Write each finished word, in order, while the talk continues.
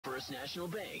First National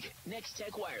Bank, Next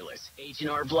Tech Wireless,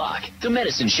 H&R Block, The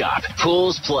Medicine Shop,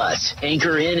 Pools Plus,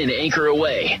 Anchor In and Anchor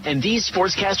Away, and these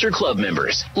Sportscaster Club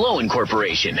members. Lowen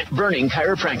Corporation, Burning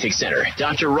Chiropractic Center,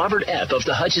 Dr. Robert Epp of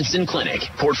the Hutchinson Clinic,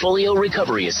 Portfolio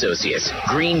Recovery Associates,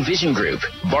 Green Vision Group,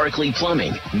 Barclay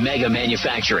Plumbing, Mega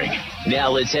Manufacturing.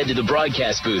 Now let's head to the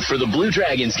broadcast booth for the Blue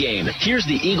Dragons game. Here's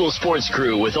the Eagle Sports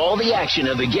crew with all the action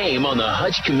of the game on the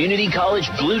Hutch Community College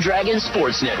Blue Dragons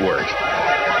Sports Network.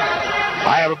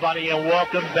 Hi, everybody, and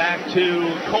welcome back to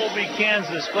Colby,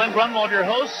 Kansas. Glenn Grunwald, your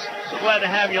host. So glad to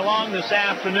have you along this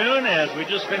afternoon as we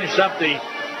just finished up the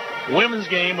women's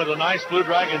game with a nice Blue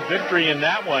Dragon victory in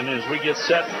that one as we get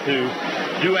set to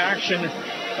do action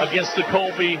against the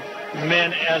Colby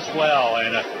men as well.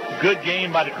 And a good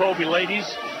game by the Colby ladies.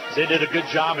 They did a good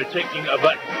job at taking,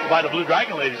 by the Blue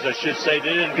Dragon ladies, I should say.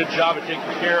 They did a good job at taking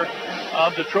care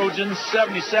of the Trojans,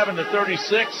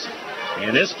 77-36.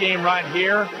 And this game right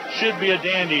here should be a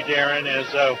dandy, Darren, as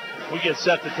we get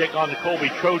set to take on the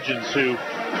Colby Trojans, who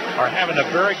are having a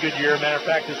very good year. Matter of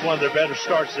fact, it's one of their better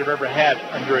starts they've ever had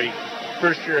under a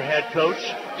first-year head coach.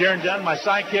 Darren Dunn, my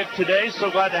sidekick today. So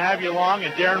glad to have you along.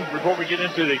 And Darren, before we get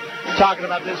into talking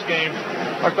about this game,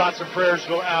 our thoughts and prayers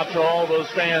go out to all those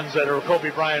fans that are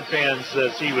Kobe Bryant fans,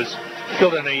 as he was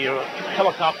killed in a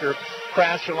helicopter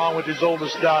crash along with his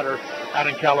oldest daughter out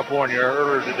in California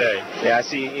earlier today. Yeah, I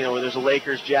see, there's a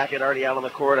Lakers jacket already out on the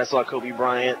court. I saw Kobe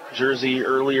Bryant jersey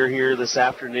earlier here this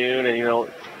afternoon. And,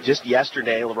 just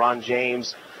yesterday, LeBron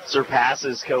James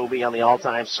surpasses Kobe on the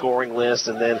all-time scoring list.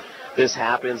 And then this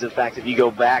happens. In fact, if you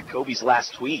go back, Kobe's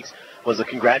last tweet was a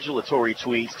congratulatory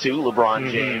tweet to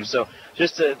LeBron James. So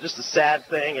just a sad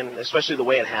thing, and especially the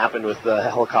way it happened with the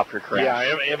helicopter crash.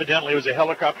 Yeah, evidently it was a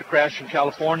helicopter crash in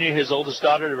California. His oldest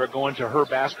daughter, they were going to her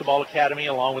basketball academy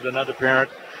along with another parent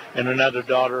and another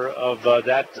daughter of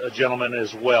that gentleman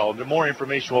as well. The more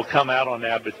information will come out on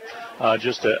that, but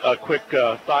just a quick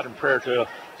thought and prayer to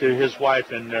his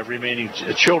wife and remaining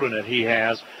children that he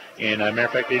has. And matter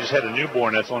of fact, they just had a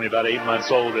newborn that's only about 8 months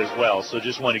old as well. So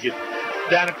just want to get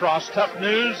down across tough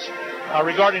news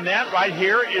regarding that right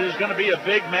here. It is going to be a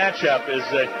big matchup as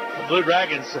the Blue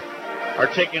Dragons are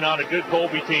taking on a good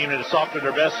Colby team that is off to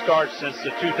their best start since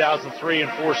the 2003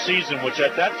 and 4 season, which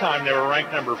at that time they were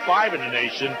ranked number 5 in the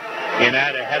nation and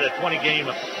had a 20-game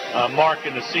mark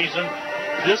in the season.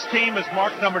 This team is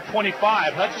marked number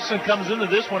 25. Hutchinson comes into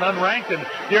this one unranked, and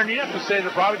Darren, you have to say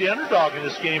they're probably the underdog in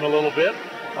this game a little bit,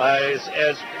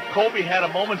 as Colby had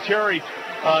a momentary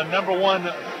number 1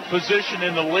 position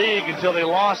in the league until they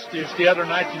lost the other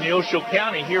night to Neosho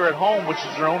County here at home, which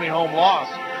is their only home loss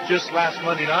just last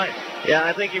Monday night. Yeah,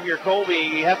 I think if you're Colby,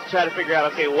 you have to try to figure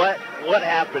out, okay, what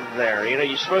happened there? You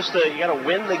got to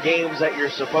win the games that you're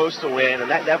supposed to win, and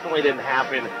that definitely didn't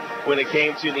happen when it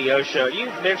came to Neosho. You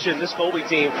mentioned this Colby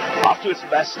team off to its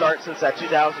best start since that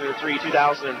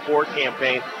 2003-2004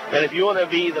 campaign. And if you want to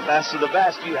be the best of the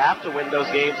best, you have to win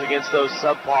those games against those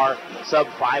subpar,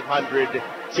 sub-500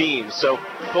 teams. So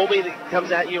Colby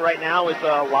comes at you right now with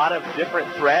a lot of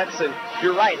different threats, and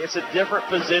you're right, it's a different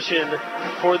position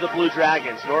for the Blue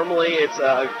Dragons. Normally it's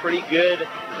a pretty good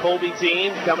Colby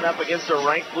team coming up against a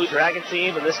ranked Blue Dragon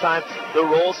team, and this time the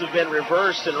roles have been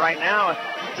reversed, and right now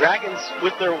Dragons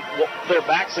with their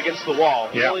backs against the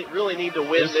wall really need to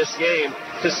win this game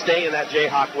to stay in that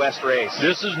Jayhawk West race.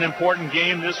 This is an important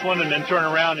game, this one, and then turn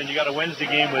around and you got a Wednesday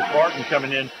game with Barton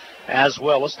coming in as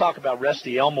well. Let's talk about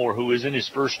Rusty Elmore, who is in his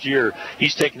first year.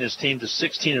 He's taken his team to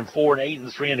 16-4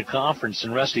 and 8-3 in the conference,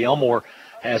 and Rusty Elmore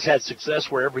has had success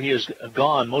wherever he has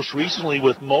gone, most recently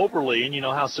with Moberly, and you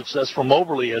know how successful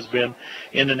Moberly has been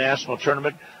in the national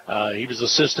tournament. He was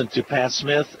assistant to Pat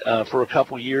Smith for a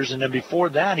couple years, and then before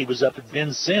that he was up at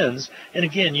Vincennes, and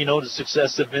again, you know the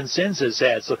success that Vincennes has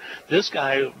had. So this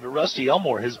guy, Rusty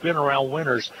Elmore, has been around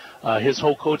winners his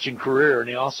whole coaching career, and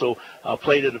he also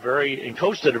played at and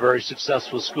coached at a very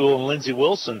successful school in Lindsey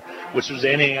Wilson, which was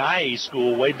an NAIA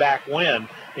school way back when.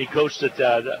 He coached at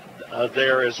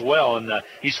there as well, and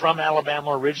he's from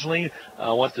Alabama originally.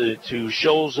 Went to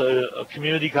Shoals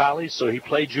Community College, so he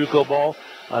played JUCO ball.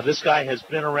 This guy has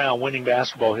been around winning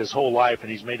basketball his whole life,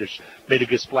 and he's made a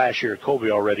good splash here at Colby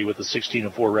already with a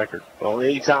 16-4 record. Well,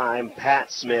 anytime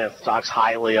Pat Smith talks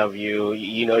highly of you,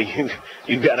 you know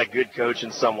you've got a good coach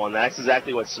in someone. That's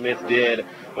exactly what Smith did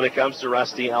when it comes to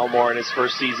Rusty Elmore in his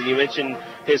first season. You mentioned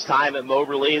his time at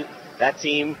Moberly. That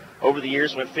team over the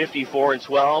years went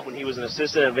 54-12. When he was an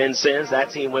assistant at Vincennes,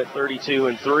 that team went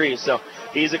 32-3. So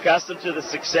he's accustomed to the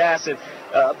success, and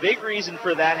a big reason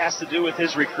for that has to do with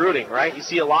his recruiting, right? You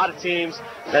see a lot of teams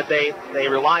that they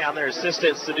rely on their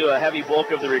assistants to do a heavy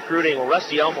bulk of the recruiting. Well,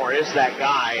 Rusty Elmore is that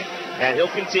guy, and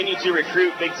he'll continue to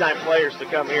recruit big-time players to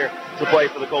come here to play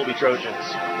for the Colby Trojans.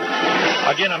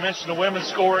 Again, I mentioned the women's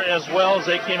score as well, as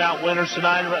they came out winners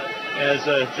tonight, as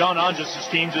John Anges'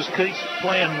 team just keeps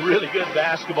playing really good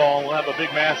basketball. We'll have a big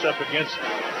matchup against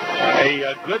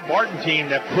a good Barton team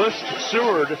that pushed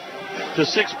Seward to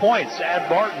 6 points at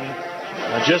Barton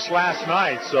just last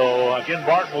night. So, again,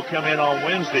 Barton will come in on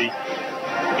Wednesday,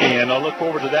 and I look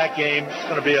forward to that game. It's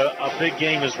going to be a big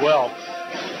game as well,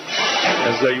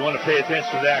 as you want to pay attention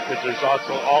to that, because there's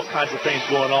also all kinds of things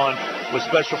going on with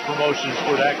special promotions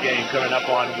for that game coming up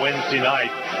on Wednesday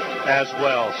night as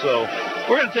well. So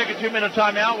we're going to take a 2-minute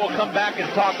timeout. We'll come back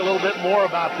and talk a little bit more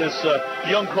about this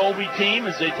young Colby team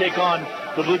as they take on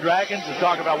the Blue Dragons, and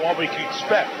talk about what we can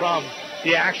expect from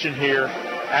the action here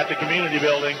at the Community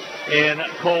Building in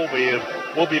Colby.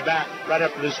 We'll be back right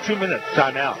after this 2-minute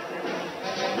timeout.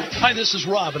 Hi, this is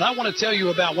Rob, and I want to tell you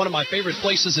about one of my favorite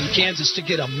places in Kansas to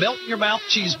get a melt-in-your-mouth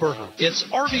cheeseburger. It's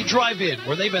RV Drive-In,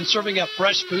 where they've been serving up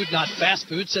fresh food, not fast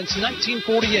food, since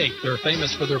 1948. They're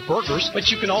famous for their burgers,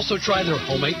 but you can also try their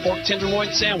homemade pork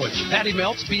tenderloin sandwich, patty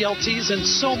melts, BLTs, and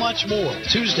so much more.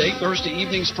 Tuesday, Thursday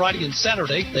evenings, Friday, and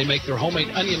Saturday, they make their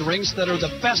homemade onion rings that are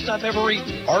the best I've ever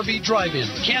eaten. RV Drive-In,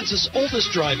 Kansas'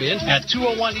 oldest drive-in, at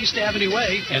 201 East Avenue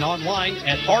A, and online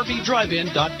at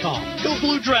rvdrivein.com. Go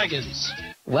Blue Dragons!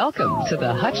 Welcome to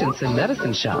the Hutchinson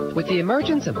Medicine Shop. With the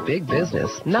emergence of big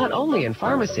business, not only in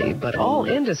pharmacy, but all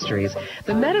industries,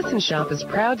 the Medicine Shop is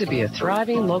proud to be a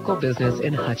thriving local business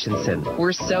in Hutchinson.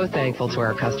 We're so thankful to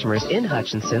our customers in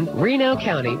Hutchinson, Reno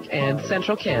County, and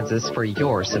Central Kansas for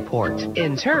your support.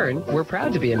 In turn, we're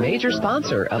proud to be a major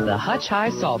sponsor of the Hutch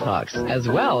High Salthawks, as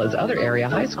well as other area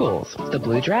high schools, the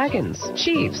Blue Dragons,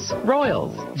 Chiefs,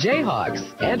 Royals,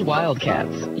 Jayhawks, and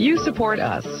Wildcats. You support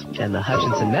us, and the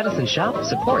Hutchinson Medicine Shop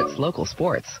supports local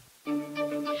sports.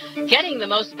 Getting the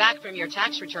most back from your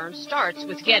tax return starts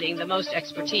with getting the most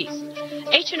expertise.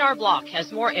 H&R Block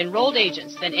has more enrolled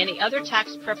agents than any other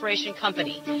tax preparation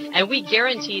company, and we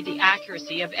guarantee the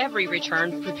accuracy of every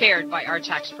return prepared by our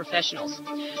tax professionals.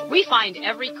 We find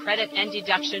every credit and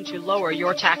deduction to lower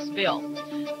your tax bill.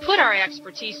 Put our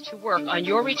expertise to work on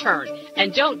your return,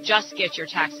 and don't just get your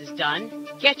taxes done,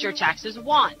 get your taxes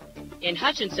won in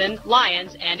Hutchinson,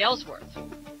 Lyons, and Ellsworth.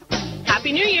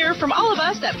 Happy New Year from all of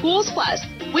us at Pools Plus.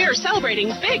 We are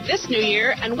celebrating big this new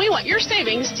year, and we want your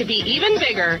savings to be even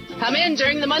bigger. Come in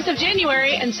during the month of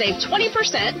January and save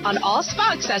 20% on all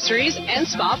spa accessories and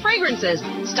spa fragrances.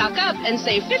 Stock up and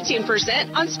save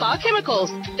 15% on spa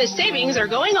chemicals. The savings are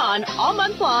going on all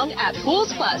month long at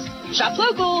Pools Plus. Shop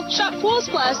local, shop Pools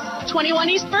Plus, 21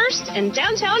 East 1st in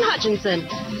downtown Hutchinson.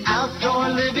 Outdoor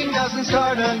living doesn't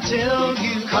start until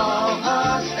you call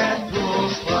us at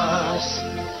Pools Plus.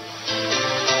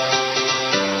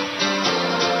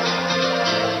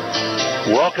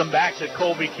 Welcome back to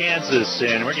Colby, Kansas,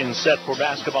 and we're getting set for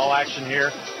basketball action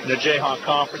here in the Jayhawk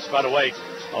Conference. By the way,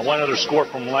 one other score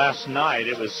from last night,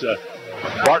 it was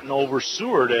Barton over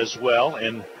Seward as well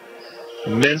in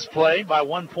men's play by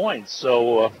 1 point.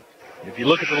 So if you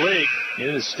look at the league, it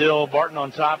is still Barton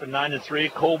on top at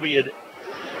 9-3, Colby at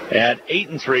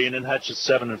 8-3, and then Hutch at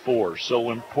 7-4.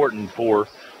 So important for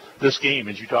this game,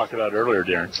 as you talked about earlier,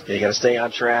 Darren. Yeah, you got to stay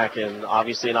on track, and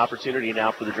obviously an opportunity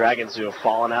now for the Dragons, who have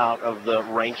fallen out of the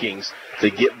rankings,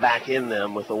 to get back in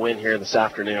them with a win here this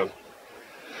afternoon.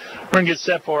 We're going to get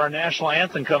set for our national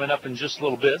anthem coming up in just a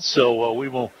little bit, so we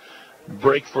will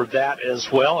break for that as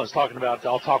well.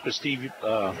 I'll talk with Steve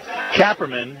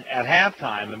Kapperman at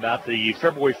halftime about the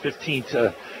February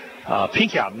 15th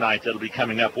Pink Out night that'll be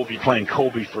coming up. We'll be playing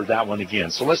Colby for that one again.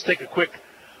 So let's take a quick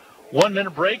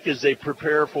 1-minute break as they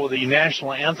prepare for the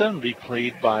national anthem. The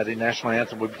national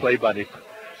anthem will be played by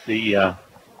the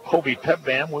Colby Pep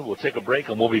Band. We will take a break,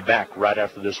 and we'll be back right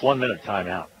after this 1-minute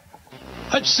timeout.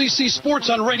 Hutch CC Sports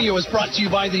on Radio is brought to you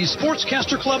by the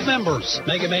Sportscaster Club members: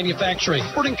 Mega Manufacturing,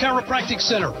 Sporting Chiropractic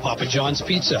Center, Papa John's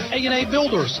Pizza, A&A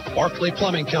Builders, Barclay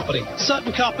Plumbing Company,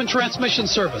 Sutton Coppin Transmission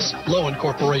Service, Lowen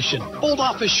Corporation, Old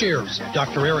Office Shares,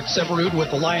 Dr. Eric Severud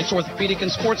with Alliance Orthopedic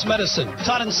and Sports Medicine,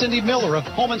 Todd and Cindy Miller of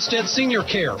Homestead Senior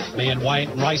Care, Mayan Wyatt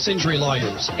and Rice Injury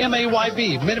Lawyers,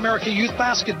 MAYB, Mid-America Youth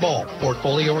Basketball,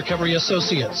 Portfolio Recovery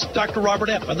Associates, Dr. Robert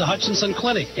F. of the Hutchinson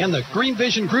Clinic, and the Green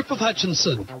Vision Group of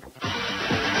Hutchinson.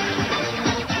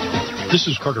 This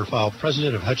is Carter File,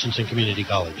 president of Hutchinson Community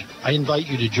College. I invite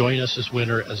you to join us this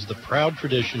winter as the proud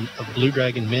tradition of Blue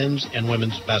Dragon men's and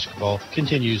women's basketball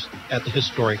continues at the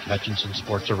historic Hutchinson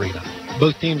Sports Arena.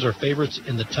 Both teams are favorites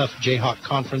in the tough Jayhawk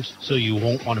Conference, so you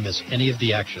won't want to miss any of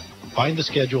the action. Find the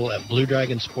schedule at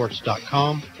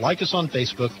BlueDragonSports.com, like us on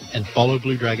Facebook, and follow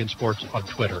Blue Dragon Sports on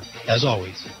Twitter. As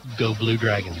always, go Blue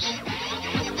Dragons.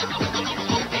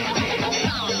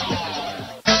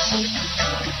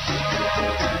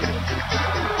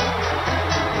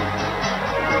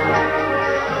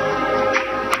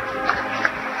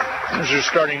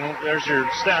 There's your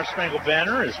Star Spangled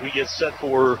Banner as we get set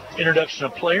for introduction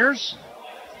of players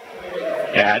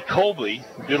at Colby.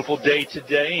 Beautiful day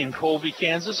today in Colby,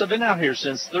 Kansas. I've been out here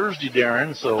since Thursday,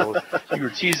 Darren, so you were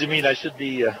teasing me that I should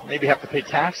be maybe have to pay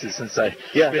taxes since I've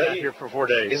been out here for 4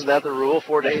 days. Isn't that the rule?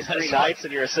 4 days, 3 nights,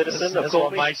 and you're a citizen of Colby? That's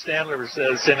what Mike Standler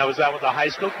says. Saying I was out with the high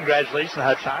school. Congratulations to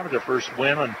Hutchinson with their first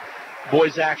win on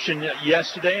boys action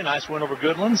yesterday. A nice win over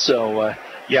Goodland. So,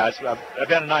 I've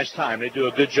had a nice time. They do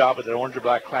a good job with the Orange or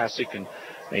Black Classic, and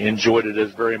they enjoyed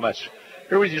it very much.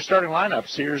 Here with your starting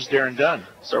lineups. Here's Darren Dunn.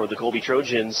 Start with the Colby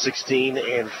Trojans,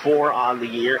 16-4 on the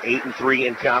year, 8-3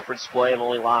 in conference play, and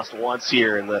only lost once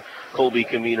here in the Colby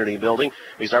Community Building.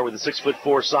 We start with the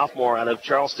 6'4" sophomore out of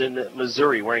Charleston,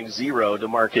 Missouri, wearing 0,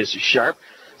 DeMarcus Sharp.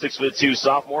 6'2"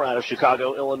 sophomore out of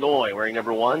Chicago, Illinois, wearing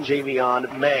number 1,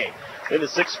 Javion May. Then the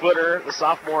 6-footer, the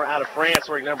sophomore out of France,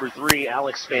 wearing number 3,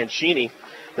 Alex Spancini.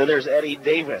 Then there's Eddie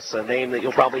Davis, a name that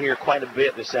you'll probably hear quite a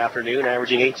bit this afternoon,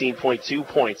 averaging 18.2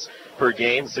 points per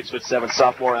game. 6'7"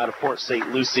 sophomore out of Port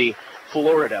St. Lucie,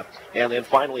 Florida. And then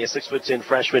finally a 6'10"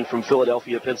 freshman from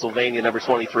Philadelphia, Pennsylvania, number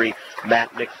 23,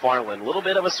 Matt McFarland. A little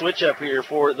bit of a switch up here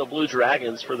for the Blue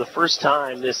Dragons. For the first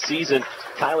time this season,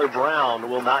 Kyler Brown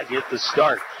will not get the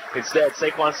start. Instead,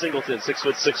 Saquon Singleton,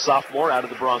 6'6" sophomore out of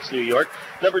the Bronx, New York.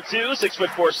 Number 2,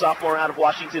 6'4" sophomore out of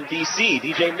Washington, D.C.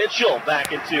 DJ Mitchell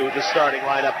back into the starting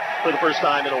lineup for the first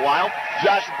time in a while.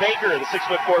 Josh Baker, the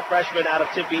 6'4" freshman out of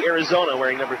Tempe, Arizona,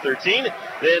 wearing number 13.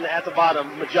 Then at the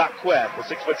bottom, Majak Queth,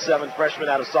 the 6'7" freshman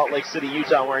out of Salt Lake City,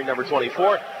 Utah, wearing number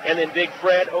 24. And then Big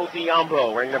Fred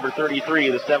Othiambo, wearing number 33,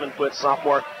 the 7'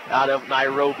 sophomore out of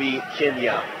Nairobi,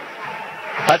 Kenya.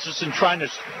 Hutchinson trying to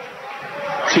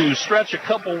stretch a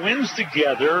couple wins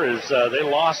together as they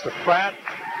lost to Pratt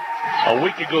a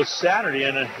week ago Saturday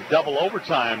in a double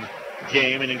overtime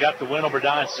game, and then got the win over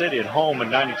Dodge City at home in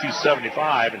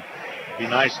 92-75. And it'd be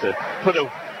nice to put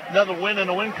another win in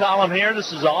the win column here.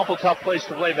 This is an awful tough place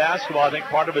to play basketball. I think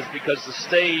part of it is because the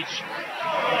stage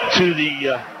to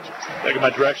the I get my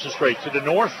directions straight, to the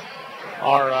north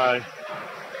are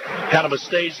kind of a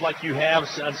stage like you have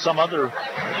on some other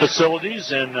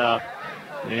facilities, and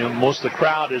most of the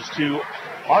crowd is to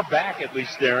our back, at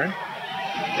least, Darren,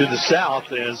 to the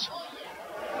south. As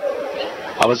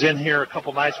I was in here a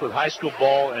couple nights with high school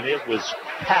ball, and it was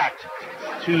packed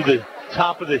to the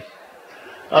top of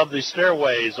the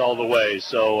stairways all the way.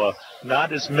 So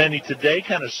not as many today,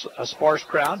 kind of a sparse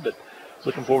crowd, but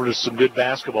looking forward to some good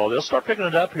basketball. They'll start picking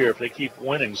it up here if they keep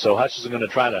winning. So Hutchinson going to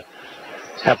try to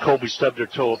have Colby stub their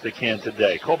toe if they can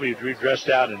today. Colby dressed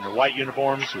out in the white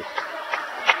uniforms with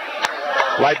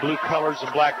light blue colors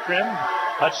and black trim.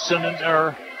 Hutchinson in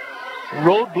their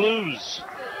road blues.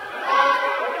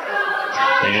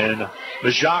 And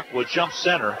Majak will jump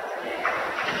center.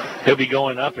 He'll be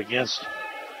going up against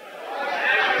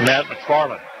Matt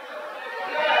McFarland.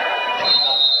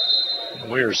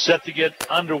 We are set to get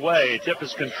underway. Tip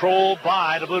is controlled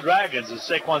by the Blue Dragons as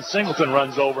Saquon Singleton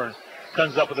runs over and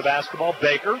comes up with the basketball.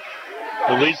 Baker,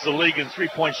 who leads the league in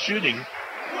three-point shooting,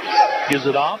 gives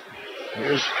it off.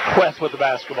 Here's Queth with the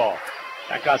basketball.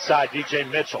 Back outside, DJ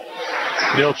Mitchell.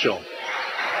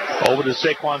 Over to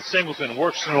Saquon Singleton.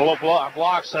 Works in the low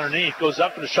blocks underneath. Goes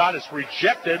up for the shot. It's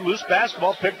rejected. Loose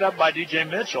basketball picked up by DJ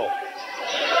Mitchell.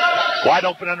 Wide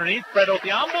open underneath. Fred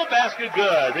Othiambo. Basket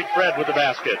good. Big Fred with the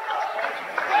basket.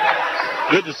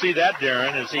 Good to see that,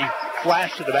 Darren, as he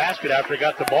flashed to the basket after he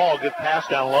got the ball. Good pass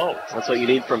down low. That's what you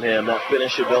need from him, that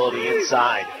finish ability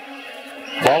inside.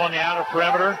 Ball on the outer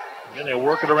perimeter. Again, they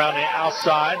work it around the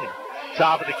outside.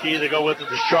 Top of the key, they go with it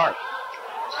to Sharp.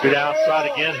 Good outside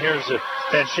again. Here's a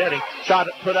Panchetti. Shot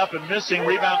put up and missing.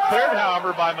 Rebound cleared,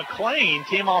 however, by McLean.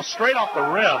 Came off straight off the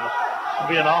rim. It'll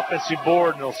be an offensive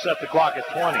board, and they'll set the clock at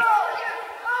 20.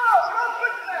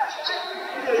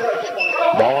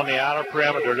 Ball on the outer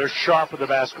perimeter. They're Sharp with the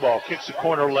basketball. Kicks the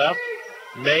corner left.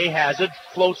 May has it.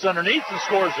 Floats underneath and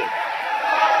scores it.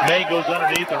 May goes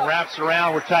underneath and wraps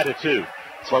around. We're tied at 2.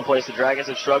 It's one place the Dragons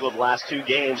have struggled the last 2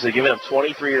 games. They've given up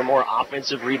 23 or more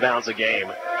offensive rebounds a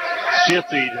game. See if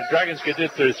the Dragons get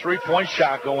their three-point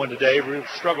shot going today. We've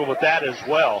struggled with that as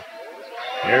well.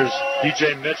 Here's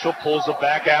DJ Mitchell. Pulls it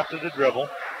back after the dribble.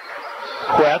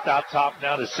 Queth out top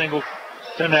now to Singleton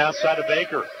outside of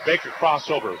Baker. Baker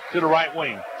crossover to the right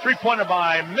wing. Three-pointer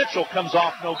by Mitchell comes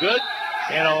off no good.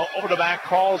 And over the back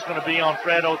call is going to be on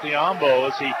Fred Othiambo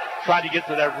as he tried to get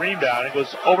to that rebound. He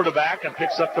goes over the back and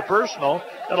picks up the personal.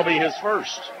 That'll be his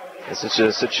first. It's such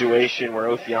a situation where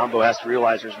Othiambo has to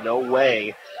realize there's no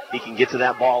way he can get to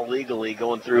that ball legally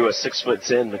going through a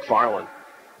 6'10" McFarland.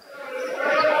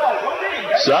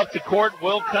 So up the court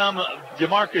will come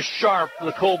DeMarcus Sharp for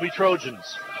the Colby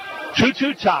Trojans.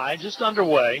 2-2 tie, just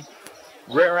underway.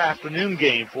 rare afternoon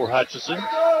game for Hutchinson.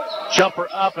 Jumper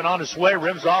up and on its way,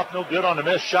 rims off, no good on the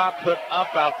missed shot put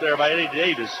up out there by Eddie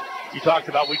Davis. You talked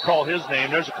about, we call his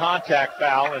name. There's a contact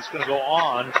foul, and it's going to go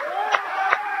on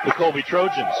the Colby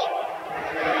Trojans.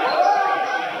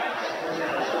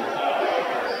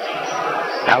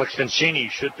 Alex Vincini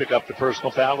should pick up the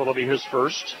personal foul. It'll be his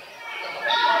first.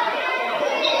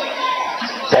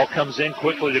 Ball comes in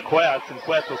quickly to Queth, and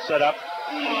Queth will set up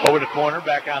over the corner,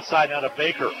 back outside now to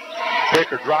Baker.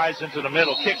 Baker drives into the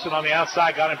middle, kicks it on the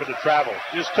outside, got him for the travel.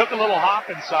 Just took a little hop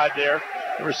inside there.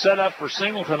 They were set up for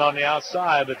Singleton on the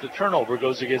outside, but the turnover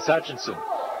goes against Hutchinson.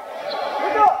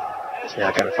 Yeah,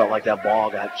 I kind of felt like that ball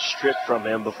got stripped from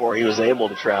him before he was able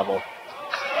to travel.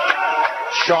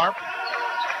 Sharp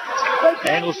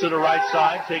angles to the right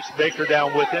side, takes Baker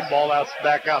down with him. Ball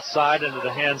back outside into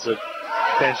the hands of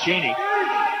Fancini.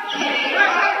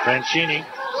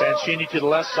 Fancini to the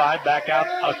left side, back out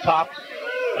top.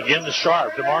 Again to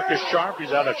Sharp. DeMarcus Sharp,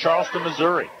 he's out of Charleston,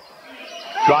 Missouri.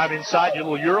 Drive inside, a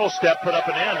little Euro step, put up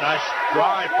and in. Nice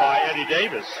drive by Eddie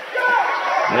Davis.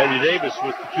 And Eddie Davis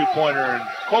with the two-pointer, and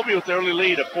Colby with the early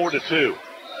lead of 4-2.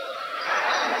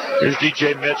 Here's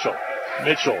DJ Mitchell.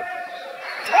 Mitchell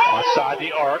outside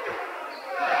the arc.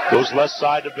 Goes left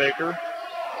side to Baker.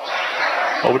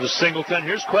 Over to Singleton.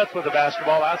 Here's Queth with the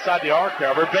basketball outside the arc.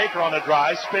 However, Baker on a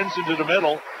drive, spins into the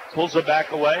middle, pulls it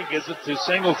back away, gives it to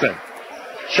Singleton.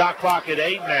 Shot clock at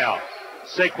 8 now.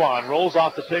 Saquon rolls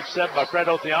off the pick set by Fred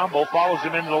Othiambo, follows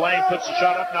him into the lane, puts the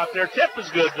shot up, not there. Tip is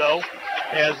good, though.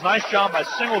 And it's a nice job by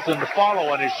Singleton to follow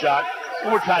on his shot.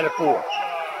 And we're tied at 4.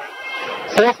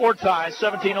 4-4 tie,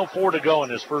 17:04 to go in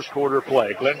this first quarter of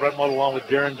play. Glenn Brunwell along with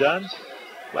Darren Dunn.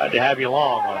 Glad to have you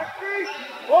along on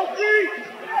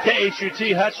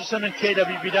KHUT Hutchinson and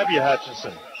KWBW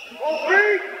Hutchinson.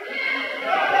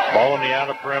 Ball on the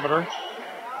outer perimeter.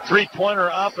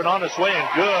 Three-pointer up and on its way, and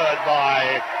good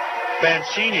by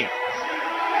Fancini.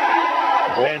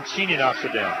 Fancini knocks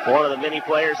it down. One of the many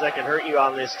players that can hurt you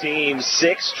on this team.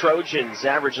 6 Trojans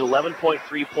average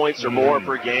 11.3 points or more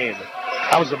per game.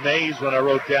 I was amazed when I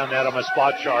wrote down that on my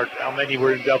spot chart how many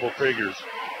were in double figures.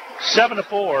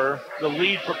 7-4, the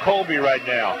lead for Colby right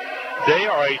now. They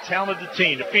are a talented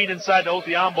team. The feed inside the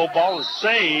Othiambo, ball is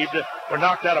saved or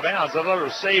knocked out of bounds. I thought it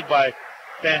was saved by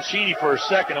Fancini for a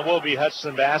second. It will be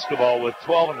Hutchinson basketball with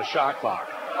 12 on the shot clock.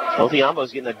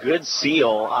 Othiambo's getting a good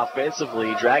seal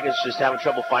offensively. Dragons just having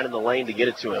trouble finding the lane to get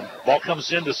it to him. Ball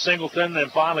comes into Singleton,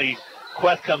 and finally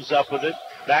Queth comes up with it.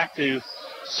 Back to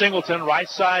Singleton, right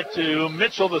side to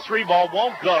Mitchell. The three ball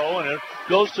won't go, and it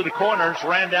goes to the corner. It's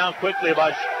ran down quickly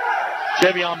by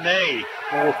Chevion May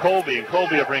for Colby, and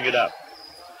Colby will bring it up.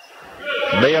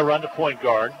 May will run to point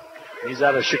guard. He's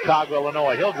out of Chicago,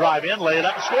 Illinois. He'll drive in, lay it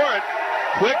up, and score it.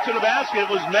 Quick to the basket. It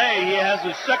was May. He has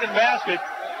his second basket,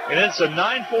 and it's a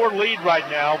 9-4 lead right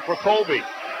now for Colby.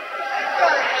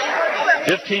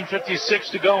 15:56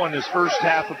 to go in this first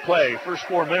half of play. First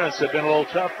 4 minutes have been a little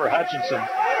tough for Hutchinson.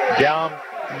 Down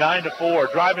 9-4.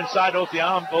 Drive inside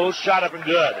Othiambo. Shot up and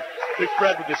good. Big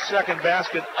Fred with the second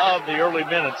basket of the early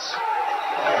minutes.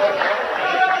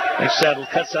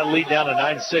 Cuts that lead down to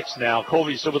 9-6 now.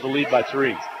 Colby still with the lead by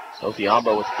 3.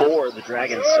 Othiambo with 4. The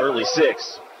Dragons early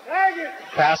 6.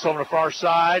 Pass on the far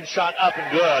side. Shot up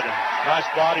and good. Nice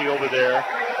body over there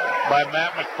by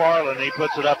Matt McFarland. He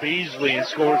puts it up easily and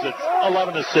scores it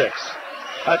 11-6.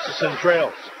 Hutchinson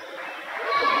trails.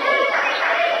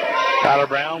 Tyler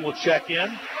Brown will check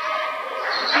in.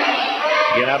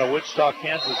 Again, out of Wichita,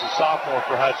 Kansas, a sophomore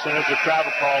for Hutchinson. There's a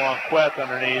travel call on Queth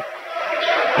underneath.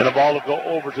 And the ball will go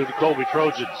over to the Colby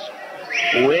Trojans.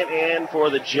 Went in for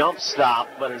the jump stop,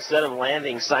 but instead of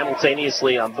landing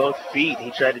simultaneously on both feet,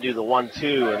 he tried to do the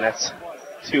 1-2, and that's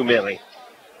too many.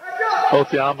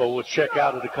 Othiambo will check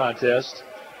out of the contest.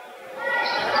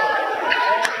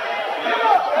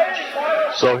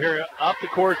 So here up the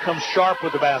court comes Sharp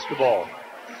with the basketball.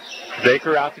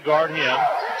 Baker out to guard him.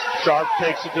 Sharp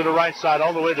takes it to the right side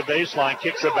all the way to the baseline,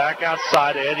 kicks it back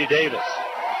outside to Eddie Davis.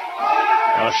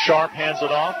 Now Sharp hands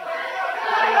it off.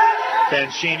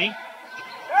 Fancini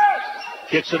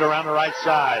kicks it around the right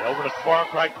side, over the far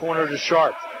right corner to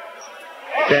Sharp.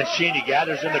 Fancini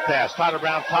gathers in the pass. Tyler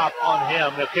Brown top on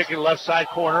him. They'll kick it left side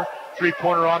corner.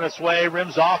 Three-pointer on its way.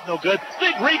 Rims off, no good.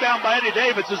 Big rebound by Eddie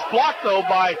Davis. It's blocked, though,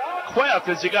 by Queth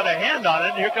as he got a hand on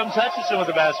it. And here comes Hutchinson with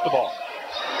the basketball.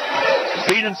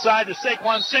 Feed inside to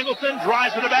Saquon Singleton.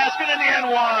 Drives to the basket in the end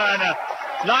one.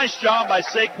 Nice job by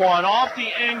Saquon. Off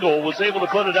the angle, was able to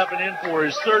put it up and in for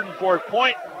his third and fourth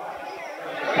point.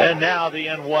 And now the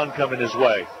end one coming his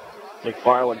way.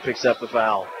 McFarland picks up the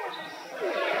foul.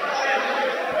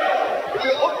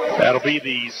 That'll be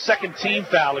the second team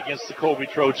foul against the Colby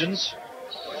Trojans.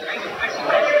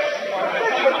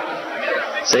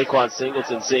 Saquon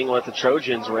Singleton, seeing what the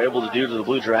Trojans were able to do to the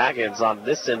Blue Dragons on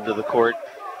this end of the court,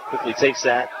 quickly takes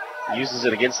that, uses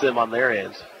it against them on their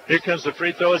end. Here comes the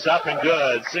free throw. It's up and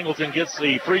good. Singleton gets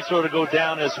the free throw to go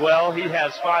down as well. He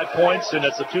has 5 points, and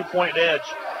it's a 2-point edge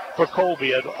for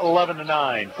Colby at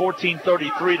 11-9.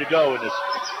 14:33 to go in this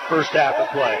first half of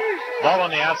play. Ball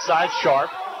on the outside. Sharp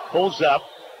pulls up.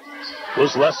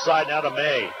 Goes left side now to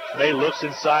May. May looks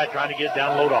inside, trying to get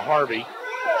down low to Harvey.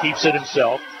 Keeps it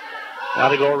himself. Now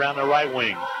they go around the right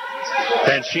wing.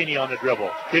 Pancini on the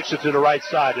dribble. Kicks it to the right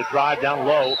side to drive down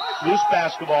low. Loose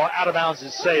basketball. Out of bounds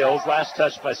is Sales. Last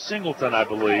touch by Singleton, I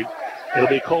believe. It'll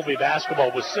be Colby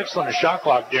basketball with 6 on the shot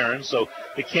clock, Darren, so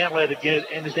they can't let it get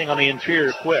anything on the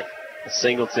interior quick.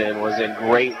 Singleton was in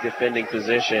great defending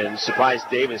position. Surprised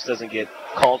Davis doesn't get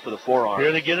called for the forearm.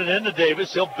 Here they get it into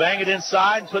Davis. He'll bang it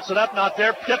inside, puts it up, not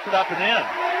there, tipped it up and in.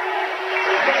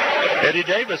 Eddie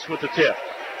Davis with the tip.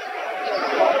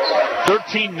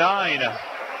 13-9.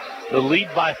 The lead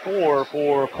by 4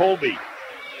 for Colby.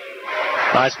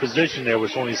 Nice position there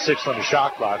with only 6 on the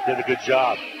shot clock. Did a good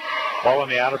job. Ball on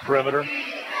the outer perimeter.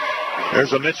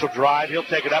 There's a Mitchell drive. He'll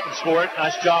take it up and score it.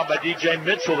 Nice job by DJ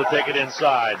Mitchell to take it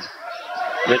inside.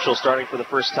 Mitchell starting for the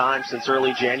first time since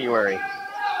early January.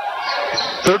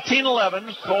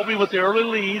 13-11. Colby with the early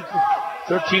lead.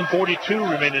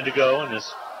 13:42 remaining to go in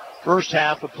this first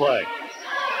half of play.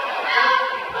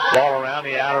 Ball around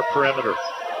the outer perimeter.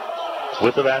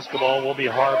 With the basketball will be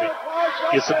Harvey.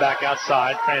 Gets it back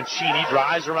outside. Francini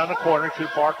drives around the corner. Too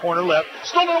far corner left.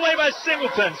 Stolen away by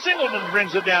Singleton. Singleton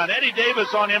brings it down. Eddie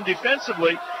Davis on him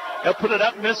defensively. He'll put it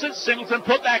up, miss it. Singleton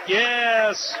put back.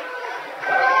 Yes.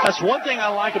 That's one thing I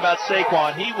like about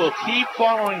Saquon. He will keep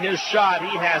following his shot.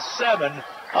 He has 7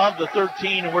 of the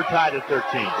 13, and we're tied at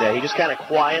 13. Yeah, he just kind of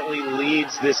quietly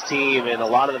leads this team in a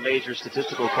lot of the major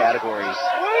statistical categories.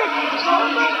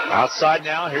 Outside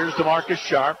now, here's DeMarcus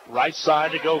Sharp. Right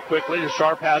side to go quickly.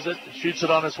 Sharp has it, shoots it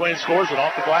on his way and scores it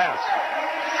off the glass.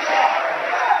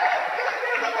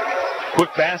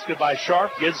 Quick basket by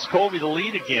Sharp gives Colby the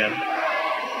lead again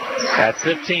at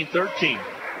 15-13.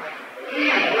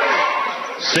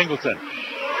 Singleton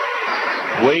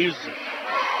waves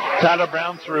Tyler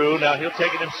Brown through. Now he'll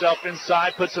take it himself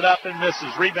inside, puts it up and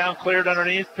misses. Rebound cleared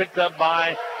underneath, picked up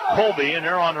by Colby, and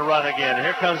they're on the run again. And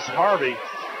here comes Harvey.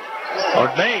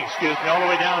 Or May, excuse me, all the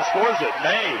way down and scores it.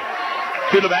 May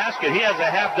to the basket. He has a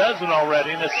half dozen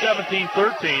already, and it's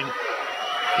 17-13.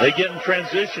 They get in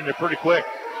transition. They're pretty quick.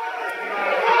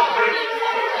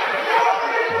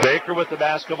 Baker with the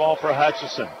basketball for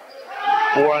Hutchinson.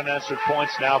 4 unanswered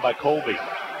points now by Colby.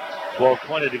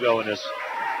 12:20 to go in this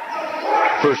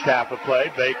first half of play.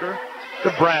 Baker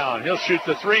to Brown. He'll shoot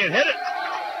the 3 and hit it.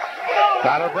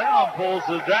 Tyler Brown pulls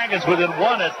the Dragons within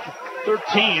 1 at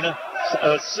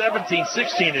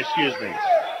 17-16, excuse me.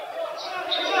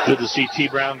 Good to see T.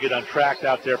 Brown get untracked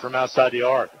out there from outside the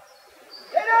arc.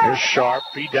 Here's Sharp,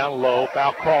 feed down low,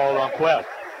 foul called on Queth.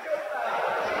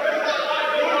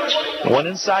 Went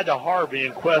inside to Harvey,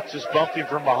 and Queth just bumped him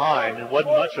from behind. It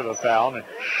wasn't much of a foul, and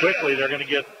quickly they're going to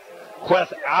get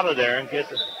Queth out of there and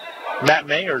get Matt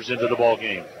Mayers into the ball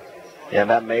game. Yeah,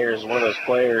 Matt Mayers is one of those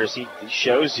players. He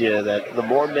shows you that the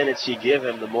more minutes you give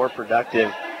him, the more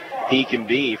productive he can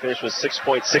be. He finished with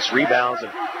 6.6 rebounds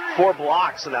and 4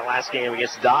 blocks in that last game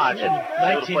against Dodge. He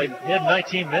had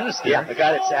 19 minutes there. Yeah, the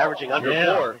guy that's averaging under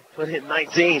 4 put hit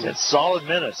 19. It's solid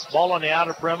minutes. Ball on the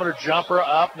outer perimeter, jumper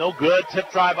up, no good. Tip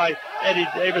try by Eddie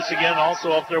Davis again.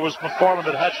 Also, if there was McFarland,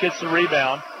 but Hutch gets the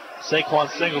rebound. Saquon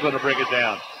Singleton to bring it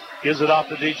down. Gives it off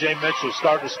to DJ Mitchell.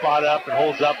 Starting to spot up and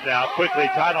holds up now. Quickly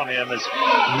tight on him is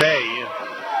May.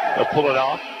 He'll pull it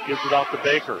off. Gives it off to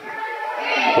Baker.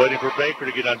 Waiting for Baker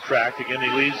to get untracked. Again, he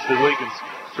leads the league in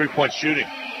three-point shooting.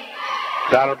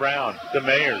 Tyler Brown to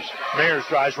Mayers. Mayers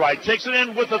drives right. Takes it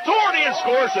in with authority and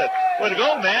scores it. Way to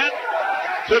go, man.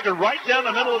 Took it right down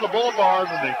the middle of the boulevard,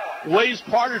 and the waves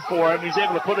parted for him. He's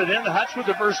able to put it in. Hutch with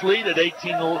the first lead at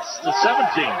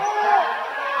 18-17.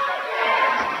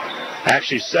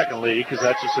 Actually, second lead, because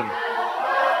Hutchinson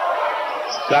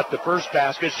got the first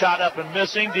basket. Shot up and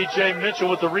missing. DJ Mitchell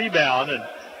with the rebound, and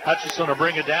Hutchinson will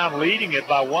bring it down, leading it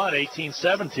by 1,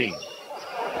 18-17.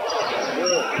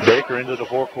 Baker into the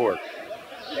forecourt.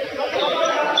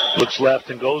 Looks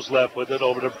left and goes left with it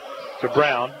over to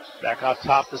Brown. Back off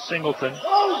top to Singleton.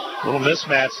 Little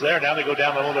mismatch there. Now they go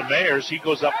down the middle to Mayers. He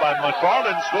goes up by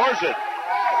McFarland and scores it.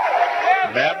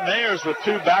 Matt Mayers with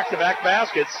 2 back-to-back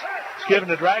baskets. It's given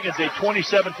the Dragons a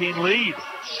 20-17 lead.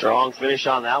 Strong finish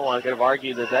on that one. I could have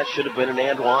argued that should have been an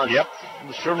and one. Yep.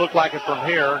 It sure looked like it from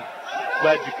here.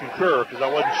 Glad you concur, because I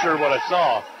wasn't sure what I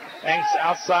saw. Hanks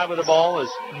outside with the ball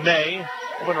is May.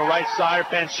 over the right side.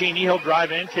 Pancini, he'll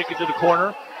drive in, kick it to the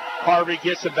corner. Harvey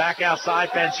gets it back outside.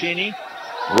 Pancini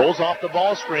rolls off the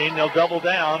ball screen. They'll double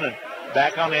down and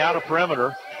back on the outer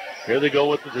perimeter. Here they go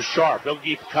with the Sharp. They'll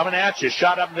keep coming at you.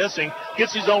 Shot up missing.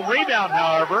 Gets his own rebound,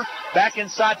 however. Back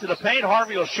inside to the paint.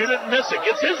 Harvey will shoot it and miss it.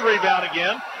 Gets his rebound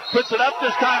again. Puts it up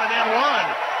this time and then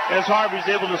one as Harvey's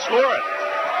able to score it.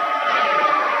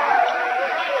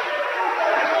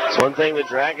 It's one thing the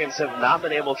Dragons have not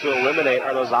been able to eliminate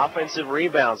are those offensive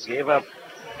rebounds. Gave up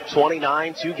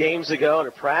 29 2 games ago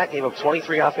to Pratt. Gave up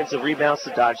 23 offensive rebounds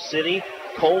to Dodge City.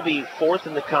 Colby, fourth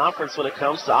in the conference when it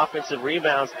comes to offensive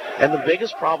rebounds. And the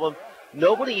biggest problem,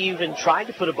 nobody even tried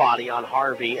to put a body on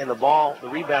Harvey, and the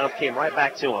rebound came right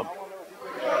back to him.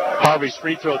 Harvey's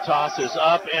free throw toss is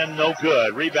up and no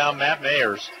good. Rebound, Matt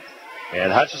Mayers.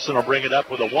 And Hutchinson will bring it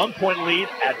up with a 1-point lead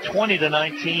at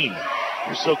 20-19.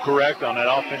 You're so correct on that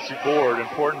offensive board.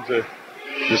 Important to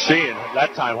see. And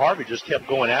that time, Harvey just kept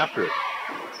going after it.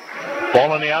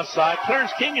 Ball on the outside.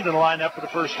 Clarence King into the lineup for the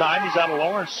first time. He's out of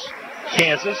Lawrence,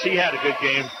 Kansas. He had a good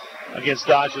game against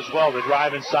Dodge as well. They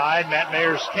drive inside. Matt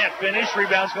Mayers can't finish.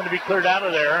 Rebound's going to be cleared out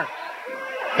of there.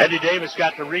 Eddie Davis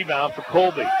got the rebound for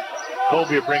Colby.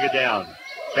 Colby will bring it down.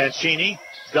 Pancini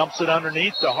dumps it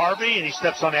underneath to Harvey, and he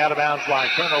steps on the out-of-bounds line.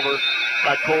 Turnover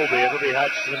by Colby. It'll be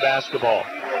Hutchinson basketball.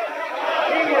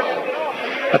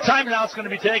 A timeout's going to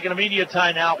be taken, immediate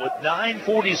timeout with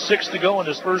 9:46 to go in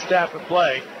this first half of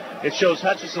play. It shows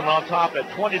Hutchinson on top at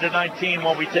 20-19.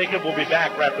 When we take it, we'll be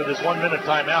back after this 1-minute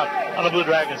timeout on the Blue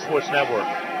Dragon Sports Network.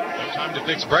 No time to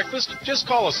fix breakfast? Just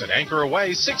call us at Anchor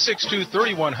Away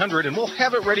 662-3100 and we'll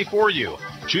have it ready for you.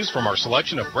 Choose from our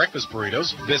selection of breakfast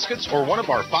burritos, biscuits, or one of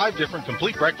our 5 different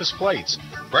complete breakfast plates.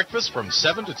 Breakfast from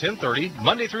 7 to 10:30,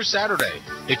 Monday through Saturday.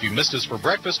 If you missed us for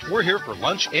breakfast, we're here for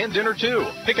lunch and dinner too.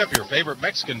 Pick up your favorite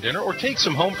Mexican dinner or take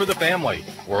some home for the family.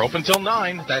 We're open till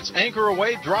 9. That's Anchor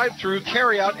Away, drive-through,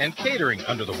 carry-out, and catering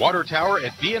under the water tower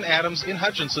at B&. Adams in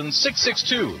Hutchinson,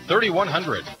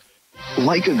 662-3100.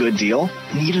 Like a good deal?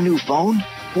 Need a new phone?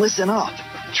 Listen up.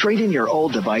 Trade in your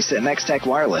old device at Next-Tech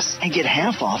Wireless and get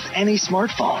half off any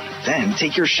smartphone. Then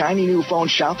take your shiny new phone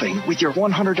shopping with your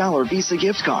 $100 Visa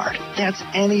gift card. That's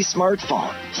any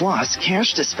smartphone, plus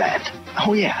cash to spend.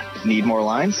 Oh yeah, need more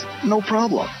lines? No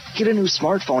problem. Get a new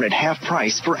smartphone at half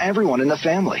price for everyone in the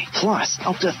family, plus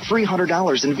up to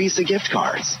 $300 in Visa gift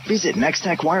cards. Visit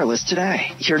Next-Tech Wireless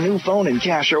today. Your new phone and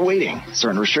cash are waiting.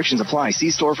 Certain restrictions apply.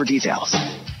 See store for details.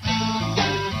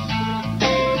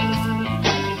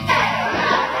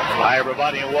 Hi,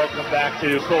 everybody, and welcome back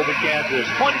to Colby, Kansas.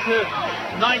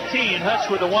 20-19, Hutch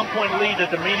with a 1-point lead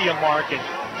at the medium mark. And,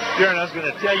 Darren, I was going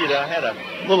to tell you that I had a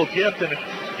little gift in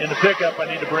the pickup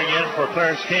I need to bring in for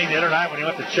Clarence King the other night when he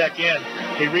went to check in.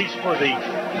 He reached for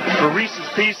Reese's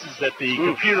Pieces that the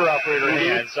computer operator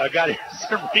had, so I got him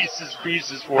some Reese's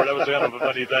Pieces for it. That was kind of a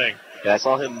funny thing. Yeah, I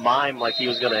saw him mime like he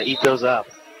was going to eat those up.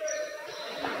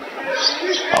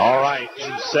 All right,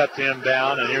 set to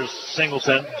inbound, and here's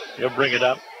Singleton. He'll bring it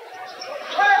up.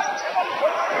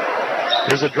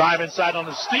 There's a drive inside on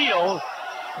the steal.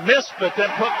 Missed, but then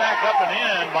put back up and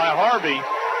in by Harvey.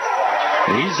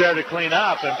 And he's there to clean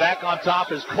up. And back on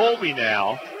top is Colby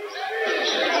now.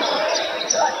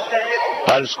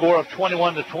 By the score of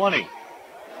 21-20.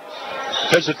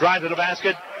 There's a drive to the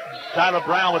basket. Tyler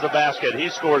Brown with the basket. He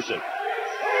scores it.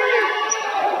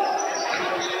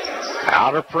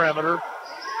 Outer perimeter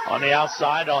on the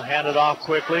outside. I'll hand it off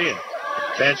quickly. And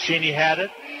Pancini had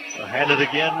it. I'll hand it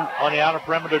again on the outer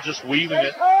perimeter, just weaving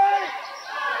it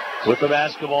with the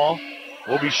basketball.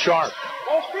 Will be Sharp.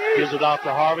 Gives it off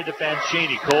to Harvey to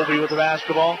Pancini. Colby with the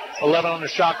basketball. 11 on the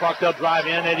shot clock. They'll drive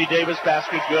in. Eddie Davis,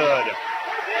 basket good.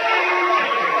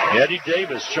 Eddie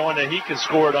Davis showing that he can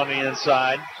score it on the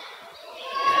inside.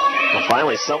 Well,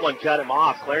 finally, someone cut him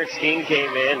off. Clarence King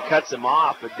came in, cuts him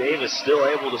off, but Davis still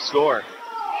able to score.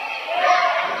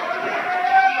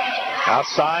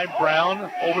 Outside, Brown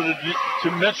over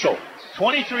to Mitchell.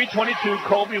 23-22,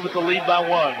 Colby with the lead by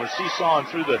 1. We're seesawing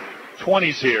through the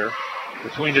 20s here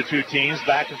between the two teams.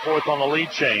 Back and forth on the lead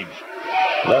change.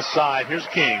 Left side, here's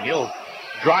King. He'll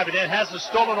drive it in, has it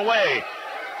stolen away.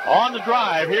 On the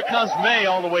drive, here comes May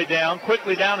all the way down.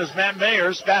 Quickly down is Matt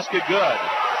Mayers. Basket good.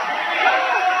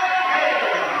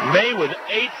 May with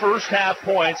 8 first-half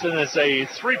points, and it's a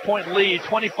 3-point lead,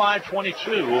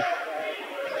 25-22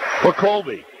 for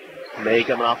Colby. May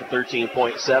coming off a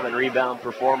 13.7 rebound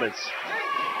performance.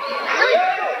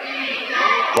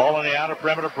 Ball on the outer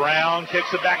perimeter. Brown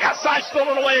kicks it back outside,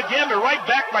 stolen away again, but right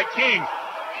back by King.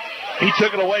 He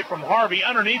took it away from Harvey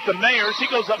underneath the Mayers. He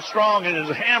goes up strong and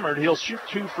is hammered. He'll shoot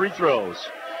 2 free throws.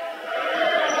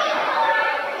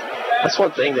 That's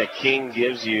one thing that King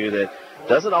gives you that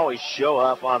doesn't always show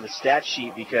up on the stat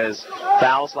sheet because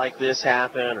fouls like this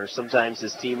happen or sometimes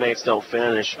his teammates don't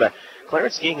finish. But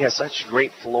Clarence King has such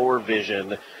great floor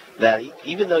vision that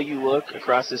even though you look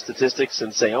across his statistics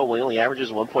and say, oh, well, he only averages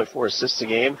 1.4 assists a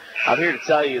game, I'm here to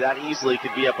tell you that easily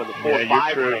could be up in the 4 or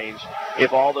 5 range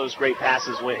if all those great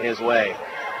passes went his way.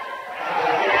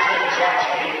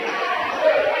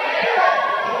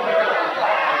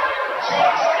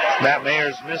 Matt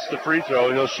Mayers missed the free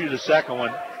throw. He'll shoot a second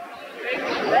one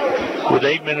with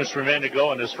 8 minutes remaining to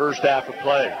go in this first half of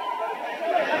play.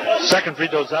 Second free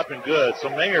throw's up and good. So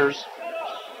Mayers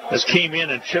has came in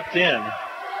and chipped in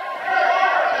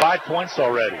 5 points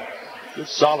already. Good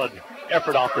solid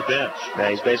effort off the bench.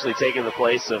 Yeah, he's basically taking the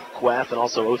place of Queth and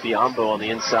also Othiambo on the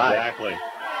inside. Exactly.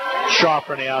 Sharp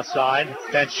on the outside.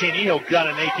 Mancini, he'll gun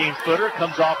an 18-footer.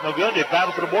 Comes off no good. They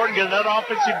battle for the board and get another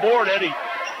offensive board.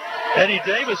 Eddie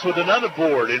Davis with another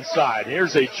board inside.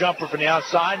 Here's a jumper from the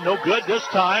outside. No good this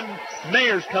time.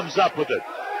 Mayers comes up with it.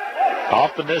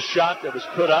 Off the missed shot that was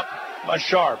put up by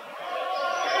Sharp.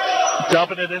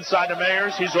 Dumping it inside to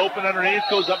Mayers. He's open underneath,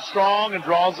 goes up strong and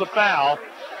draws the foul.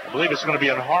 I believe it's going to be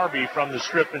on Harvey from the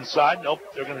strip inside. Nope,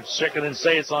 they're going to check it and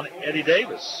say it's on Eddie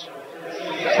Davis.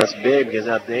 That's big because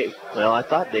now I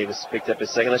thought Davis picked up his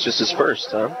second. That's just his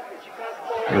first, huh?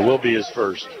 It will be his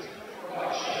first.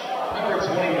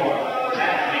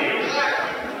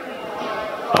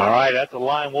 All right, at the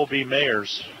line will be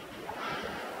Mayers.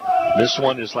 This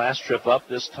one, his last trip up.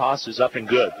 This toss is up and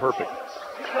good. Perfect.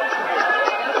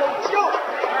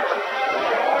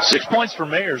 6 points for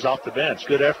Mayers off the bench.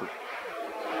 Good effort.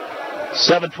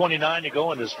 7:29 to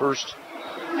go in this first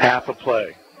half of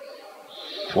play.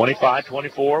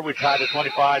 25-24. We tied at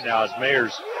 25 now as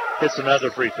Mayers hits another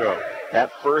free throw.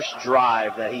 That first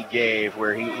drive that he gave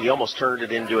where he almost turned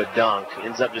it into a dunk,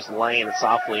 ends up just laying it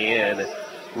softly in,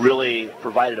 really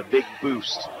provided a big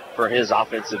boost for his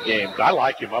offensive game. I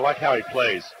like him. I like how he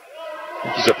plays. I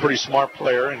think he's a pretty smart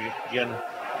player, and again,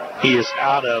 he is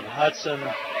out of Hudson,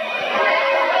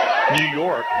 New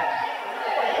York.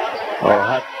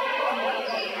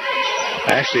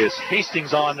 Actually, it's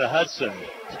Hastings on to Hudson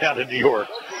down in New York.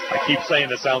 I keep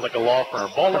saying it sounds like a law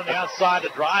firm. Ball on the outside, the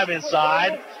drive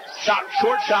inside.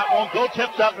 Short shot won't go,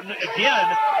 tipped up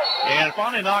again, and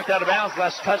finally knocked out of bounds.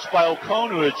 Last touch by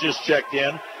Ocone, who has just checked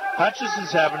in.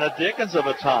 Hutchinson's having a dickens of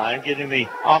a time getting the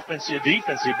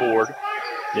defensive board.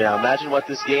 Yeah, imagine what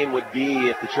this game would be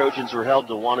if the Trojans were held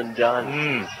to one and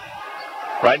done.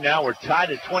 Right now we're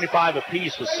tied at 25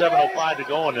 apiece with 7:05 to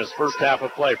go in this first half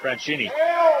of play. Franchini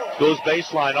goes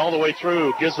baseline all the way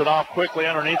through, gives it off quickly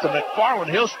underneath the McFarland.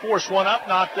 He'll force one up,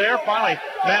 not there. Finally,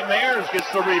 Matt Mayers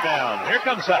gets the rebound. Here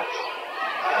comes Hutch.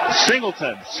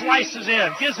 Singleton slices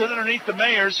in, gives it underneath the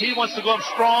Mayers. He wants to go up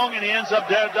strong, and he ends up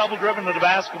double driven to the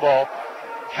basketball.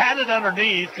 Had it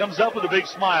underneath, comes up with a big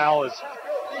smile. As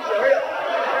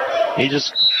he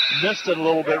just missed it a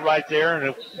little bit right there, and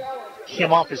it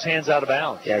came off his hands out of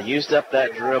bounds. Yeah, used up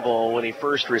that dribble when he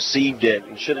first received it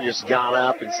and should have just gone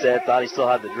up instead. Thought he still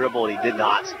had the dribble, and he did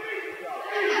not.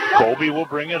 Colby will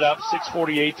bring it up.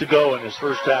 6:48 to go in his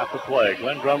first half of play.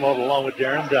 Glenn Grunwald along with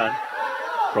Darren Dunn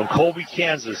from Colby,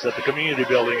 Kansas at the Community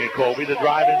Building in Colby. The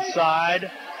drive inside.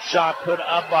 Shot put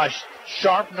up by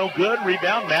Sharp. No good.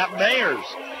 Rebound, Matt Mayers.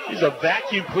 He's a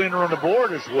vacuum cleaner on the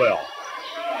board as well.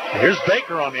 Here's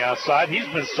Baker on the outside. He's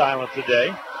been silent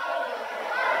today.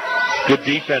 Good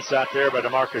defense out there by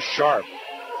DeMarcus Sharp.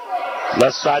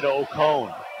 Left side to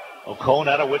Ocone. Ocone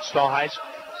out of Wichita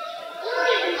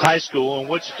High School in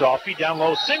Wichita. Feet down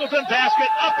low. Singleton basket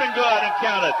up and good and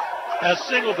count it. As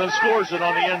Singleton scores it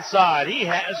on the inside. He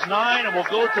has 9 and will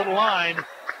go to the line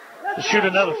to shoot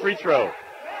another free throw.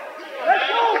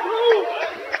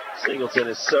 Singleton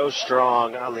is so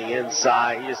strong on the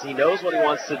inside. He knows what he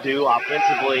wants to do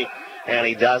offensively, and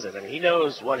he does it. And he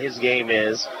knows what his game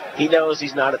is. He knows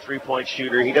he's not a three-point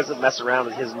shooter. He doesn't mess around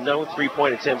with his no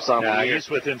three-point attempts on the year. He's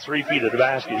within 3 feet of the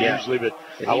basket usually, but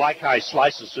I like how he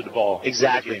slices to the ball.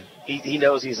 Exactly. He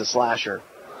knows he's a slasher.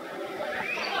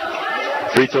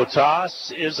 Free throw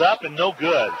toss is up and no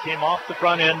good. Came off the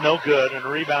front end, no good, and the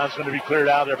rebound's going to be cleared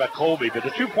out there by Colby. But the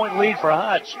 2-point lead for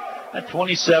Hutch at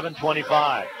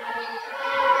 27-25.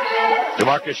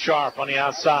 DeMarcus Sharp on the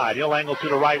outside. He'll angle to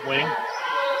the right wing.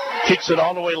 Kicks it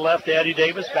all the way left to Eddie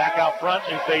Davis. Back out front.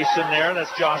 New face in there.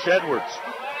 That's Josh Edwards.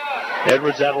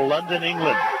 Edwards out of London,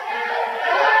 England.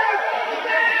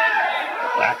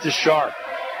 Back to Sharp.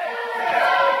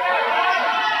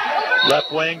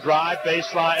 Left wing drive,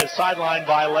 baseline, sideline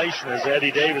violation as Eddie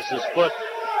Davis's foot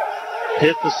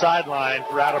hit the sideline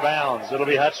for out of bounds. It'll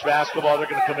be Hutch basketball. They're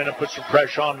going to come in and put some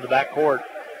pressure on the backcourt.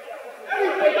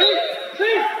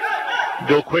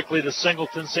 Go quickly to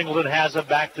Singleton. Singleton has it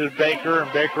back to Baker,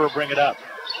 and Baker will bring it up.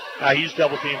 Now he's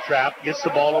double-team trapped. Gets the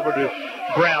ball over to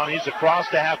Brown. He's across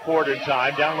the half court in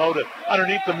time. Down low to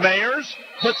underneath the Mayers.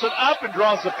 Puts it up and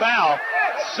draws the foul.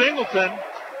 Singleton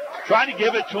trying to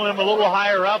give it to him a little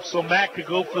higher up so Matt could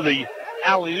go for the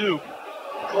alley-oop.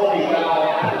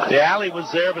 The alley was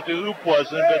there, but the oop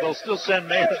wasn't, but they'll still send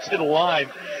Mayers to the line.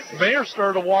 Mayers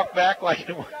started to walk back like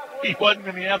he wasn't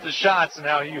going to have the shots, and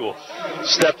now he will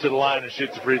step to the line and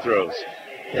shoot the free throws.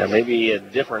 Yeah, maybe a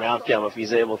different outcome if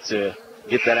he's able to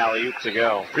get that alley-oop to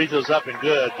go. Free throws up and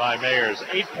good by Mayers.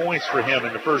 8 points for him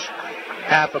in the first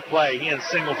half of play. He and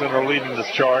Singleton are leading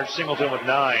this charge. Singleton with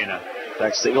 9. In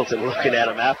fact, Singleton looking at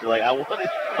him after like, I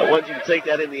want you to take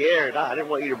that in the air. No, I didn't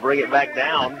want you to bring it back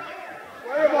down.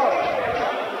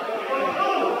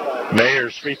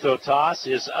 Mayers' free throw toss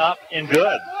is up and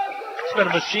good. It's been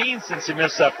a machine since he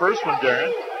missed that first one,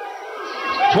 Darren.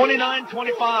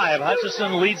 29-25.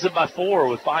 Hutchinson leads it by 4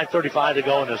 with 5:35 to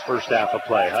go in this first half of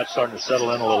play. Hutch starting to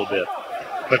settle in a little bit.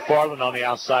 McFarland on the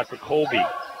outside for Colby.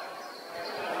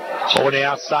 Over the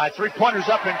outside. 3-pointers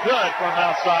up and good from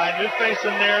outside. New face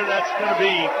in there. That's going to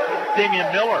be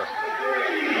Damian Miller.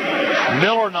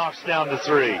 Miller knocks down the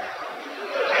 3.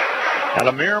 Out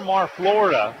of Miramar,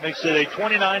 Florida, makes it a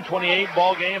 29-28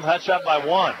 ball game. Hutch up by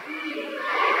 1.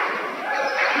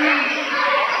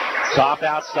 Top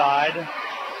outside.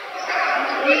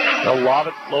 They'll lob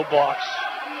it, low blocks.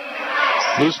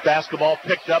 Loose basketball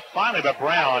picked up finally by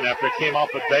Brown after it came off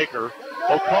with Baker.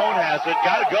 O'Cone has it.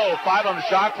 Got to go. 5 on the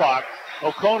shot clock.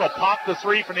 O'Cone will pop the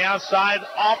 3 from the outside.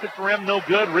 Off the rim, no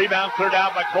good. Rebound cleared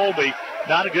out by Colby.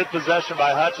 Not a good possession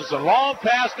by Hutchinson. Long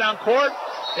pass down court.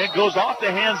 It goes off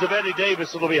the hands of Eddie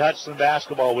Davis. It'll be Hutchinson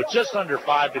basketball with just under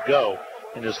 5 to go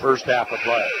in this first half of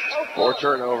play. 4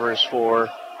 turnovers for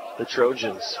the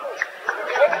Trojans.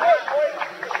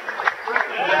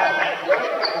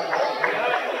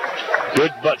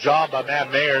 Good job by Matt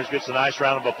Mayers. Gets a nice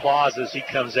round of applause as he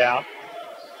comes out.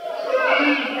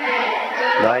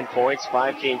 9 points.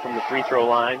 5 came from the free throw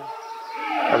line.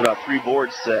 Have about 3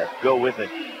 boards to go with it.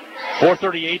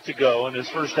 4:38 to go in this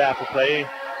first half of play.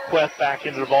 Queth back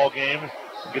into the ball game.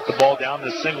 Get the ball down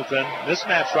to Singleton. This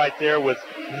match right there with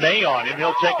May on him.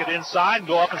 He'll take it inside and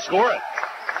go up and score it.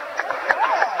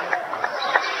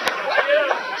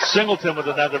 Singleton with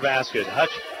another basket.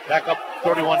 Hutch back up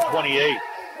 31-28.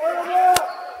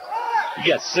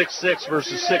 You got 6'6"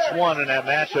 versus 6'1" in that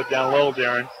matchup down low,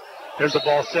 Darren. There's the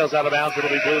ball, sails out of bounds. It'll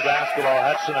be blue basketball.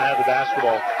 Hutchinson will have the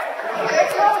basketball.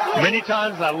 Many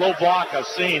times in that low block I've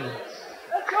seen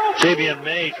Javian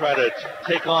May try to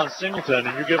take on Singleton,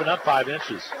 and you're giving up 5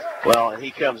 inches. Well, and he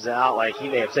comes out like he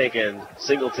may have taken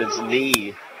Singleton's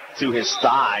knee to his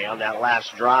thigh on that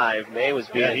last drive. May was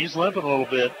being... Yeah, he's limping a little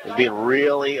bit. Was being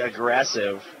really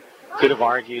aggressive. Could have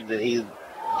argued that he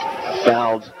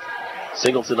fouled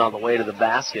Singleton on the way to the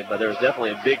basket, but there was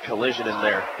definitely a big collision in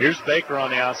there. Here's Baker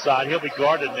on the outside. He'll be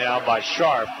guarded now by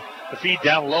Sharp. The feed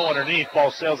down low underneath.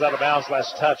 Ball sails out of bounds.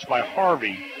 Last touch by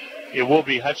Harvey. It will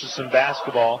be Hutchinson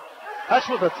basketball. Hutch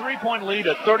with a 3-point lead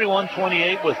at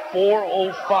 31-28 with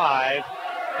 4:05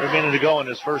 remaining to go in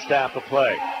this first half of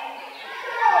play.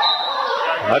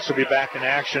 Hutch will be back in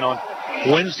action on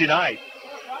Wednesday night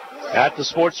at the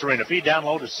Sports Arena. Feed down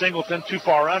low to Singleton. Too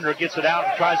far under. Gets it out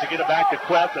and tries to get it back to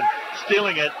Queth, and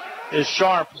stealing it is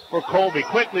Sharp for Colby.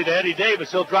 Quickly to Eddie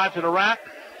Davis. He'll drive to the rack.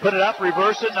 Put it up,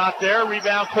 reverse it, not there.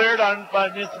 Rebound cleared by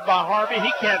Harvey.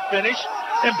 He can't finish.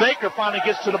 And Baker finally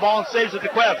gets to the ball and saves it to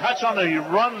Queth. Hutch on the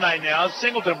run right now.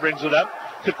 Singleton brings it up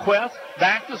to Queth.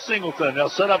 Back to Singleton. They'll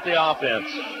set up the offense.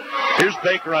 Here's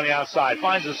Baker on the outside.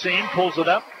 Finds the seam, pulls it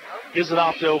up, gives it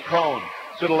off to O'Cone.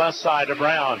 To the left side to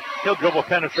Brown. He'll dribble,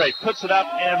 penetrate, puts it up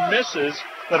and misses,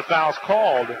 but a foul's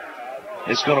called.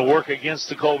 It's going to work against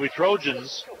the Colby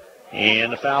Trojans,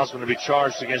 and the foul's going to be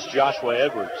charged against Joshua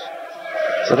Edwards.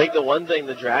 So I think the one thing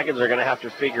the Dragons are going to have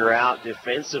to figure out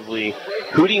defensively,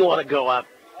 who do you want to go up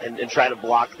and try to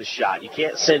block the shot? You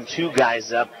can't send 2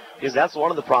 guys up, because that's one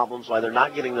of the problems why they're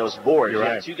not getting those boards. You're you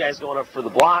right. have 2 guys going up for the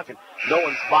block, and no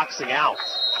one's boxing out.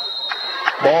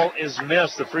 Ball is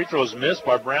missed. The free throw is missed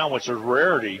by Brown, which is a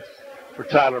rarity for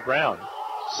Tyler Brown.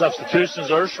 Substitutions,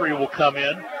 Ursery will come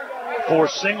in for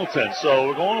Singleton. So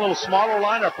we're going a little smaller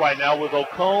lineup right now with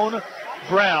O'Cone,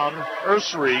 Brown,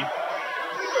 Ursery,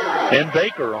 and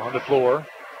Baker on the floor,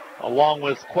 along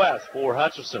with Queth for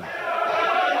Hutchinson.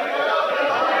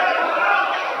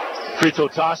 Free throw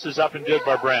toss is up and good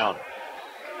by Brown.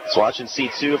 Let's watch and see,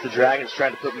 too, if the Dragons try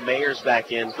to put Mayers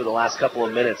back in for the last couple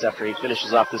of minutes after he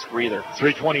finishes off this breather.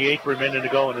 3:28 remaining to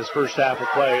go in this first half of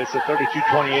play. It's a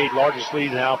 32-28 largest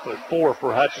lead now for 4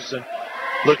 for Hutchinson.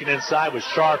 Looking inside with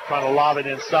Sharp trying to lob it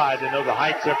inside. They know the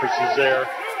height difference is there.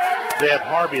 They have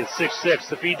Harvey at 6'6".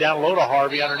 The feed down low to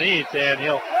Harvey underneath, and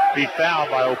he'll be fouled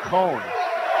by O'Cone.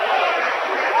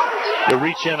 The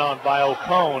reach in on by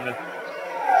O'Cone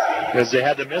because they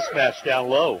had the mismatch down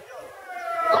low.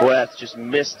 Queth just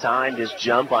mistimed his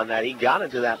jump on that. He got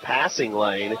into that passing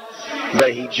lane,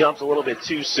 but he jumped a little bit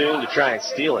too soon to try and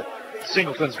steal it.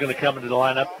 Singleton's going to come into the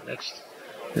lineup next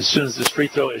as soon as this free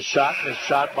throw is shot. It's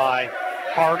shot by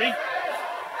Harvey.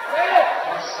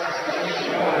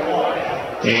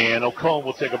 And O'Cone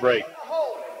will take a break.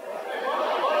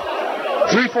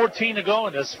 3:14 to go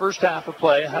in this first half of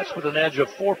play. Hutch with an edge of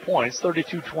 4 points,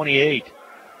 32-28.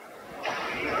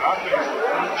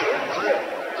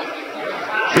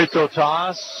 Free throw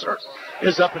toss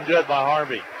is up and good by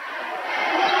Harvey.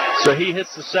 So he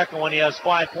hits the second one. He has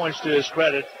 5 points to his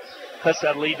credit. Cuts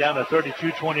that lead down to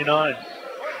 32-29.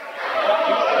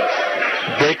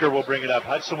 Baker will bring it up.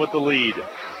 Hudson with the lead.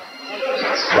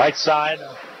 Right side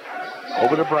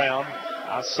over to Brown.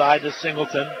 Outside to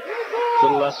Singleton. To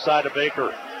the left side of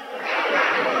Baker.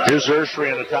 Here's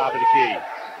Ursery on the top of the key.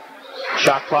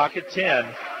 Shot clock at 10.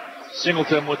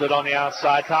 Singleton with it on the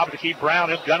outside. Top of the key. Brown,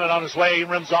 he'll gun it on his way. He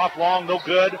rims off long. No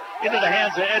good. Into the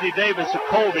hands of Eddie Davis to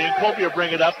Colby. And Colby will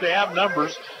bring it up. They have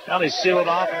numbers. Now they seal it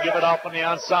off and give it off on the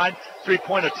outside.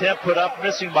 3-point attempt put up.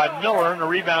 Missing by Miller. And the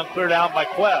rebound cleared out by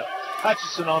Queth.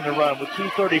 Hutchinson on the run with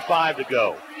 2:35 to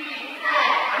go.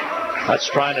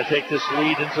 Hutch trying to take this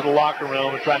lead into the locker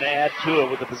room and trying to add to it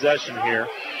with the possession here.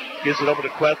 Gives it over to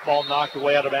Queth. Ball knocked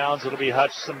away out of bounds. It'll be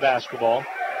Hutchinson basketball.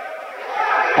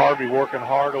 Harvey working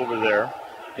hard over there.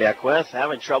 Yeah, Queth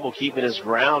having trouble keeping his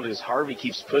ground as Harvey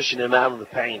keeps pushing him out of the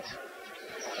paint.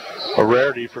 A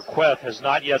rarity for Queth. Has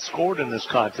not yet scored in this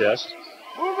contest.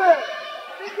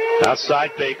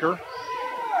 Outside Baker.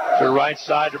 To the right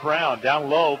side to Brown. Down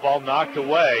low. Ball knocked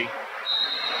away.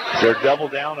 They're double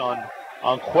down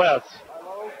on Queth.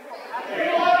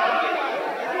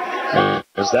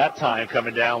 As that time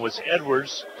coming down was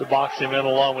Edwards to box him in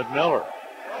along with Miller.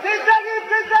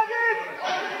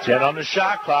 10 on the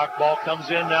shot clock. Ball comes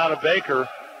in now to Baker.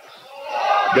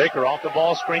 Baker off the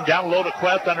ball screen. Down low to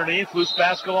Queth underneath. Loose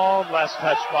basketball. Last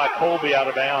touch by Colby out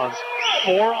of bounds.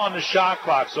 4 on the shot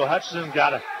clock. So Hutchinson got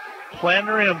to plan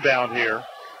their inbound here.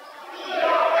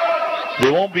 They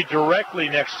won't be directly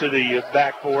next to the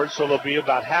backboard, so they'll be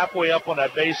about halfway up on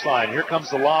that baseline. Here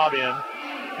comes the lob in.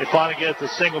 They finally get it to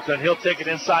Singleton. He'll take it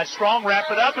inside. Strong,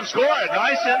 wrap it up, and score it.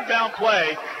 Nice inbound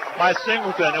play by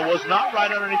Singleton. It was not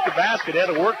right underneath the basket. He had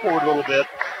to work forward a little bit,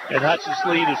 and Hutch's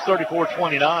lead is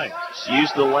 34-29. Just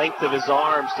used the length of his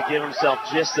arms to give himself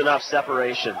just enough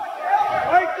separation.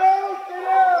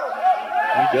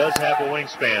 He does have a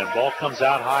wingspan. Ball comes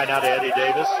out high now to Eddie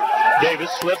Davis.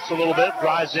 Davis slips a little bit,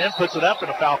 drives in, puts it up,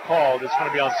 and a foul called. It's going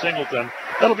to be on Singleton.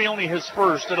 That'll be only his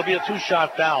first. It'll be a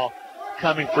 2-shot foul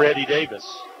coming for Eddie Davis.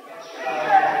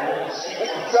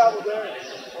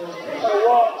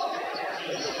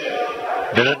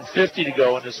 Minute and 50 to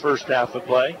go in this first half of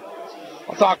play.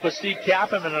 I'll talk with Steve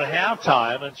Kappman at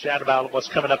halftime and chat about what's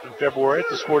coming up in February at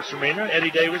the Sports Arena.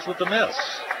 Eddie Davis with the miss.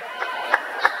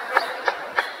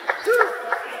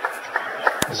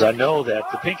 As I know that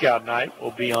the pink out night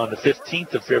will be on the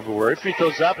 15th of February. Free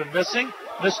throws up and missing.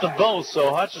 Missed them both,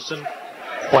 so Hutchinson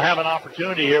will have an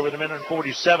opportunity here with a minute and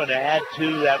 47 to add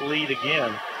to that lead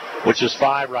again, which is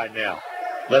 5 right now.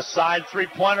 Left side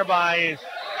three-pointer by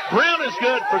Brown is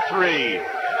good for 3.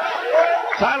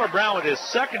 Tyler Brown with his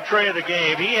second tray of the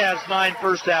game. He has 9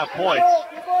 first-half points.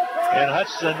 And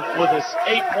Hutchinson with his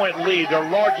 8-point lead, their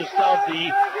largest of the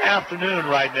afternoon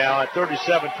right now at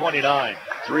 37-29.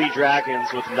 3 Dragons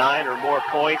with 9 or more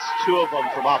points, 2 of them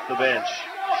from off the bench.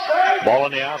 Ball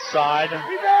on the outside.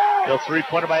 The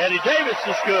three-pointer by Eddie Davis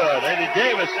is good. Eddie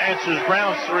Davis answers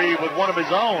Brown's 3 with one of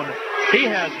his own. He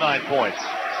has 9 points.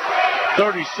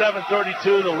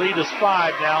 37-32. The lead is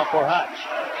 5 now for Hutch.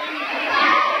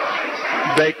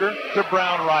 Baker to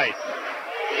Brown right.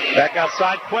 Back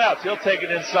outside, Queth. He'll take it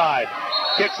inside.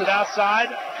 Kicks it outside.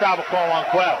 Travel call on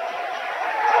Queth.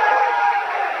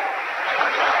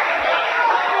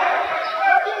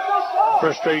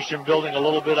 Frustration building a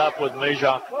little bit up with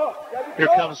Jayhawk. Here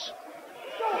comes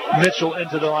Mitchell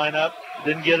into the lineup.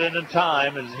 Didn't get it in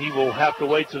time, and he will have to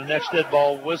wait to the next dead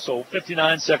ball whistle.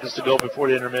 59 seconds to go before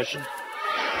the intermission.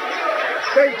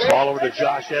 Ball over to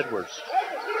Josh Edwards.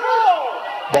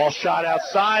 Ball shot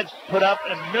outside, put up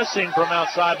and missing from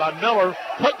outside by Miller.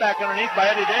 Put back underneath by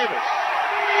Eddie Davis.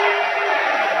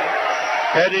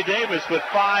 Eddie Davis with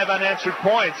 5 unanswered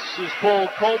points has pulled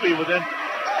Colby within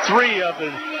 3 of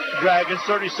the Dragons,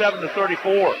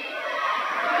 37-34.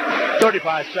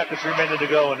 35 seconds remaining to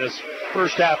go in this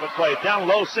first half of play. Down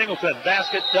low, Singleton.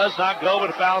 Basket does not go, but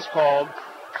a foul's called.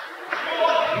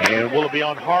 And will it be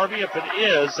on Harvey? If it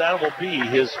is, that will be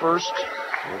his first.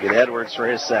 We'll get Edwards for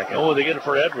his second. Oh, they get it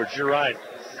for Edwards. You're right.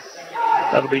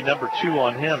 That'll be number 2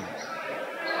 on him.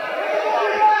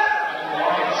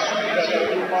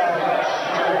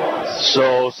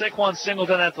 So Saquon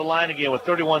Singleton at the line again with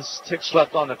 31 ticks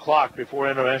left on the clock before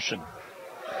intermission.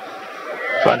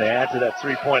 Trying to add to that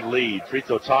 3-point lead. Free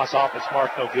throw toss off. It's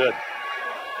marked no good.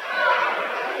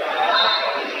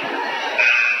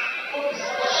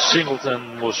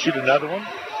 Singleton will shoot another one.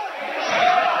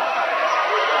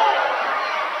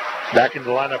 Back in the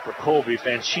lineup for Colby.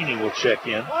 Fancini will check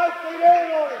in.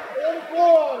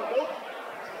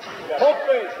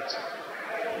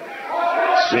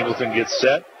 Singleton gets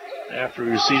set after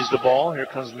he receives the ball. Here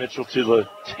comes Mitchell to the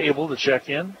table to check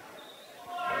in.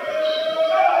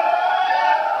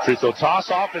 Free throw toss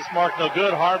off. It's marked no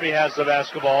good. Harvey has the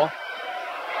basketball.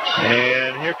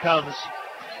 And here comes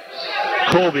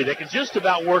Colby. They can just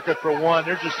about work it for one.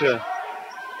 They're just a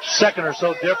second or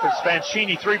so difference.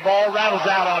 Fancini, 3-ball, rattles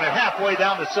out on it. Halfway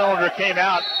down the cylinder, came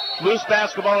out. Loose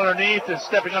basketball underneath, and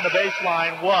stepping on the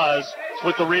baseline was,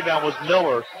 with the rebound, was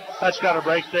Miller. Hutch got a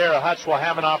break there. Hutch will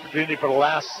have an opportunity for the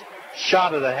last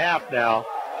shot of the half now,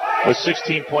 with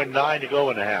 16.9 to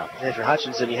go in the half. And if you're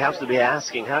Hutchinson, you have to be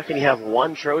asking, how can you have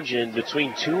one Trojan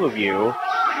between two of you,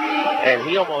 and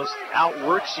he almost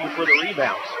outworks you for the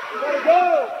rebounds?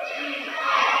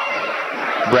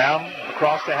 Brown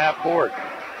across the half court.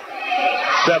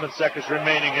 7 seconds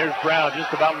remaining. Here's Brown,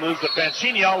 just about loses the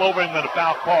Fancini all over him, and a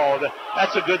foul called.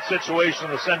 That's a good situation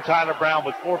to send Tyler Brown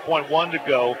with 4.1 to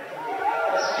go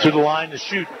to the line to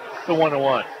shoot the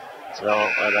 1-1. So,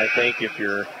 and I think if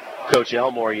you're Coach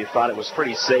Elmore, you thought it was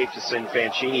pretty safe to send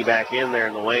Fancini back in there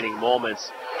in the waning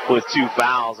moments with 2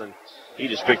 fouls, and he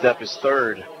just picked up his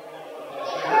third.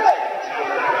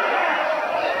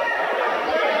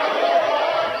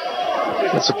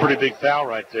 That's a pretty big foul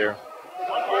right there.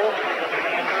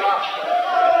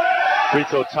 Free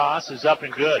throw toss is up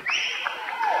and good.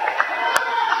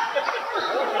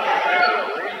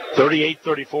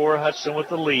 38-34, Hudson with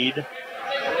the lead.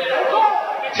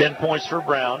 10 points for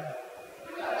Brown.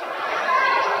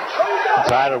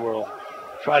 Tyler will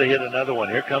try to hit another one.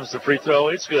 Here comes the free throw.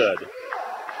 It's good.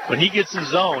 When he gets in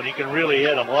zone, he can really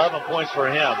hit them. 11 points for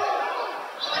him.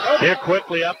 Here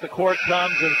quickly up the court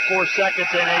comes in 4 seconds,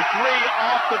 and a 3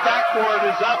 off the backboard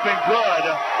is up and good.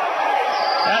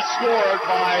 That's scored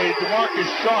by DeMarcus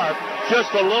Sharp, just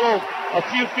a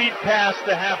few feet past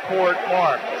the half-court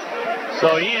mark.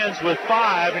 So he ends with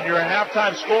 5, and your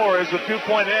halftime score is a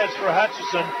 2-point edge for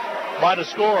Hutchinson by the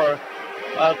score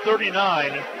of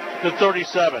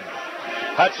 39-37.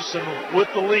 Hutchinson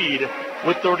with the lead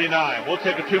with 39. We'll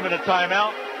take a 2-minute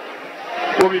timeout.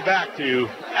 We'll be back to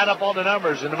add up all the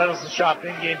numbers in the Medicine Shop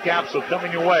in-game capsule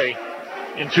coming your way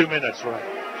in 2 minutes. Right.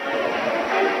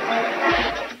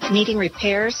 Needing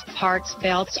repairs, parts,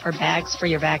 belts, or bags for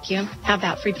your vacuum? How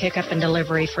about free pickup and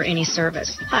delivery for any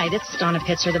service? Hi, this is Donna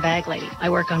Pitzer, the bag lady. I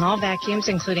work on all vacuums,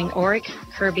 including Oric,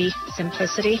 Kirby,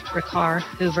 Simplicity, Riccar,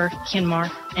 Hoover, Kinmar,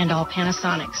 and all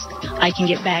Panasonics. I can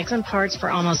get bags and parts for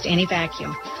almost any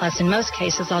vacuum. Plus, in most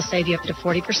cases, I'll save you up to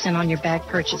 40% on your bag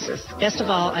purchases. Best of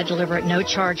all, I deliver at no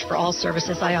charge for all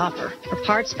services I offer. For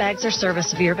parts, bags, or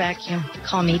service of your vacuum,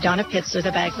 call me, Donna Pitzer,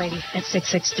 the bag lady, at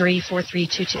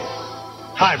 663-4322.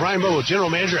 Hi, Brian Bobo, General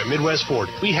Manager at Midwest Ford.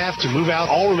 We have to move out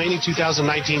all remaining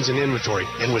 2019s in inventory.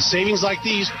 And with savings like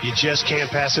these, you just can't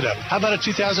pass it up. How about a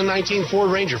 2019 Ford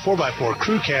Ranger 4x4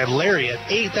 Crew Cab Lariat,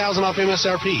 $8,000 off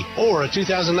MSRP? Or a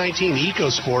 2019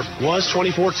 EcoSport was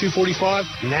 $24,245,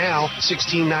 now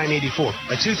 $16,984.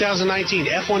 A 2019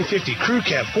 F-150 Crew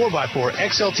Cab 4x4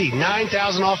 XLT,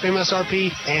 $9,000 off MSRP.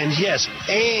 And yes,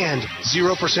 and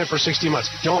 0% for 60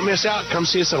 months. Don't miss out. Come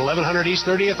see us at 1100 East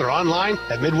 30th or online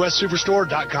at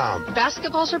MidwestSuperstore.com.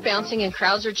 Basketballs are bouncing and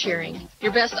crowds are cheering.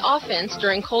 Your best offense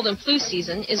during cold and flu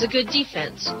season is a good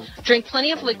defense. Drink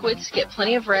plenty of liquids, get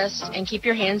plenty of rest, and keep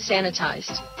your hands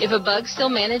sanitized. If a bug still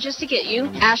manages to get you,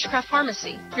 Ashcraft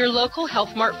Pharmacy, your local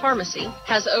Health Mart pharmacy,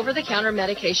 has over-the-counter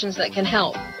medications that can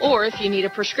help. Or if you need a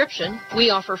prescription,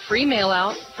 we offer free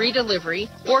mail-out, free delivery,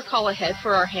 or call ahead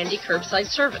for our handy curbside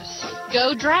service.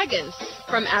 Go Dragons!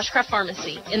 From Ashcraft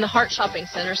Pharmacy in the Hart Shopping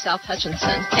Center, South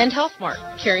Hutchinson, and Health Mart,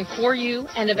 caring for you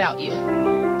and about you.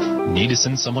 Need to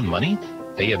send someone money?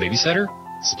 Pay a babysitter?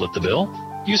 Split the bill?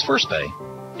 Use First Pay.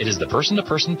 It is the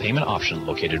person-to-person payment option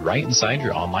located right inside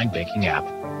your online banking app.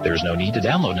 There is no need to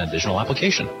download an additional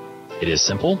application. It is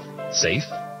simple, safe,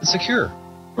 and secure.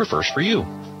 We're first for you.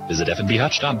 Visit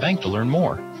fnbhutch.bank to learn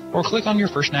more, or click on your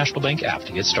First National Bank app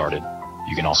to get started.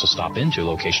 You can also stop into a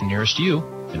location nearest you,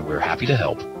 and we're happy to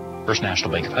help. First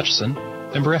National Bank of Hutchinson,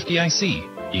 member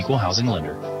FDIC, equal housing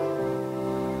lender.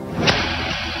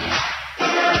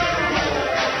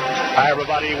 Hi,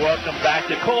 everybody. Welcome back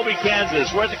to Colby,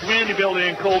 Kansas. We're at the Community Building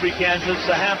in Colby, Kansas.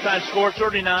 The halftime score,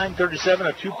 39-37,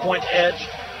 a 2-point edge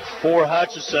for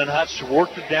Hutchinson. Hutch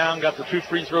worked it down, got the 2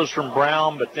 free throws from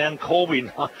Brown, but then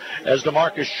Colby, as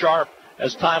DeMarcus Sharp,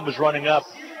 as time was running up,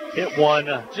 hit one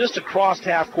just across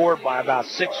half court by about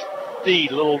 6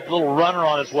 feet. Little runner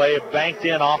on his way, banked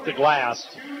in off the glass.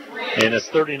 And it's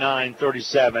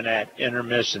 39-37 at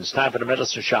intermission. It's time for the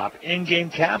Medicine Shop in-game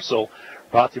capsule,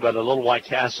 brought to you by the Little White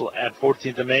Castle at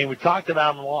 14th and Main. We talked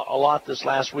about them a lot this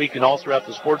last week and all throughout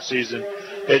the sports season.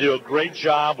 They do a great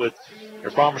job with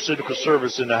their pharmaceutical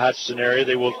service in the Hutchinson area.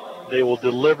 They will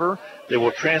deliver. They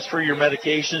will transfer your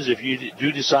medications if you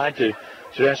do decide to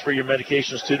transfer your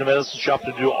medications to the Medicine Shop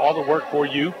to do all the work for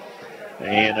you.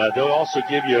 And they'll also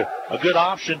give you a good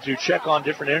option to check on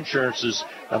different insurances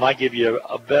that might give you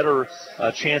a better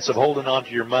chance of holding on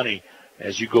to your money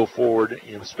as you go forward,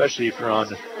 especially if you're on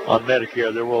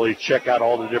Medicare. They'll really check out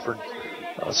all the different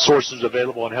sources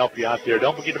available and help you out there.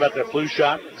 Don't forget about that flu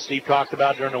shot Steve talked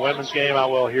about during the women's game. I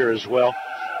will here as well.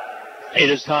 It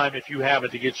is time, if you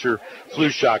haven't, to get your flu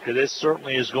shot, because this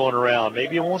certainly is going around.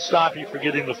 Maybe it won't stop you from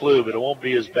getting the flu, but it won't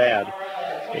be as bad.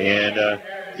 And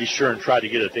be sure and try to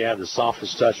get it. They have the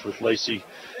softest touch with Lacey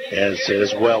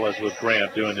as well as with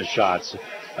Grant doing the shots.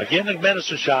 Again, the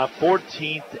Medicine Shop,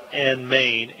 14th and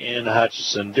Main in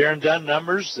Hutchinson. Darren Dunn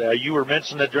numbers, you were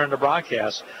mentioning that during the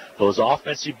broadcast. Those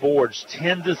offensive boards,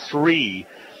 10-3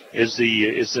 is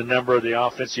the number of the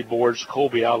offensive boards.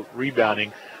 Colby out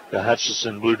rebounding the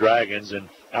Hutchinson Blue Dragons and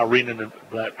out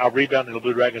rebounding the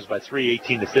Blue Dragons by 3,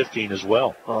 18-15 as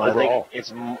well. I think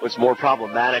it's more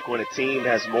problematic when a team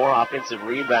has more offensive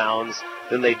rebounds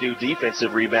than they do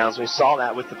defensive rebounds. We saw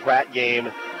that with the Pratt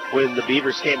game when the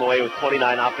Beavers came away with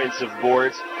 29 offensive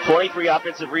boards, 23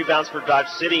 offensive rebounds for Dodge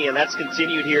City, and that's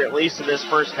continued here at least in this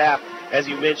first half. As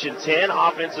you mentioned, 10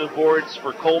 offensive boards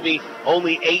for Colby,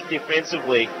 only 8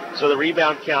 defensively. So the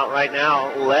rebound count right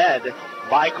now led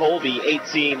by Colby,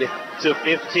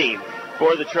 18-15.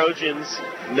 For the Trojans,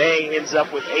 May ends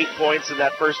up with 8 points in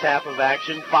that first half of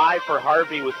action, 5 for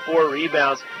Harvey with 4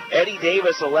 rebounds. Eddie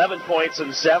Davis, 11 points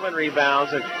and 7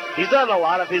 rebounds, and he's done a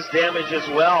lot of his damage as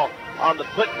well on the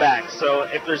putback. So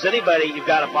if there's anybody you've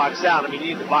got to box out, I mean,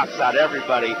 you need to box out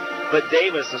everybody, but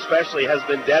Davis especially has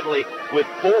been deadly with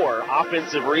 4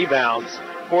 offensive rebounds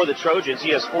for the Trojans.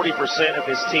 He has 40% of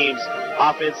his team's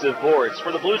offensive boards.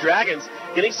 For the Blue Dragons,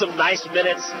 getting some nice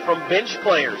minutes from bench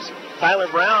players. Tyler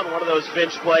Brown, one of those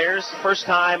bench players, first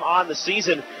time on the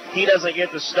season. He doesn't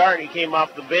get the start. He came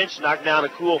off the bench, knocked down a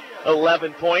cool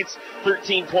 11 points.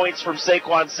 13 points from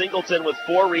Saquon Singleton with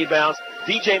 4 rebounds.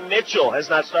 DJ Mitchell has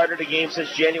not started a game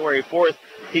since January 4th.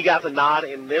 He got the nod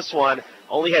in this one.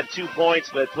 Only had 2 points,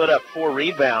 but put up 4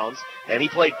 rebounds. And he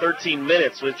played 13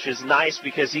 minutes, which is nice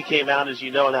because he came out, as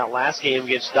you know, in that last game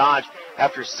against Dodge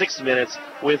after 6 minutes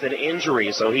with an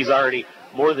injury. So he's already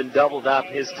more than doubled up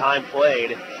his time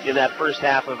played in that first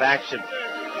half of action.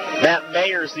 Matt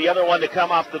Mayers, the other one to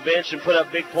come off the bench and put up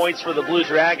big points for the Blue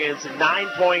Dragons. 9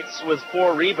 points with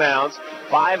 4 rebounds.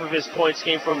 5 of his points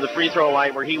came from the free throw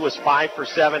line where he was 5 for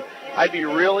 7. I'd be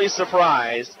really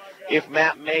surprised if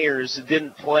Matt Mayers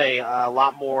didn't play a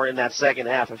lot more in that second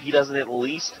half. If he doesn't at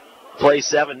least play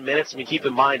 7 minutes. I mean, keep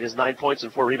in mind his 9 points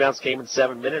and 4 rebounds came in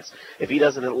 7 minutes. If he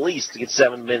doesn't at least get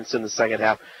 7 minutes in the second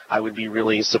half, I would be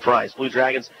really surprised. Blue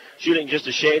Dragons shooting just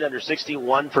a shade under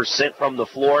 61% from the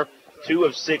floor, 2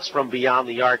 of 6 from beyond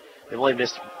the arc. They've only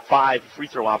missed 5 free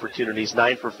throw opportunities,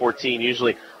 9 for 14,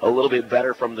 usually a little bit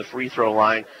better from the free throw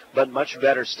line, but much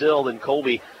better still than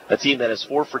Colby, a team that is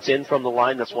 4 for 10 from the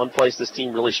line. That's one place this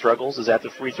team really struggles, is at the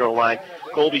free throw line.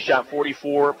 Colby shot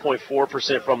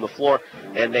 44.4% from the floor,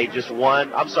 and they made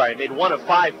 1 of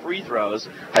 5 free throws.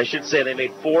 I should say they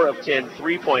made 4 of 10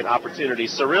 3-point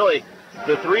opportunities. So really,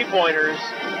 the three-pointers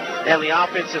and the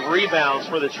offensive rebounds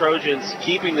for the Trojans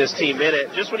keeping this team in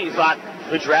it. Just when you thought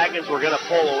the Dragons were going to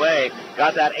pull away,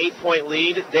 got that 8-point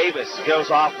lead, Davis goes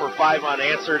off for 5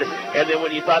 unanswered. And then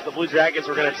when you thought the Blue Dragons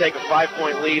were going to take a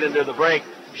 5-point lead into the break,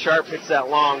 Sharp hits that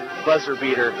long buzzer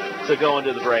beater to go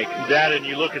into the break. That, and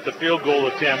you look at the field goal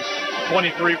attempts,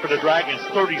 23 for the Dragons,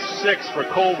 36 for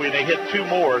Colby. They hit 2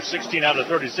 more, 16 out of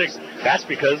 36. That's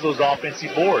because of those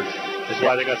offensive boards. That's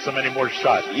why they got so many more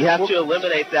shots. You have to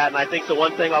eliminate that, and I think the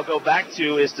one thing I'll go back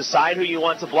to is decide who you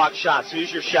want to block shots.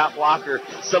 Who's your shot blocker?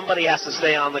 Somebody has to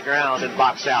stay on the ground and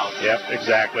box out. Yep,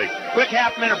 exactly. Quick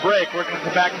half-minute break. We're going to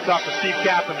come back and talk to Steve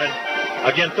Kappenman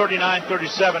Again,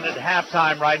 39-37 at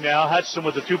halftime right now. Hutchinson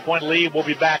with a 2-point lead. We'll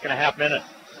be back in a half minute.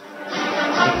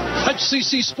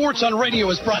 HCC Sports on Radio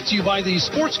is brought to you by the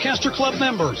Sportscaster Club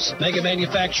members, Mega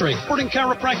Manufacturing, Burton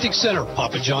Chiropractic Center,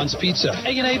 Papa John's Pizza,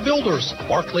 A&A Builders,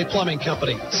 Barclay Plumbing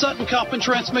Company, Sutton Kaufman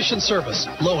Transmission Service,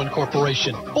 Lowen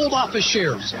Corporation, Old Office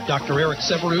Shares, Dr. Eric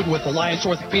Severud with Alliance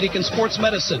Orthopedic and Sports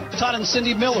Medicine, Todd and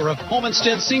Cindy Miller of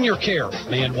Homestead Senior Care,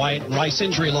 Man Wyatt and Rice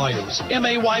Injury Lawyers,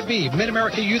 MAYB,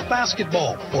 Mid-America Youth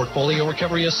Basketball, Portfolio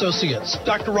Recovery Associates,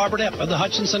 Dr. Robert Epp of the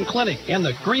Hutchinson Clinic, and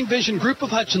the Green Vision Group of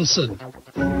Hutchinson.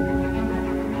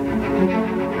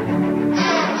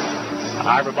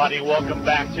 Hi, everybody. Welcome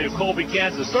back to Colby,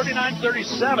 Kansas.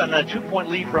 39-37, a 2-point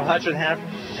lead for Hutchinson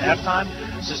halftime.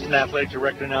 Assistant Athletic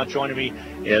Director now joining me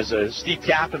is Steve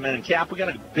Kappenman. And Cap, we got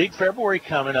a big February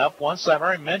coming up. Once I've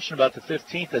already mentioned about the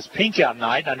 15th, that's Pink Out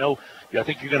Night. I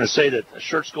think you're going to say that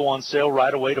shirts go on sale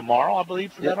right away tomorrow, I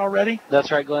believe, for that already?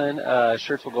 That's right, Glenn.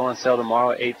 Shirts will go on sale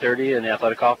tomorrow at 8:30 in the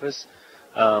athletic office.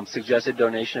 Suggested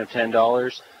donation of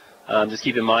 $10. Just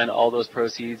keep in mind, all those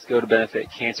proceeds go to benefit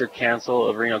Cancer Council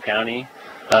of Reno County.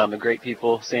 The great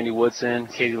people, Sandy Woodson,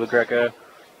 Katie LaGreca,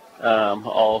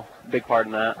 all big part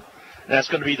in that. And that's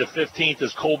going to be the 15th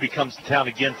as Colby comes to town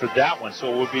again for that one.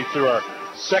 So we'll be through our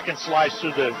second slice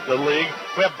through the league.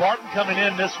 We have Barton coming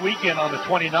in this weekend on the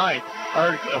 29th.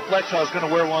 I heard Fletcher is going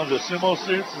to wear one of the sumo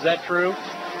suits. Is that true?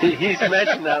 He's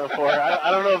mentioned that before. I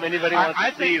don't know if anybody wants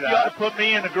to see that. I think you ought to put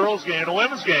me in the girls' game, the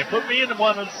women's game. Put me in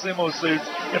one of the sumo suits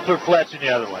and put Fletch in the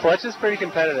other one. Fletch is pretty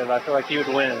competitive. I feel like he would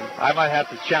win. I might have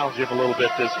to challenge him a little bit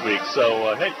this week.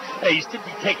 So, hey, he's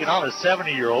taking on a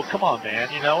 70-year-old. Come on, man.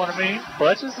 You know what I mean?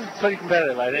 Fletch is pretty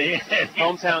competitive, I think.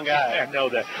 Hometown guy. I know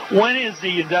that. When is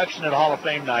the induction at Hall of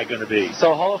Fame night going to be?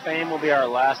 So Hall of Fame will be our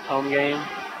last home game.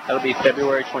 That'll be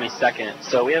February 22nd.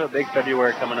 So we have a big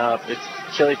February coming up. It's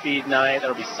Chili Feed night.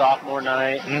 That'll be sophomore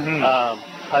night.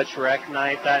 Hutch Rec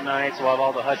night that night. So we'll have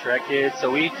all the Hutch Rec kids.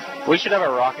 So we should have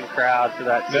a rocking crowd for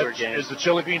that Stewart game. Is the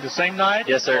Chili Feed the same night?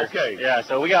 Yes, sir. Okay. Yeah,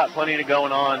 so we got plenty to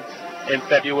going on in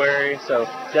February. So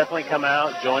definitely come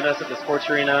out, join us at the sports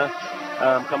arena.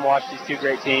 Come watch these two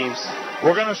great teams.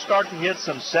 We're going to start to hit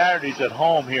some Saturdays at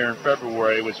home here in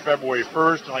February. It was February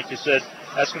 1st, and like you said,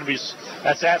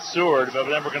 that's at Seward, but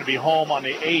then we're going to be home on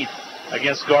the 8th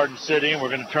against Garden City, and we're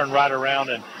going to turn right around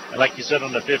and like you said,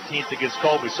 on the 15th against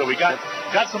Colby. So we got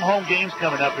some home games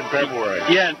coming up in February.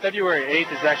 Yeah, and February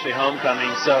 8th is actually homecoming.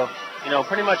 So,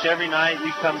 pretty much every night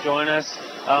you come join us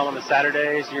on the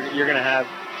Saturdays. You're going to have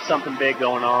something big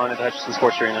going on at the Hutchinson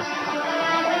Sports Arena.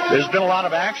 There's been a lot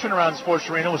of action around the sports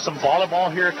arena with some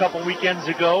volleyball here a couple weekends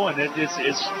ago, and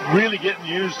it's really getting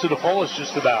used to the fullest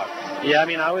just about. Yeah,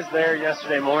 I was there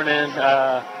yesterday morning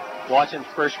watching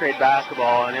first grade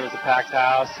basketball, and it was a packed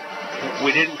house.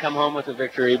 We didn't come home with a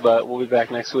victory, but we'll be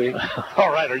back next week.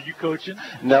 All right, are you coaching?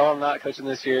 No, I'm not coaching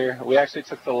this year. We actually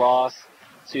took the loss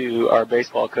to our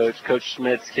baseball coach, Coach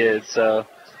Schmidt's kids, so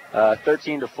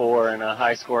 13-4 in a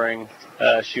high-scoring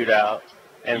shootout.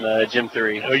 And the Gym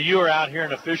 3. Well, you are out here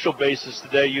on an official basis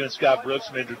today. You and Scott Brooks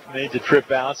made the trip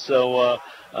out, so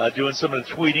doing some of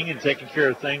the tweeting and taking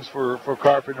care of things for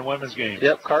Carp in the women's game.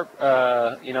 Yep, Carp,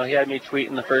 he had me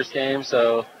tweeting the first game,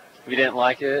 so if you didn't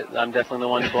like it, I'm definitely the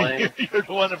one to blame. You're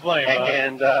the one to blame.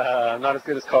 And I'm not as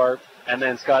good as Carp. And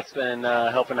then Scott's been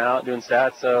helping out, doing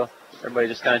stats, so everybody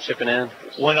just kind of chipping in.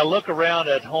 When I look around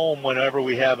at home, whenever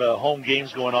we have home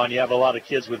games going on, you have a lot of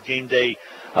kids with game day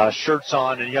shirts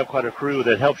on, and you have quite a crew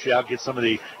that helps you out get some of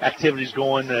the activities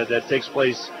going that takes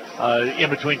place in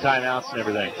between timeouts and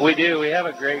everything. We do. We have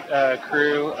a great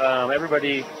crew.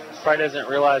 Everybody probably doesn't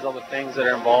realize all the things that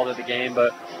are involved in the game,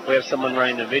 but we have someone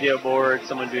running the video board,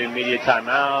 someone doing media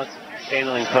timeouts,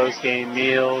 handling post-game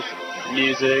meals,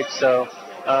 music. So,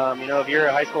 if you're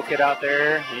a high school kid out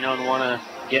there, and want to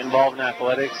get involved in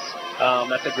athletics,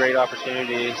 that's a great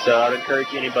opportunity. So I'd encourage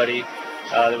anybody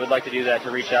that would like to do that to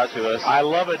reach out to us. I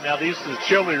love it. Now, these are the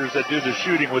cheerleaders that do the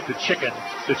shooting with the chicken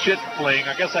fling.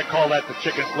 I guess I call that the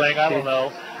chicken fling. I don't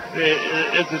know.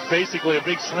 It's basically a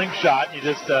big slingshot. You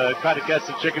just try to catch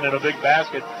the chicken in a big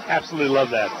basket. Absolutely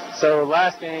love that. So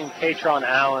last game, Katron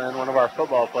Allen, one of our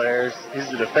football players, he's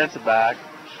a defensive back.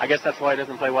 I guess that's why he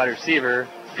doesn't play wide receiver.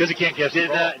 Because he can't catch the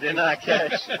ball. Did not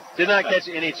catch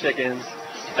any chickens.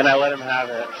 And I let him have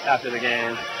it after the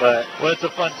game. But it's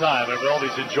a fun time, and we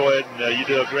always enjoy it. And you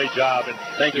do a great job, and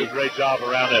thank you. Do a great job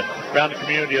around the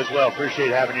community as well.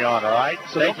 Appreciate having you on. All right.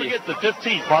 So don't forget the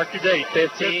 15th. Mark your date.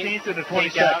 15th and the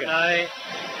 22nd. Out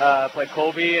night. Play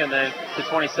Colby, and then the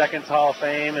 22nd Hall of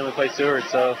Fame, and we play Seward.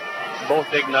 So both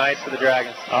big nights for the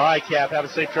Dragons. All right, Cap. Have a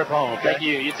safe trip home. Okay? Thank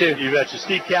you. You too. You betcha.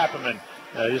 Steve Kappenman.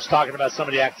 Just talking about some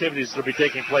of the activities that will be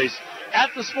taking place at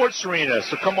the sports arena.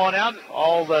 So come on out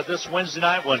all this Wednesday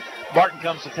night when Martin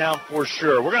comes to town for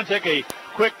sure. We're going to take a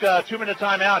quick 2-minute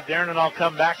timeout. Darren and I'll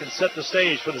come back and set the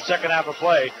stage for the second half of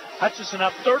play. Hutchinson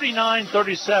up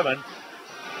 39-37.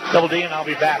 Double D and I'll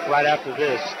be back right after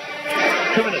this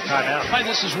 2-minute timeout. Hi,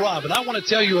 this is Rob, and I want to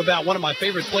tell you about one of my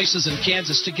favorite places in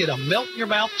Kansas to get a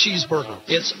melt-in-your-mouth cheeseburger.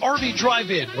 It's RV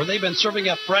Drive-In, where they've been serving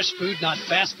up fresh food, not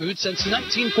fast food, since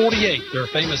 1948. They're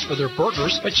famous for their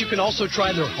burgers, but you can also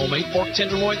try their homemade pork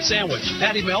tenderloin sandwich,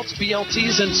 patty melts,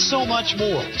 BLTs, and so much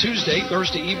more. Tuesday,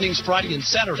 Thursday evenings, Friday, and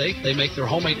Saturday, they make their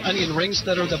homemade onion rings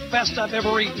that are the best I've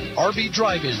ever eaten. RV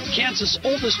Drive-In, Kansas'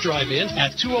 oldest drive-in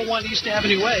at 201 East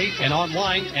Avenue A and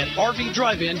online at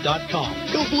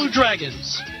rvdrivein.com. Go Blue Dragons!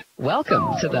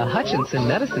 Welcome to the Hutchinson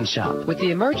Medicine Shop. With the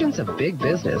emergence of big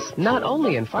business, not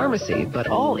only in pharmacy, but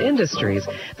all industries,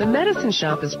 the Medicine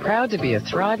Shop is proud to be a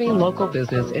thriving local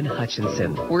business in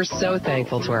Hutchinson. We're so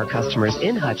thankful to our customers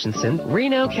in Hutchinson,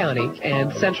 Reno County,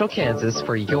 and Central Kansas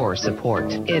for your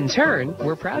support. In turn,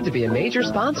 we're proud to be a major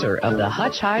sponsor of the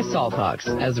Hutch High Salthawks,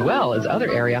 as well as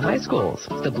other area high schools,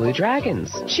 the Blue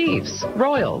Dragons, Chiefs,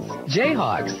 Royals,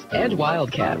 Jayhawks, and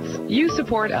Wildcats. You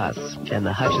support us, and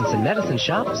the Hutchinson Medicine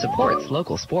Shop supports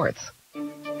local sports.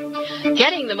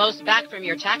 Getting the most back from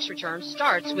your tax return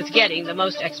starts with getting the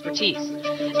most expertise.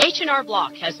 H&R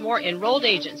Block has more enrolled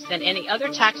agents than any other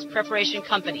tax preparation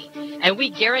company, and we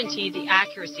guarantee the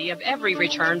accuracy of every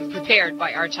return prepared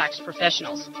by our tax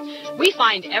professionals. We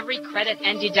find every credit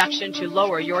and deduction to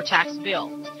lower your tax bill.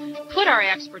 Put our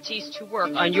expertise to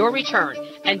work on your return,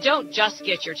 and don't just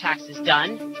get your taxes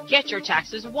done, get your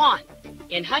taxes won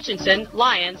in Hutchinson,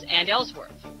 Lyons, and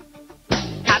Ellsworth.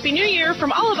 Happy New Year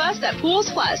from all of us at Pools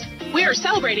Plus. We are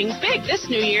celebrating big this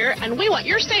new year, and we want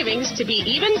your savings to be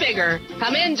even bigger.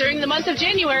 Come in during the month of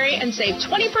January and save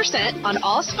 20% on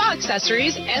all spa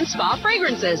accessories and spa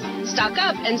fragrances. Stock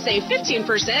up and save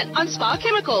 15% on spa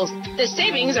chemicals. The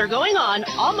savings are going on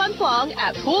all month long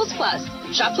at Pools Plus.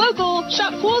 Shop local,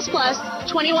 shop Pools Plus,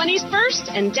 21 East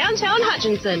 1st and downtown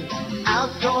Hutchinson.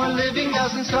 Outdoor living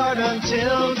doesn't start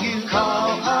until you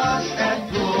call us at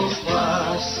Pools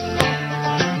Plus.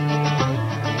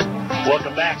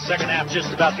 Welcome back. Second half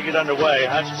just about to get underway.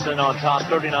 Hutchinson on top,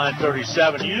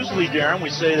 39-37. Usually, Darren, we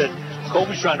say that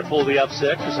Colby's trying to pull the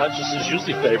upset because Hutchinson's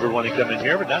usually favored when he come in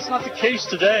here, but that's not the case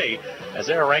today, as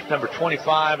they are ranked number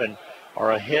 25 and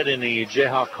are ahead in the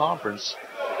Jayhawk Conference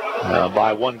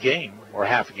by one game or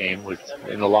half a game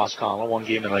in the loss column, one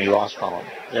game in the loss column.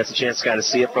 That's a chance to kind of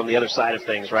see it from the other side of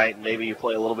things, right? Maybe you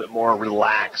play a little bit more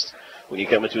relaxed when you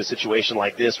come into a situation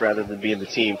like this rather than being the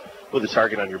team with a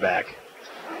target on your back.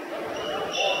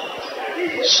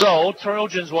 So,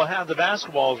 Trojans will have the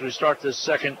basketball as we start this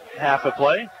second half of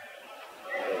play.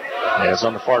 As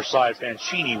on the far side,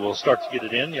 Fancini will start to get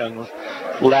it in. Young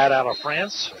lad out of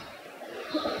France.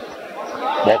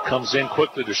 Ball comes in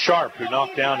quickly to Sharp, who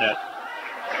knocked down that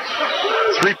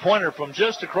three-pointer from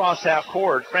just across half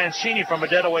court. Fancini from a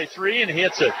dead-away three, and he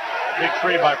hits it. Big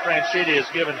three by Fancini has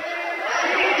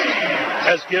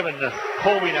given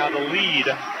Colby now the lead,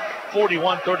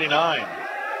 41-39.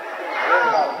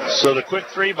 So the quick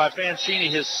three by Fancini,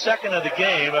 his second of the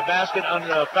game, a basket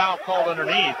under a foul called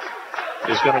underneath,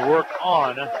 is going to work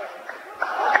on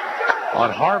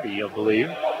Harvey, I believe.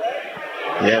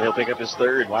 Yeah, he'll pick up his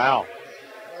third. Wow.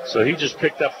 So he just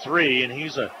picked up three, and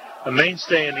he's a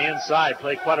mainstay in the inside,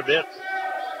 played quite a bit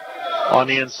on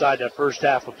the inside that first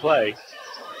half of play.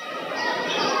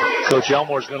 Coach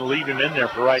Elmore's going to leave him in there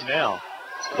for right now.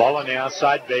 Ball on the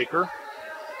outside, Baker.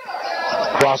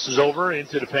 Crosses over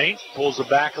into the paint, pulls it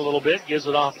back a little bit, gives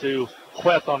it off to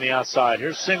Queth on the outside.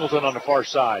 Here's Singleton on the far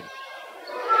side.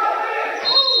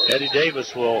 Eddie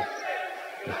Davis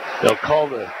they'll call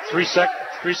the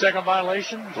three-second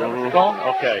violation? Is that what they're calling?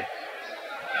 Okay.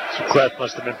 So Queth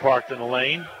must have been parked in the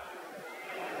lane.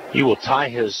 He will tie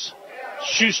his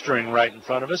shoestring right in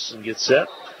front of us and get set.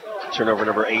 Turnover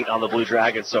number 8 on the Blue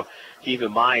Dragons. So keep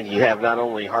in mind, you have not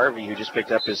only Harvey, who just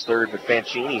picked up his third, but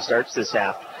Fancini starts this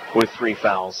half with 3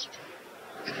 fouls.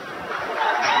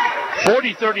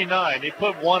 40-39. They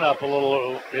put one up a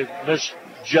little,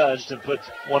 misjudged and put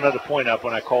one other point up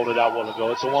when I called it out a while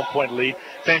ago. It's a 1-point lead.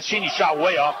 Fancini shot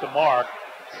way off the mark.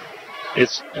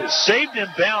 It's saved in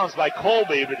bounds by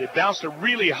Colby, but it bounced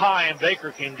really high, and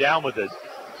Baker came down with it.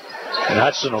 And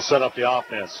Hutchinson will set up the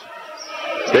offense.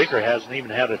 Baker hasn't even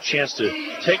had a chance to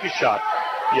take a shot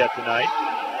yet tonight.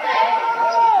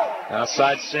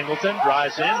 Outside Singleton,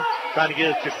 drives in, trying to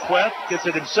get it to Queth, gets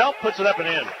it himself, puts it up and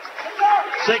in.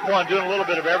 Saquon doing a little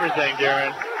bit of everything,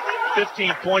 Darren.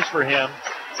 15 points for him,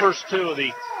 first 2 of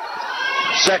the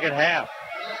second half.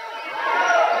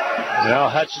 Now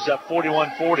Hutch is up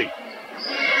 41-40.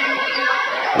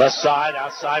 Left side,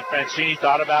 outside, Francini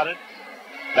thought about it.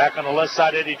 Back on the left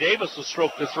side, Eddie Davis will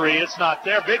stroke the three. It's not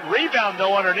there. Big rebound,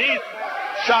 though, underneath.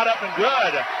 Shot up and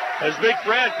good. As Big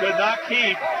Fred could not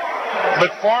keep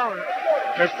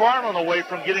McFarland away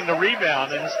from getting the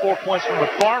rebound, and it's 4 points from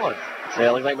McFarland. Yeah,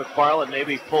 it looked like McFarland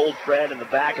maybe pulled Fred in the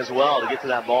back as well to get to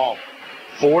that ball.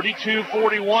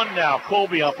 42-41 now.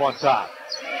 Colby up on top.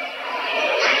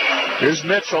 Here's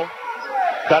Mitchell.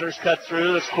 Cutters cut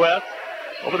through. That's Queth.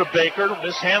 Over to Baker.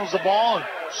 Mishandles the ball and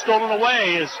stolen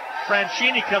away as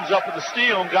Francini comes up with the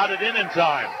steal and got it in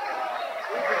time.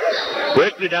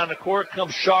 Quickly down the court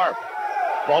comes Sharp.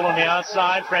 Ball on the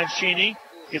outside. Francini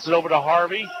gets it over to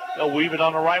Harvey. They'll weave it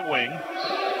on the right wing.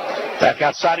 Back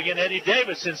outside again. Eddie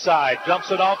Davis inside.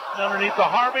 Dumps it off underneath the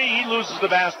Harvey. He loses the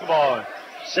basketball.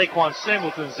 Saquon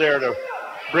Singleton's there to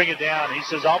bring it down. He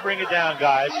says, I'll bring it down,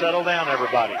 guys. Settle down,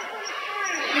 everybody.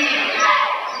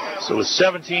 So with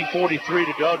 17:43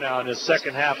 to go now in this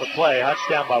second half of play. Hutch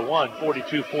down by 1,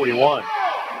 42-41.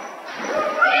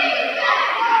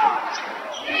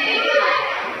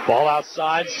 Ball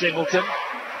outside, Singleton.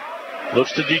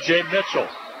 Looks to DJ Mitchell.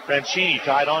 Francini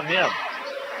tied on him.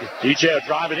 DJ will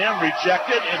drive it in, reject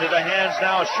it, into the hands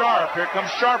now of Sharp. Here comes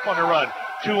Sharp on the run.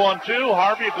 2-on-2,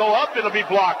 Harvey will go up, it'll be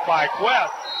blocked by Queth.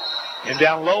 And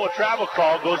down low, a travel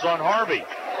call goes on Harvey.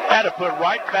 Had to put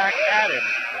right back at him.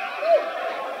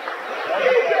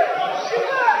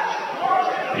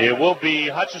 It will be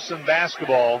Hutchinson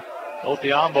basketball.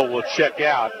 Othiambo will check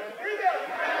out.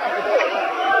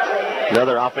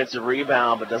 Another offensive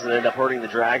rebound, but doesn't end up hurting the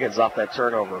Dragons off that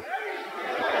turnover.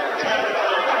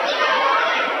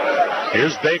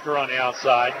 Here's Baker on the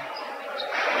outside.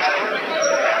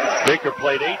 Baker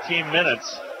played 18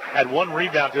 minutes, had 1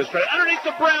 rebound to his credit. Underneath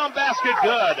the Brown basket,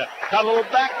 good. Got a little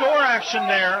backdoor action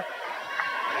there.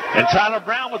 And Tyler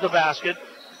Brown with the basket.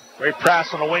 Great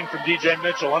pass on the wing from DJ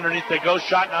Mitchell. Underneath they go,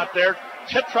 shot not there.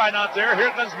 Tip try not there.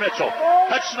 Here comes Mitchell.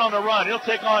 Hutchinson on the run. He'll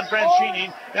take on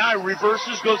Francini. Now he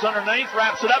reverses, goes underneath,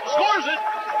 wraps it up, scores it.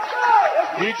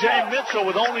 DJ Mitchell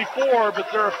with only 4,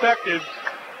 but they're effective.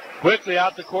 Quickly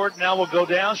out the court. Now we'll go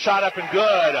down. Shot up and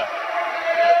good.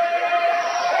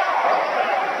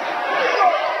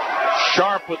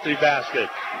 Sharp with the basket.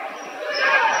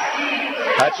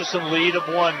 Hutchinson lead of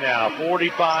 1 now.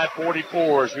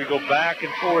 45-44 as we go back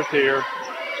and forth here.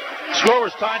 Score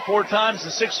was tied 4 times.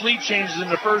 The 6 lead changes in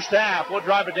the first half. We'll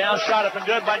drive it down. Shot up and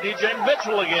good by DJ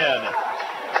Mitchell again.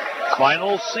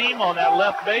 Final seam on that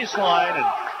left baseline and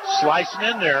slicing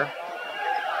in there.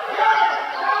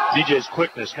 DJ's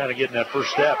quickness kind of getting that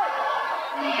first step.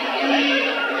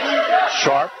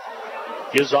 Sharp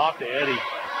gives off to Eddie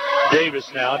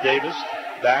Davis now. Davis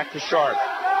back to Sharp.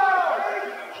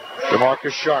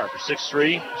 DeMarcus Sharp,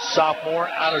 6'3", sophomore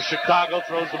out of Chicago,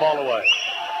 throws the ball away.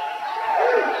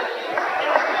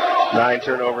 9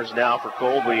 turnovers now for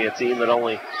Colby, a team that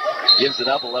only gives it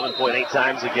up 11.8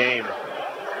 times a game.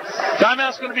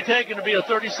 Timeout's going to be taken to be a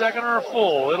 30-second or a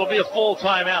full. It'll be a full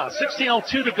timeout.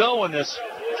 16:02 to go in this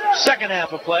second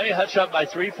half of play. Hutch up by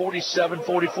 3,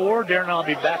 47-44. Darren, I'll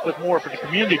be back with more for the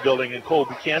community building in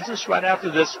Colby, Kansas, right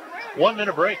after this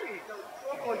 1-minute break.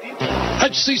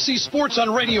 HCC Sports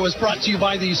on Radio is brought to you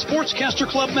by the Sportscaster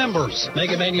Club members,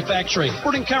 Mega Manufacturing,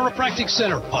 Sporting Chiropractic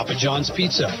Center, Papa John's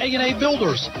Pizza, A&A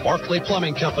Builders, Barclay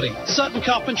Plumbing Company, Sutton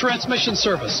Kaufman Transmission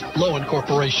Service, Lowen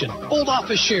Corporation, Old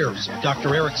Office Shares,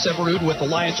 Dr. Eric Severud with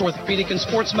Alliance Orthopedic and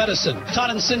Sports Medicine,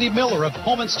 Todd and Cindy Miller of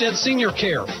Homestead Senior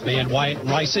Care, Man Wyatt and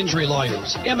Rice Injury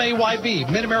Lawyers, MAYB,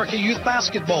 Mid-America Youth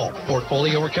Basketball,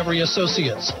 Portfolio Recovery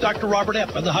Associates, Dr. Robert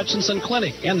Epp of the Hutchinson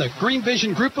Clinic, and the Green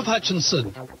Vision Group of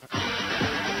Hutchinson.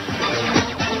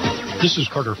 This is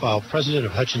Carter File, president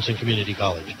of Hutchinson Community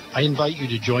College. I invite you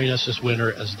to join us this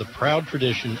winter as the proud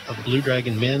tradition of Blue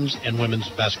Dragon men's and women's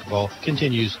basketball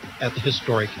continues at the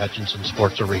historic Hutchinson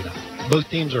Sports Arena. Both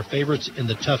teams are favorites in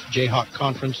the tough Jayhawk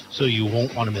Conference, so you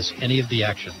won't want to miss any of the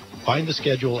action. Find the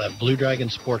schedule at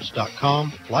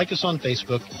BlueDragonSports.com, like us on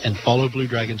Facebook, and follow Blue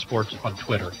Dragon Sports on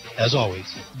Twitter. As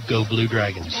always, go Blue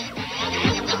Dragons.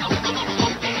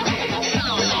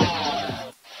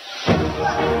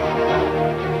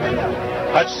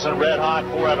 Hutchinson red hot,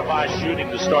 4 out of 5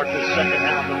 shooting to start this second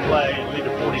half of play and lead to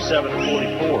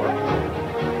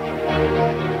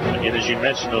 47-44. Again, as you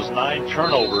mentioned, those 9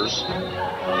 turnovers.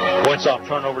 Points off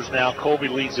turnovers now. Colby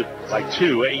leads it by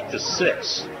 2,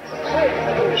 8-6.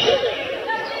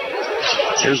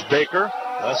 Here's Baker,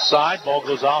 left side. Ball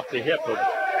goes off the hip of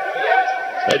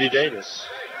Eddie Davis.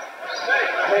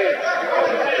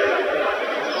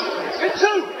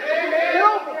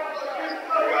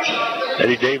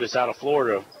 Eddie Davis out of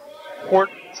Florida. Port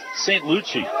St.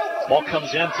 Lucie. Ball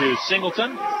comes into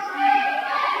Singleton.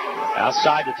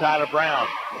 Outside to Tyler Brown.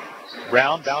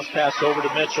 Brown bounce pass over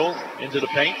to Mitchell into the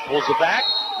paint, pulls it back,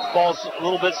 falls a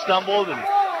little bit, stumbled, and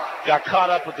got caught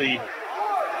up with the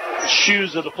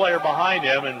shoes of the player behind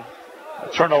him, and a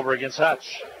turnover against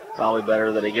Hutch. Probably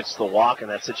better that he gets the walk in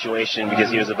that situation because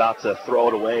he was about to throw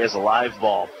it away as a live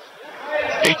ball.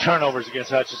 8 turnovers against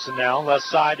Hutchinson now. Left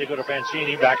side, they go to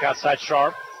Fancini. Back outside,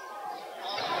 Sharp.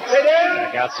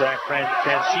 Back outside,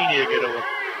 Fancini again.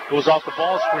 Goes off the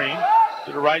ball screen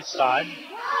to the right side.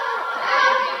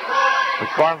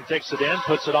 McFarland takes it in,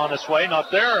 puts it on its way. Not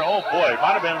there. Oh, boy.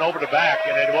 Might have been over the back,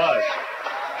 and it was.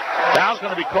 Foul's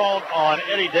going to be called on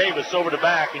Eddie Davis over the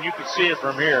back, and you can see it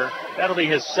from here. That'll be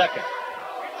his second.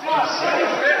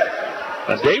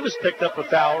 Now, Davis picked up a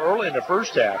foul early in the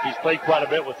first half. He's played quite a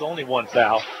bit with only 1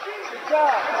 foul.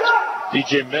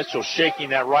 DJ Mitchell shaking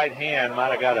that right hand.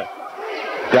 Might have got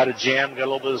a jam, got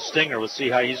a little bit of stinger. Let's see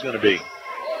how he's going to be.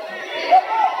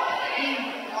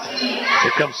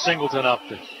 Here comes Singleton up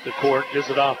the court. Gives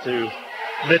it off to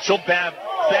Mitchell. Bad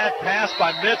pass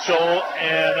by Mitchell,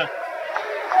 and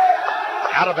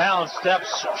out of bounds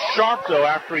steps Sharp, though,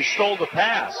 after he stole the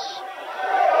pass.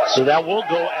 So that will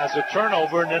go as a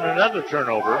turnover, and then another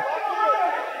turnover.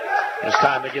 This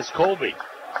time against Colby.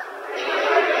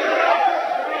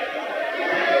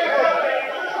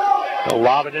 They'll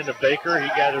lob it into Baker. He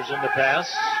gathers in the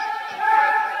pass.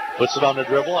 Puts it on the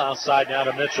dribble. Outside now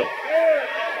to Mitchell.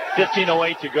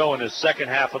 15:08 to go in his second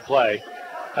half of play.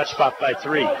 Touch by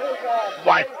 3.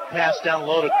 Wide pass down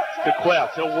low to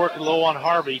Queft. He'll work low on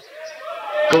Harvey.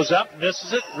 Goes up,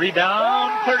 misses it.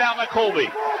 Rebound. Cleared out by Colby.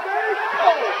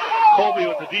 Colby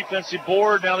with the defensive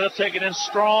board. Now they'll take it in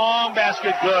strong.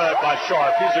 Basket good by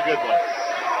Sharp. He's a good one.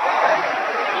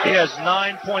 He has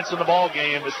 9 points in the ball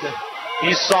game.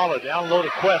 He's solid. Down low to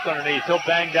Queth underneath. He'll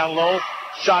bang down low.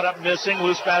 Shot up missing.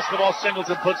 Loose basketball.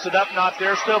 Singleton puts it up. Not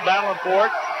there. Still battling for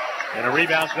it. And a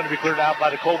rebound's going to be cleared out by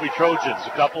the Colby Trojans.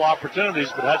 A couple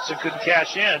opportunities, but Hudson couldn't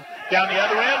cash in. Down the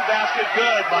other end. Basket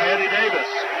good by Eddie Davis.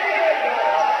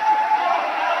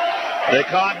 They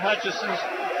caught Hutchinson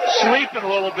sleeping a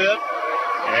little bit.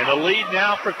 And the lead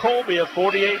now for Colby of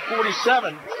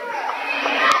 48-47.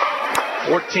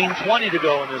 14:20 to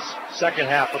go in this second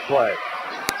half of play.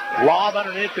 Lob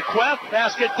underneath the Queft.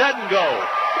 Basket doesn't go.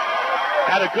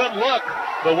 Had a good look,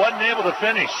 but wasn't able to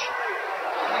finish.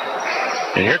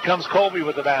 And here comes Colby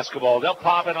with the basketball. They'll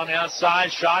pop it on the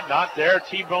outside. Shot not there.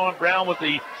 T-Bone Brown with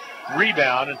the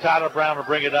rebound, and Tyler Brown will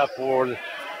bring it up for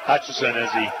Hutchinson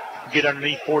as he get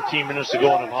underneath 14 minutes to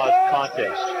go in the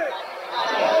contest.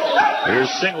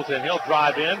 Here's Singleton. He'll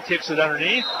drive in, kicks it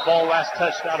underneath. Ball last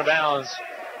touched out of bounds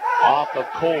off of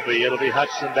Colby. It'll be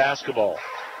Hutchinson basketball.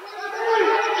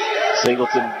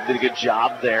 Singleton did a good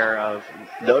job there of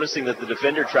noticing that the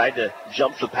defender tried to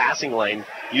jump the passing lane,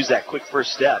 use that quick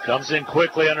first step. Comes in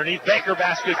quickly underneath. Baker,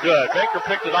 basket good. Baker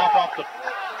picked it off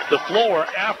the floor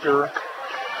after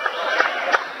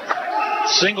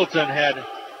Singleton had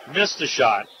missed a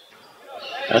shot.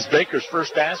 That's Baker's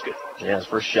first basket. Yeah, his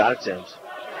first shot attempt.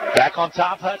 Back on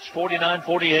top, Hutch,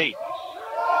 49-48.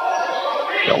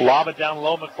 They'll lob it down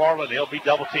low, McFarland. He'll be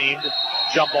double-teamed.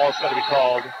 Jump ball's going to be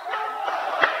called.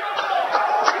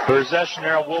 Possession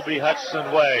arrow will be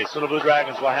Hutchinson way. So the Blue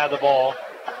Dragons will have the ball.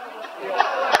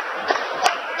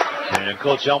 And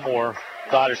Coach Elmore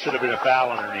thought it should have been a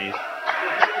foul underneath.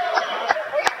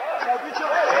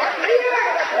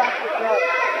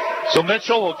 So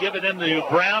Mitchell will give it into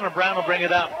Brown, and Brown will bring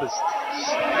it up. It's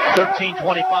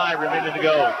 13:25 remaining to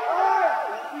go.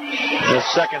 The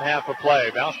second half of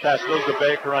play. Bounce pass goes to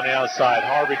Baker on the outside.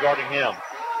 Harvey guarding him.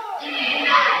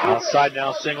 Outside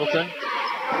now Singleton.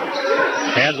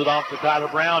 Hands it off to Tyler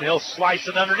Brown. He'll slice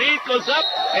it underneath. Goes up,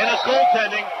 and it's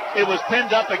goaltending. It was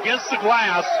pinned up against the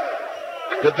glass.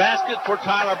 The basket for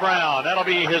Tyler Brown. That'll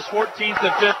be his 14th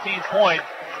and 15th point.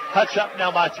 Hutch up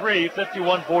now by 3,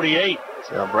 51-48.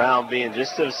 Now Brown being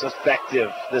just as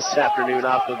effective this afternoon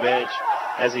off the bench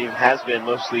as he has been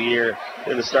most of the year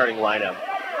in the starting lineup.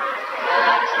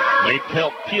 They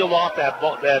peeled off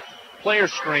that player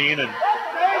screen and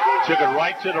took it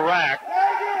right to the rack.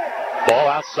 Ball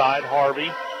outside,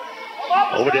 Harvey.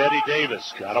 Over to Eddie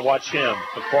Davis. Got to watch him.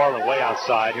 McFarland way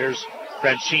outside. Here's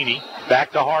Franchini.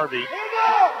 Back to Harvey.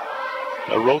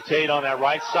 They'll rotate on that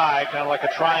right side, kind of like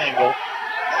a triangle.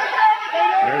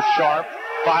 Here's Sharp.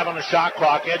 5 on the shot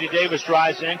clock. Eddie Davis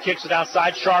drives in, kicks it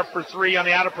outside. Sharp for 3 on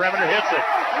the outer perimeter, hits it.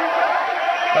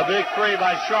 A big 3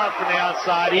 by Sharp from the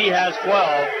outside. He has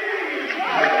 12.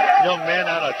 Young man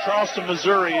out of Charleston,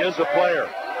 Missouri is a player.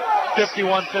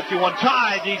 51-51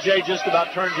 tie. DJ just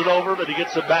about turns it over, but he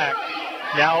gets it back.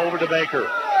 Now over to Baker.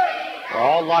 They're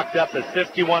all locked up at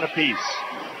 51 apiece.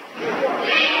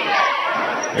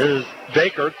 Here's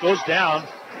Baker, goes down.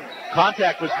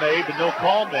 Contact was made, but no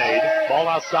call made. Ball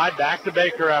outside, back to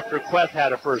Baker after Queth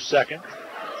had it for a second.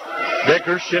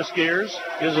 Baker shifts gears,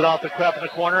 gives it off to Queth in the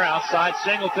corner, outside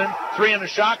Singleton. 3 in the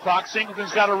shot clock.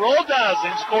 Singleton's got a roll, does,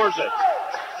 and scores it.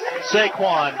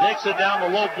 Saquon takes it down the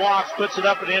low blocks, puts it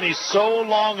up and in. He's so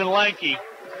long and lanky.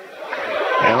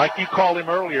 And like you called him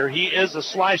earlier, he is a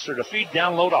slicer. To feed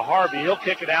down low to Harvey. He'll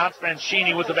kick it out.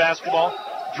 Franchini with the basketball.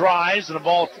 Drives, and the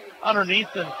ball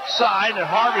underneath and side, and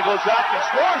Harvey goes up and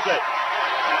scores it.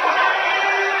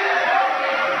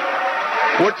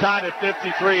 We're tied at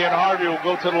 53, and Harvey will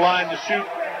go to the line to shoot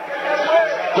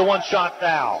the one-shot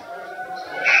foul.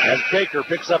 As Baker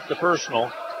picks up the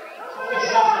personal.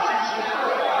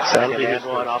 That'll be his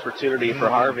one opportunity for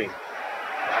Harvey.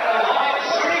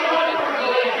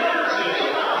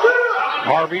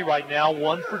 Harvey right now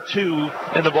 1 for 2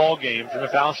 in the ball game from the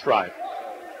foul stripe.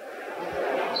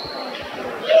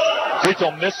 Free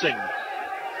throw missing.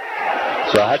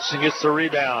 So Hutchinson gets the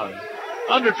rebound.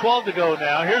 Under 12 to go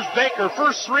now. Here's Baker.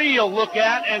 First 3 he'll look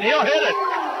at, and he'll hit it.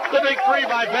 The big 3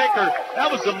 by Baker.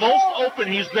 That was the most open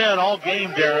he's been all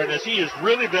game, Darren, as he has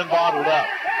really been bottled up.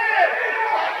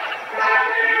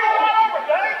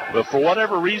 But for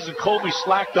whatever reason, Colby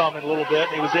slacked on him a little bit,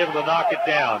 and he was able to knock it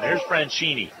down. Here's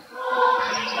Franchini.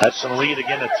 Hudson lead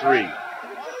again at 3.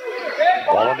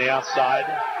 Ball on the outside.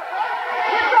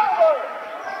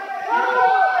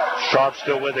 Sharp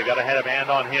still with it. Got a head of hand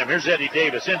on him. Here's Eddie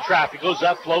Davis in traffic. Goes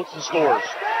up, floats, and scores.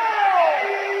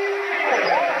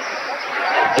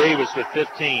 Davis with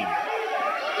 15.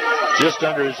 Just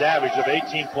under his average of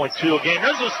 18.2 a game.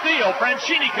 There's a steal.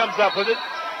 Franchini comes up with it.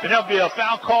 And there'll be a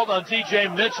foul called on T.J.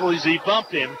 Mitchell as he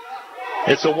bumped him.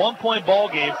 It's a 1-point ball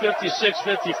game,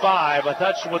 56-55. I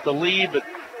touched with the lead, but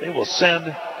they will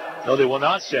send. No, they will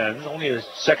not send. Only a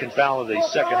second foul of the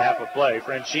second half of play.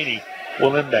 Franchini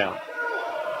will inbound.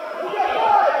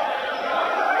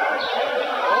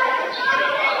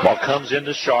 Ball comes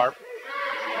into Sharp.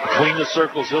 Between the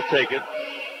circles, he'll take it.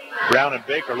 Brown and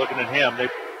Baker looking at him. They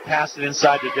pass it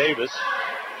inside to Davis.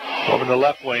 Over the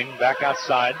left wing, back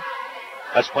outside.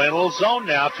 That's playing a little zone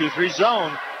now, 2-3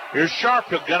 zone. Here's Sharp.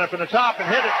 He'll gun it from the top and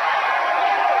hit it.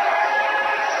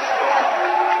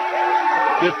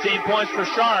 15 points for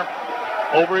Sharp.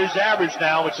 Over his average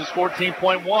now, which is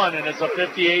 14.1, and it's a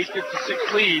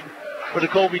 58-56 lead for the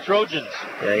Colby Trojans.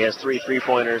 Yeah, he has 3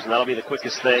 3-pointers, and that'll be the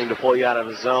quickest thing to pull you out of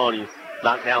the zone. You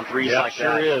knock down threes like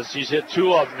sure that. Sure is. He's hit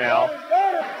 2 of them now.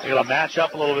 He's going to match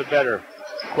up a little bit better.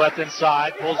 Queth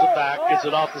inside, pulls it back, gets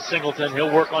it off to Singleton.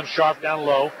 He'll work on Sharp down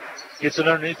low. Gets it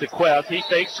underneath the Queth. He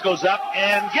fakes, goes up,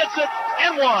 and gets it,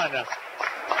 and 1.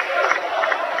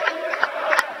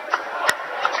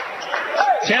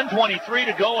 10:23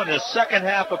 to go in the second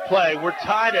half of play. We're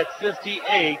tied at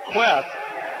 58. Queth,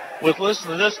 with,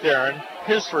 listen to this, Darren,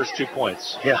 his first 2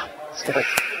 points. Yeah, it's kind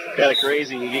of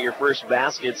crazy. You get your first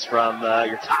baskets from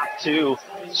your top 2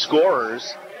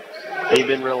 scorers. They've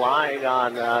been relying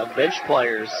on bench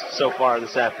players so far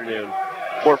this afternoon.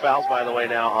 4 fouls, by the way,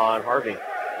 now on Harvey.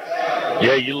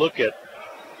 Yeah, you look at,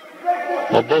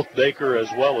 well, both Baker as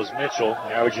well as Mitchell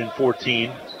averaging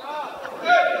 14.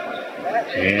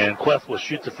 And Queth will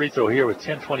shoot the free throw here with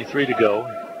 10:23 to go.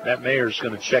 Matt Mayer's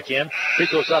going to check in. Free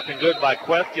throw's up and good by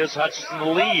Queth. Gives Hutchinson the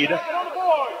lead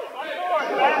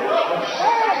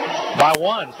by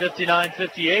 1,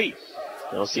 59-58.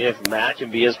 We'll see if Matt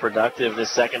can be as productive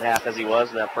this second half as he was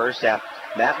in that first half.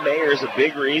 Matt Mayer is a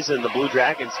big reason the Blue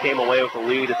Dragons came away with the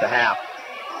lead at the half.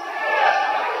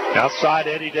 Outside,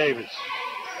 Eddie Davis.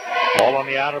 Ball on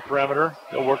the outer perimeter.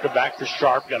 He'll work it back to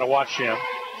Sharp. Got to watch him.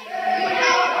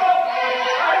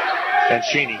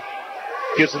 Franchini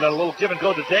gives another little give and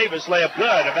go to Davis. Layup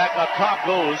good. And back up top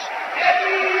goes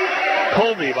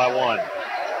Colby by 1.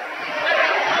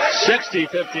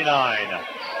 60-59.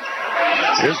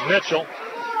 Here's Mitchell.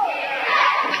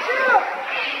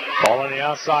 Ball on the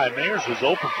outside. Mayers was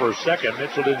open for a second.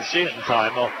 Mitchell didn't see it in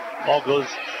time. The ball goes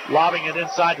lobbing it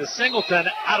inside to Singleton.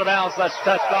 Out of bounds. That's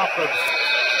touched off of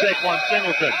Saquon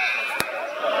Singleton.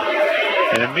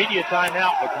 An immediate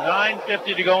timeout with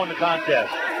 9:50 to go in the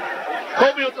contest.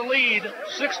 Colby with the lead,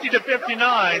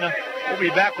 60-59. We'll be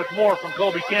back with more from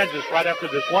Colby, Kansas right after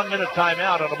this 1-minute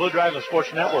timeout on the Blue Dragon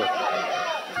Sports Network.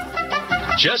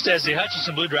 Just as the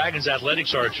Hutchinson Blue Dragons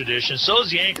athletics are a tradition, so is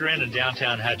the Anchor Inn in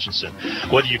downtown Hutchinson.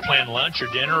 Whether you plan lunch or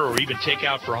dinner or even take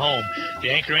out for home,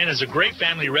 the Anchor Inn is a great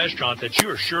family restaurant that you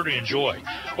are sure to enjoy.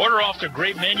 Order off their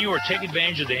great menu or take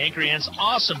advantage of the Anchor Inn's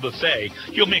awesome buffet.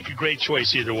 You'll make a great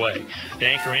choice either way. The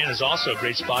Anchor Inn is also a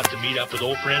great spot to meet up with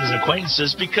old friends and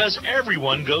acquaintances because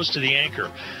everyone goes to the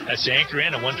Anchor. That's the Anchor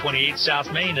Inn at 128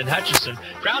 South Main in Hutchinson,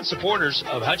 proud supporters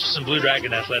of Hutchinson Blue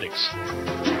Dragon Athletics.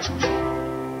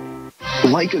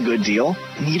 Like a good deal?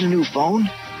 Need a new phone?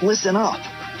 Listen up.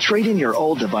 Trade in your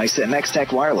old device at Next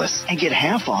Tech Wireless and get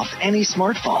half off any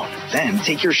smartphone. Then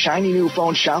take your shiny new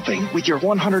phone shopping with your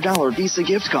 $100 Visa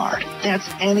gift card. That's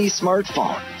any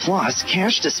smartphone, plus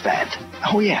cash to spend.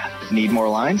 Oh yeah, need more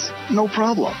lines? No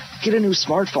problem. Get a new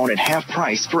smartphone at half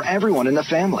price for everyone in the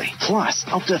family, plus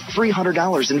up to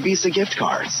 $300 in Visa gift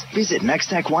cards. Visit Next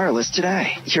Tech Wireless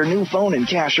today. Your new phone and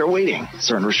cash are waiting.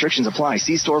 Certain restrictions apply.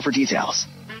 See store for details.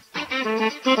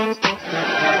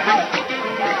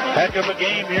 Heck of a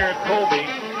game here at Colby.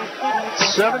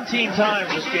 17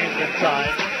 times this game's been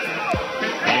tied.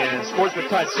 And Sportsman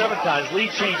tied 7 times.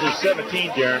 Lead changes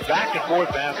 17, Darren. Back and forth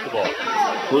basketball.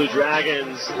 Blue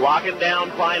Dragons locking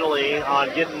down finally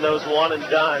on getting those one and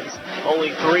dones.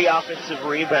 Only 3 offensive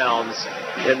rebounds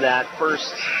in that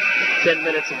first 10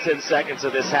 minutes and 10 seconds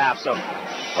of this half. So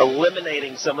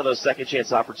eliminating some of those second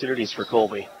chance opportunities for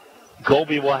Colby.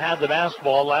 Colby will have the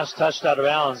basketball. Last touched out of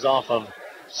bounds off of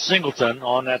Singleton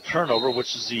on that turnover,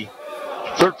 which is the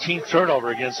 13th turnover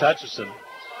against Hutchinson.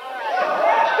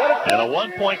 And a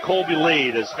 1-point Colby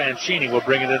lead as Fancini will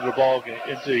bring it into the ball,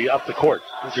 up the court.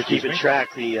 If you're keeping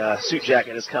track, the suit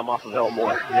jacket has come off of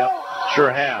Elmore. Yep,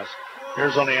 sure has.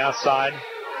 Here's on the outside.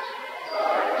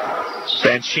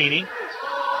 Fancini.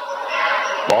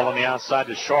 Ball on the outside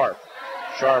to Sharp.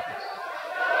 Sharp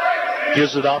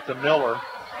gives it off to Miller.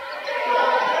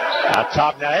 Out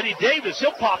top now, Eddie Davis.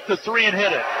 He'll pop the 3 and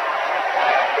hit it.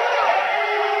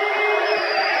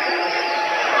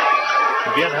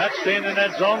 Again, Hutch staying in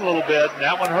that zone a little bit, and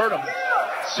that one hurt him.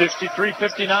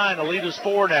 63-59, the lead is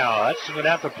 4 now. Hutch is going to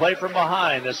have to play from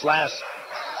behind this last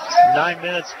 9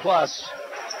 minutes plus.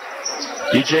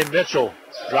 DJ Mitchell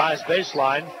drives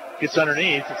baseline, gets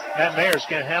underneath. Matt Mayers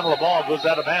can't handle the ball, goes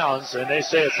out of bounds, and they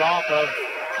say it's off of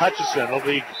Hutchinson. It'll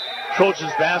be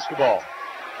Trojans basketball.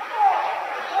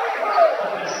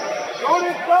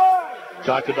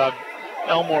 Talked about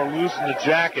Elmore losing the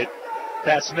jacket.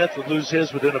 Pat Smith would lose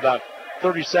his within about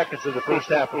 30 seconds of the first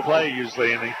half of play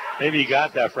usually, and maybe he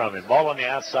got that from him. Ball on the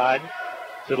outside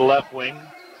to the left wing.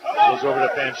 Goes over to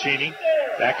Fancini.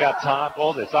 Back out top.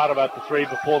 Oh, they thought about the 3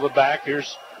 but pulled it back.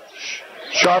 Here's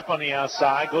Sharp on the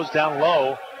outside. Goes down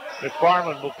low.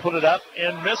 McFarland will put it up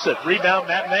and miss it. Rebound,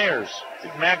 Matt Mayers.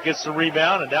 Matt gets the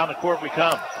rebound, and down the court we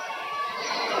come.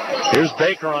 Here's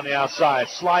Baker on the outside.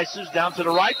 Slices down to the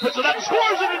right, puts it up,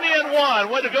 scores it in the end one.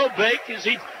 Way to go, Bake, as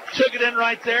he took it in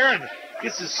right there and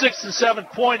gets his 6th and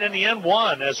 7th point in the end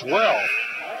one as well.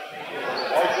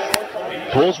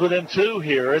 Pulls within 2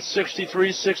 here. It's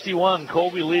 63-61.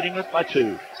 Colby leading it by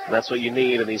 2. That's what you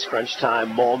need in these crunch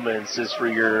time moments, is for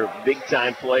your big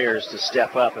time players to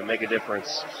step up and make a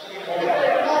difference.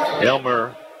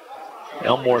 Elmore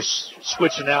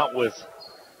switching out with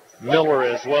Miller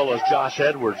as well as Josh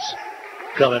Edwards,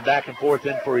 coming back and forth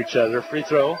in for each other. Free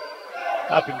throw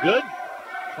up and good.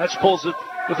 Hutch pulls it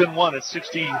within 1 at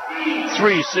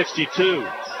 63-62.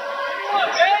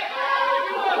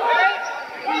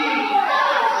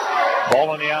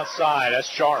 Ball on the outside. That's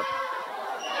Sharp.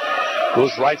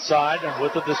 Goes right side, and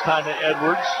with it this time to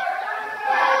Edwards.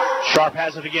 Sharp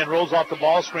has it again, rolls off the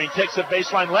ball screen, takes it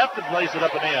baseline left and plays it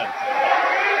up and in.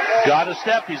 Got a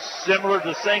step. He's similar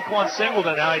to Saquon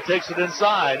Singleton. Now he takes it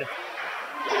inside.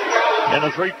 And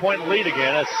a 3-point lead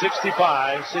again at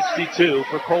 65-62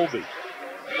 for Colby.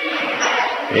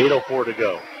 8:04 to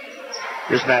go.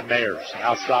 Here's Matt Mayers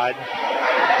outside.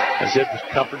 As hit the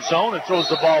comfort zone and throws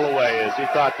the ball away as he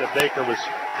thought that Baker was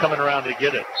coming around to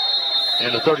get it.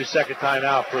 And a 30-second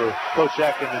timeout for Coach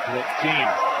Eck and the team.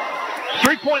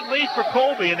 3-point lead for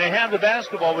Colby, and they have the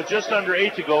basketball with just under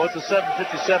 8 to go. It's a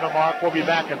 7:57 mark. We'll be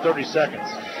back in 30 seconds.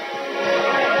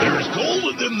 There's gold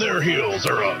in them there heels,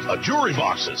 or jewelry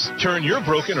boxes. Turn your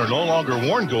broken or no longer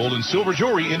worn gold and silver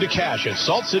jewelry into cash at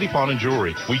Salt City Pawn and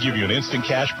Jewelry. We give you an instant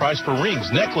cash price for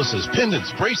rings, necklaces,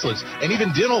 pendants, bracelets, and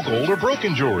even dental gold or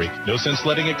broken jewelry. No sense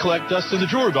letting it collect dust in the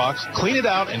jewelry box. Clean it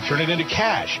out and turn it into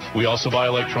cash. We also buy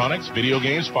electronics, video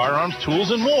games, firearms, tools,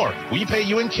 and more. We pay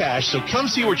you in cash, so come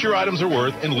see what your items are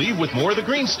worth and leave with more of the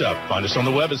green stuff. Find us on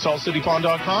the web at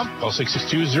saltcitypawn.com. Call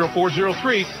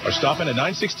 662-0403 or stop in at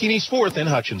 916 East 4th in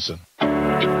Hutchinson.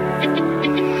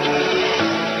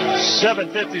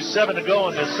 7:57 to go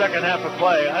in the second half of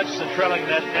play. Hutchinson trailing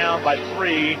that down by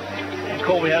 3, and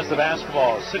Colby has the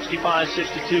basketball.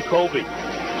 65-62 Colby.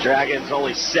 Dragons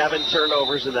only 7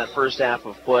 turnovers in that first half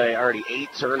of play. Already 8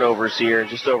 turnovers here in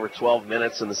just over 12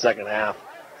 minutes in the second half.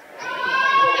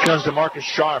 Comes to Marcus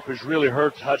Sharp, who's really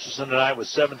hurt Hutchinson tonight with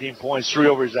 17 points, 3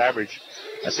 over his average.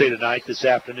 I say tonight, this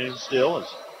afternoon still,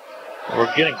 as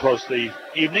we're getting close to the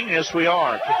evening. Yes, we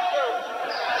are.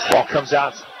 Ball comes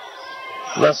out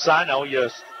left side. Oh,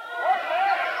 yes.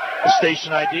 the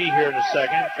station ID here in a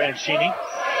second. Franchini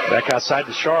back outside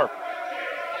to Sharp.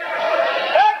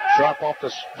 Sharp off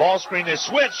the ball screen. They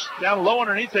switch down low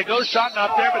underneath. They go. Shot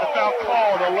not there, but a foul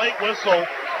call. The late whistle.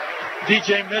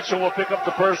 DJ Mitchell will pick up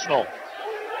the personal.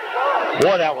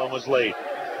 Boy, that one was late.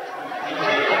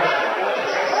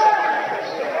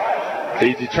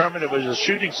 They determined it was a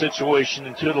shooting situation,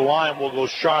 and to the line will go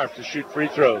Sharp to shoot free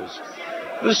throws.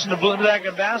 Listen to Blue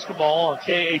Dragon basketball on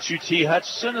KHUT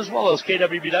Hutchinson, as well as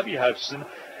KWBW Hutchinson,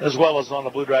 as well as on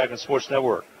the Blue Dragon Sports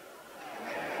Network.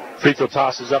 Free throw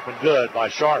toss is up and good by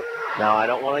Sharp. Now, I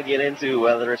don't want to get into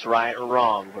whether it's right or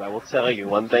wrong, but I will tell you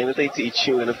one thing that they teach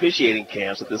you in officiating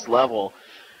camps at this level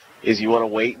is you want to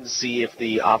wait and see if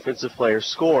the offensive player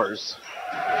scores.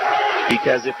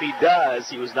 Because if he does,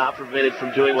 he was not prevented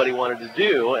from doing what he wanted to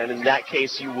do, and in that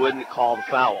case, you wouldn't call the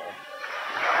foul.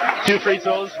 2 free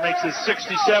throws makes it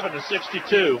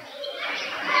 67-62.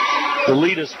 The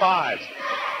lead is 5.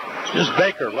 Here's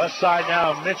Baker, left side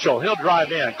now, Mitchell. He'll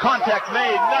drive in. Contact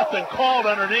made, nothing called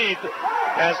underneath.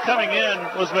 As coming in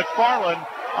was McFarland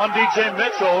on DJ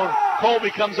Mitchell.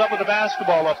 Colby comes up with the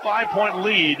basketball, a 5-point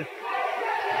lead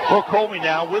for Colby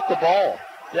now with the ball.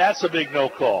 That's a big no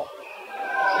call.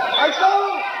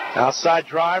 Outside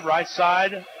drive, right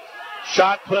side.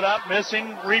 Shot put up,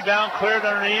 missing. Rebound cleared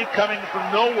underneath. Coming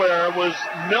from nowhere was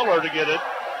Miller to get it.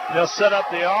 They'll set up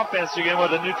the offense again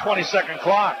with a new 20-second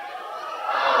clock.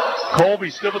 Colby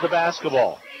still with the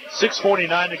basketball.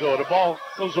 6:49 to go. The ball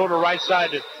goes over to right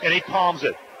side, and he palms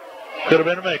it. Could have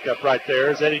been a makeup right there.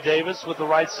 Is Eddie Davis with the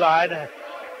right side.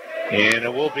 And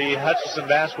it will be Hutchinson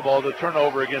basketball to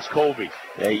turnover against Colby.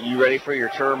 Hey, you ready for your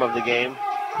term of the game?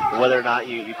 Whether or not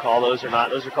you call those or not,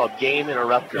 those are called game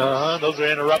interrupters. Those are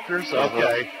interrupters?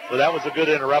 Okay. Well, that was a good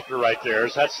interrupter right there.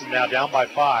 Hutchinson now down by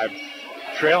 5,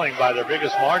 trailing by their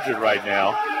biggest margin right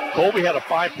now. Colby had a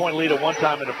 5-point lead at one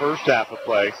time in the first half of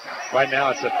play. Right now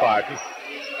it's at 5.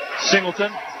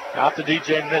 Singleton out to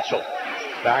DJ Mitchell.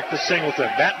 Back to Singleton.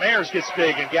 Matt Mayers gets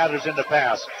big and gathers in the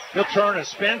pass. He'll turn and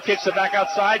spin, kicks it back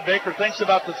outside. Baker thinks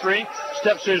about the 3,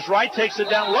 steps to his right, takes it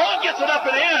down low, and gets it up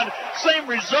and in. Same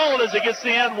result as it gets the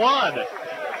N1.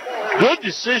 Good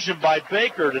decision by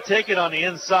Baker to take it on the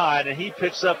inside, and he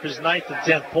picks up his 9th and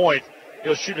 10th point.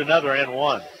 He'll shoot another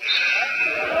N1.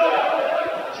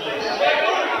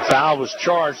 Foul was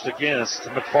charged against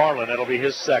McFarland. That'll be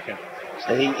his second.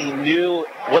 And he knew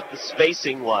what the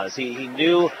spacing was. He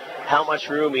knew how much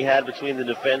room he had between the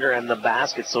defender and the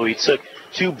basket, so he took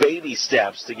 2 baby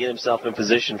steps to get himself in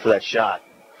position for that shot.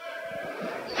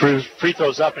 Free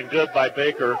throws up and good by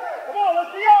Baker,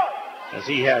 as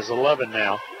he has 11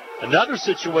 now. Another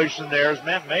situation there is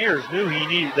Matt Mayers knew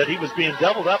that he was being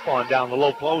doubled up on down the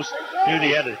low post. Knew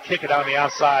he had to kick it on the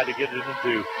outside to get it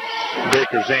into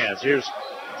Baker's hands. Here's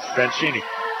Franchini.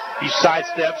 He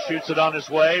sidesteps, shoots it on his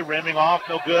way, rimming off,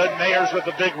 no good. Mayers with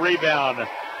a big rebound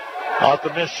off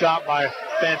the missed shot by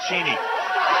Franchini.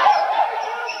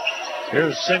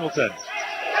 Here's Singleton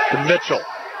to Mitchell.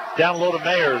 Down low to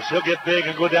Mayers. He'll get big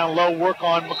and go down low, work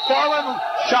on McFarland.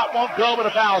 Shot won't go, but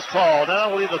a foul's called. And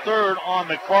that'll be the 3rd on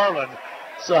McFarland.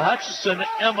 So Hutchinson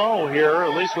MO here,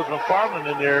 at least with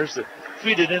McFarland in there, is to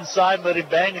feed it inside and let him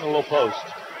bang in the low post.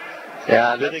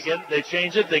 Yeah, then again, they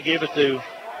changed it. They gave it to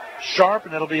Sharp,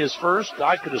 and that'll be his first.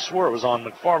 I could have swore it was on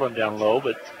McFarland down low,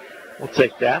 but we'll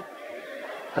take that.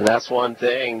 And that's one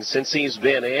thing. Since he's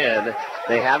been in,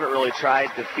 they haven't really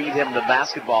tried to feed him the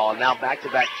basketball. And now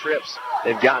back-to-back trips,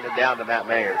 they've gotten it down to Matt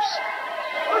Mayers.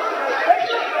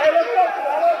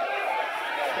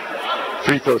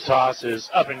 Free throw toss is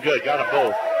up and good. Got them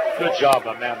both. Good job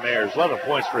by Matt Mayers. 11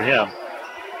 points for him.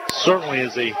 Certainly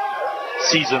is a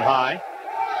season high.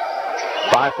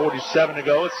 5:47 to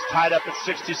go. It's tied up at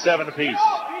 67 apiece.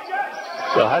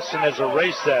 So Hudson has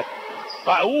erased that.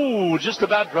 Just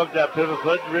about drugged that pivot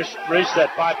foot, erased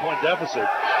that 5-point deficit.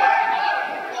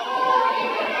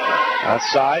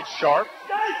 Outside, Sharp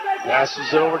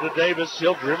passes it over to Davis.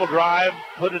 He'll dribble drive,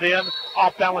 put it in.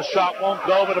 Off-balance shot won't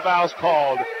go, but a foul's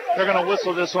called. They're going to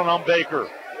whistle this one on Baker.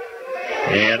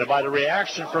 And by the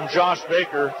reaction from Josh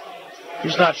Baker,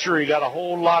 he's not sure he got a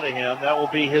whole lot of him. That will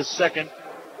be his second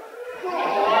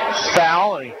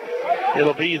foul.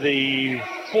 It'll be the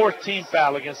 14th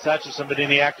foul against Hutchinson, but in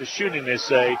the act of shooting, they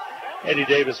say, Eddie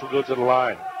Davis will go to the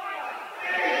line.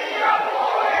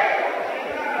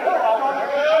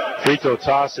 Free throw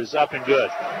toss is up and good.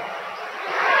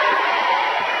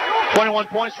 21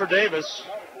 points for Davis.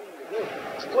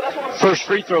 First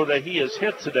free throw that he has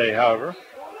hit today, however.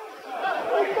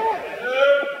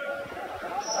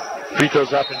 Free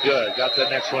throw's up and good. Got the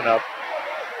next one up.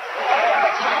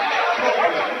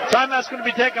 Timeout's going to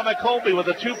be taken by Colby with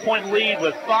a 2-point lead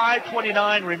with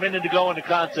 5:29 remaining to go in the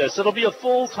contest. It'll be a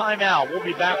full timeout. We'll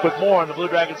be back with more on the Blue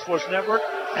Dragon Sports Network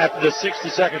after the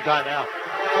 60-second timeout.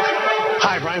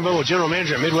 Hi, Brian Bobo, General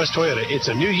Manager at Midwest Toyota. It's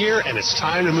a new year, and it's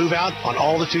time to move out on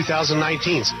all the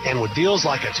 2019s. And with deals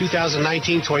like a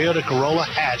 2019 Toyota Corolla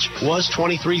hatch was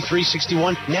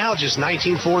 $23,361, now just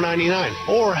 $19,499.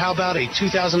 Or how about a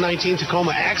 2019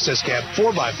 Tacoma Access Cab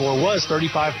 4x4 was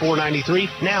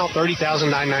 $35,493, now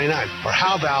 $30,999. Or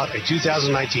how about a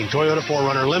 2019 Toyota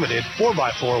 4Runner Limited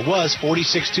 4x4 was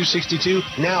 $46,262,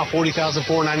 now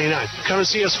 $40,499. Come and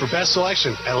see us for best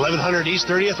selection at 1100 East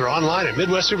 30th or online at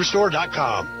MidwestSuperstore.com.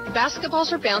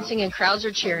 Basketballs are bouncing and crowds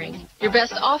are cheering. Your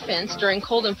best offense during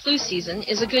cold and flu season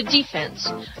is a good defense.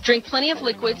 Drink plenty of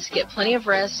liquids, get plenty of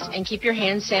rest, and keep your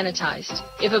hands sanitized.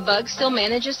 If a bug still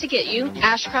manages to get you,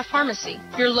 Ashcraft Pharmacy,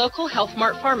 your local Health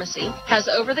Mart pharmacy, has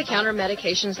over-the-counter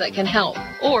medications that can help.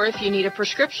 Or if you need a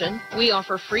prescription, we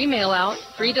offer free mail-out,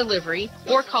 free delivery,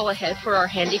 or call ahead for our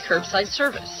handy curbside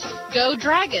service. Go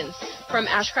Dragons! From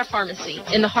Ashcraft Pharmacy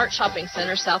in the Hart Shopping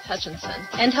Center, South Hutchinson,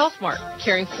 and Health Mart,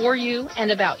 caring for you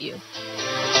and about you.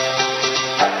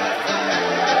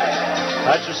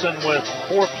 Hutchinson with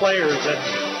 4 players in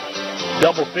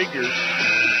double figures,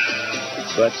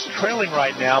 but trailing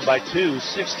right now by 2,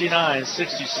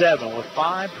 69-67, with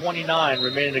 5:29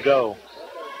 remaining to go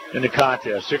in the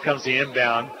contest. Here comes the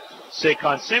inbound.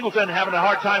 Saquon Singleton having a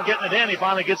hard time getting it in. He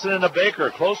finally gets it into Baker,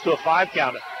 close to a 5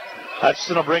 count.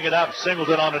 Hutchinson will bring it up.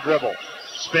 Singleton on the dribble.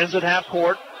 Spins at half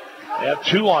court. They have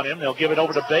 2 on him. They'll give it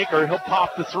over to Baker. He'll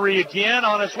pop the 3 again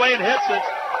on his way and hits it.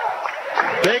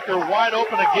 Baker wide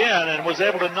open again and was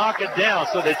able to knock it down.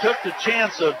 So they took the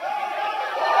chance of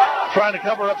trying to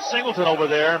cover up Singleton over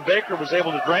there, and Baker was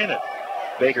able to drain it.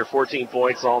 Baker 14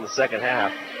 points all in the second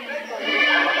half.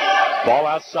 Ball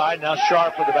outside. Now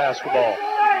Sharp with the basketball.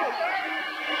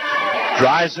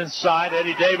 Drives inside.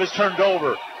 Eddie Davis turned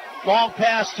over. Long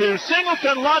pass to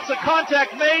Singleton. Lots of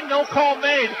contact made. No call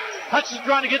made. Hutchinson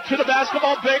trying to get to the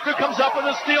basketball. Baker comes up with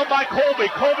a steal by Colby.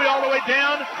 Colby all the way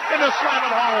down and a slam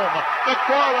it home.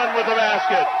 McFarland with the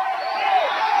basket.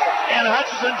 And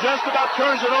Hutchinson just about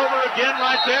turns it over again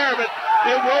right there, but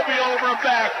it will be over and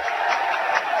back.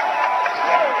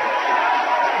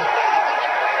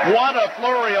 What a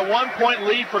flurry. A 1-point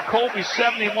lead for Colby,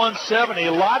 71-70.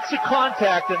 Lots of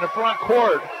contact in the front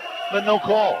court, but no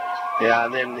call. Yeah,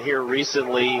 and then here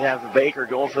recently you have Baker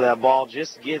going for that ball,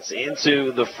 just gets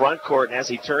into the front court, and as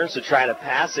he turns to try to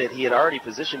pass it, he had already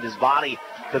positioned his body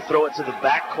to throw it to the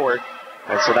back court,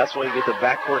 and so that's why you get the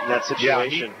back court in that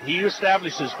situation. Yeah, he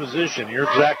established his position. You're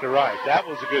exactly right. That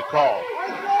was a good call.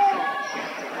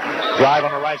 Drive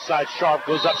on the right side, Sharp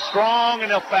goes up strong,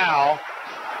 and they'll foul.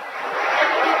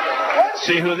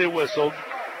 See who they whistled.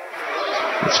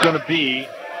 It's going to be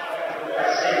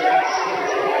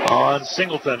on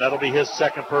Singleton. That'll be his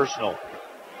second personal.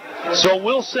 So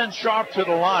we'll send Sharp to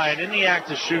the line in the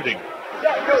act of shooting.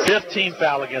 15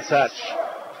 foul against Hutch.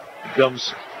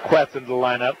 Comes Queth into the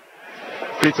lineup.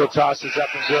 Free throw toss is up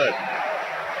and good.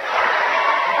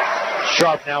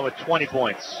 Sharp now with 20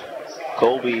 points.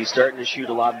 Colby starting to shoot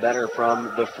a lot better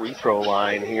from the free throw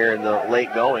line here in the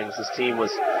late goings. His team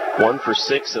was 1 for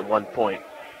 6 at one point.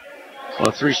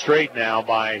 Well, 3 straight now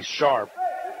by Sharp.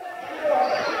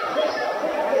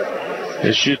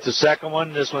 He shoots the second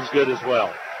one. This one's good as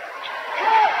well.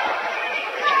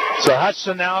 So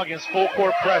Hutchinson now against full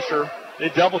court pressure. They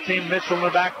double team Mitchell in the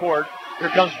backcourt. Here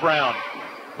comes Brown.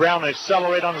 Brown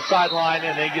accelerate on the sideline,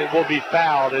 and will be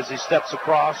fouled as he steps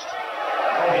across.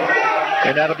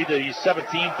 And that'll be the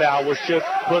 17th foul, which should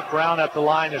put Brown at the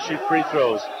line to shoot free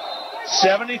throws.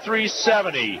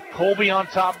 73-70. Colby on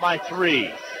top by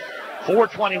 3.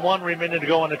 4:21 remaining to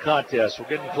go in the contest. We're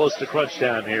getting close to crunch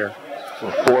time here.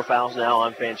 So 4 fouls now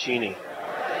on Fancini.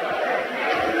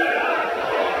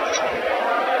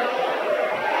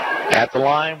 At the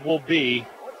line will be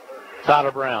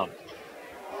Tyler Brown.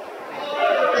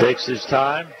 Takes his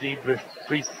time. Deep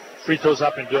free throws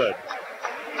up and good.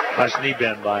 Nice knee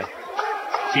bend by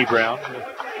T. Brown.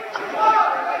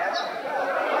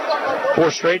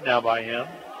 4 straight now by him.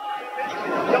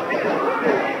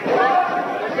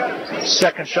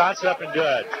 Second shot's up and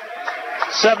good.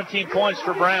 17 points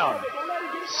for Brown.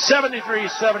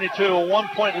 73-72, a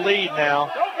 1-point lead now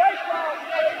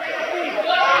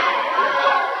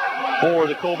for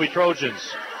the Colby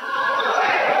Trojans.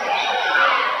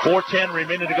 4:10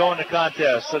 remaining to go in the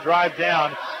contest. The drive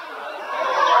down.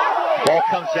 Ball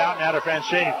comes out and out of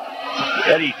Franchini.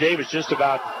 Eddie Davis just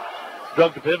about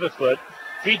dug the pivot foot.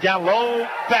 Feed down low.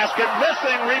 Basket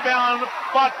missing. Rebound.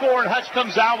 Fought for, and Hutch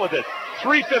comes out with it.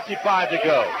 3:55 to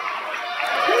go.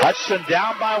 Hutchinson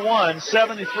down by 1,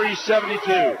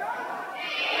 73-72.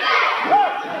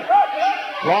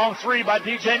 Long three by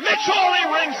DJ Mitchell. He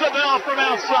rings the bell from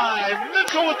outside.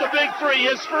 Mitchell with the big three,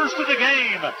 his first of the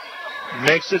game.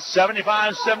 Makes it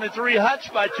 75-73. Hutch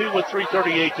by 2 with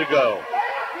 3:38 to go.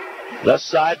 Left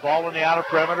side, ball in the outer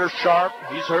perimeter. Sharp,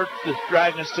 he's hurt the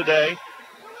Dragons today.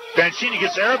 Banchini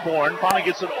gets airborne, finally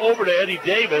gets it over to Eddie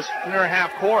Davis near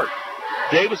half court.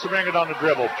 Davis will bring it on the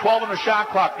dribble. 12 on the shot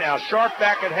clock now. Sharp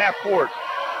back at half court.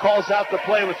 Calls out the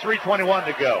play with 3:21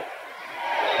 to go.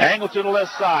 Angle to the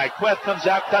left side. Queth comes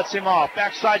out, cuts him off.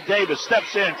 Backside Davis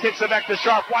steps in, kicks it back to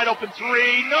Sharp. Wide open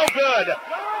three, no good.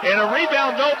 And a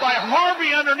rebound, though, by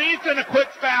Harvey underneath, and a quick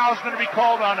foul is going to be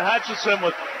called on Hutchinson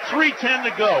with 3:10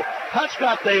 to go. Hutch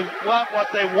got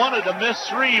what they wanted, a missed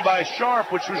three by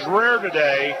Sharp, which was rare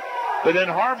today. But then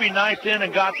Harvey knifed in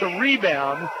and got the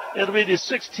rebound. It'll be the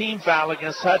 16th foul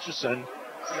against Hutchinson.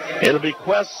 It'll be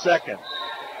Quest's second.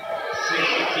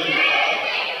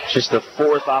 Just the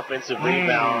fourth offensive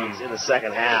rebound in the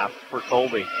second half for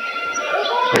Colby.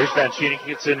 Here's Banchini,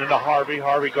 gets into Harvey.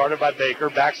 Harvey guarded by Baker,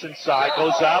 backs inside,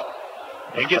 goes up,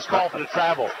 and gets called for the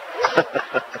travel.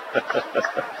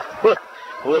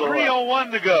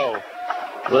 3:01 to go.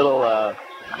 Little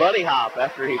bunny hop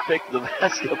after he picked the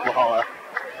basketball up.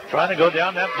 Trying to go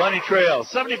down that bunny trail.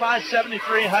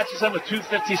 75-73, Hutchinson with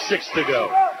 2:56 to go.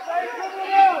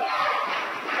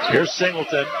 Here's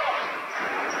Singleton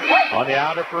on the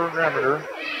outer perimeter.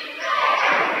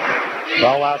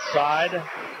 Ball outside.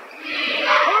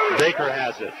 Baker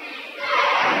has it.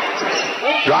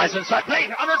 Drives inside.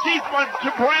 Payne underneath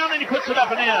to Brown, and he puts it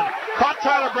up and in. Caught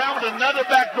Tyler Brown with another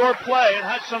backdoor play, and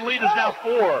Hutchinson lead is now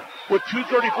 4 with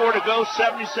 2:34 to go,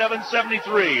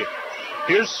 77-73.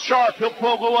 Here's Sharp. He'll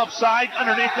go upside.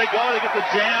 Underneath they go. They get the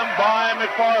jam by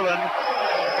McFarland.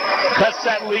 Cuts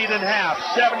that lead in half.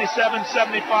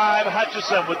 77-75.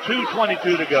 Hutchinson with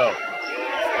 2:22 to go.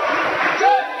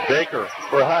 Baker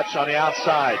for Hutch on the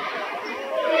outside.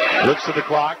 Looks at the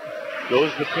clock.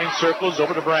 Goes between circles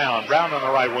over to Brown. Brown on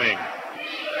the right wing.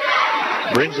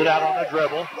 Brings it out on the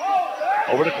dribble.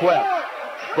 Over to Queth.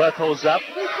 Queth holds up.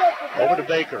 Over to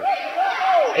Baker.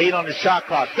 8 on the shot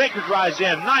clock. Baker drives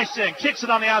in. Nice in. Kicks it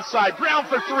on the outside. Brown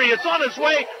for 3. It's on its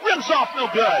way. Rims off. No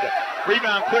good.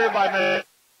 Rebound cleared by Mitchell.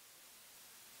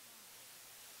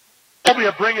 Colby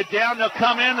will bring it down. They'll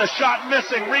come in. The shot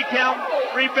missing. Rebound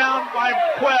by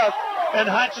Queth. And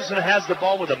Hutchinson has the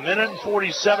ball with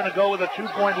 1:47 to go with a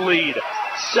 2-point lead.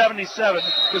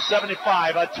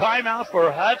 77-75. A timeout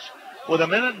for Hutch with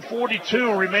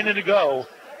 1:42 remaining to go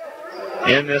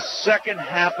in the second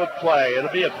half of play.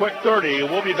 It'll be a quick 30.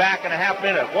 We'll be back in a half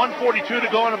minute. 1:42 to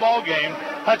go in the ball game.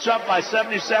 Hutch up by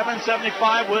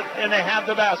 77-75 and they have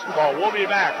the basketball. We'll be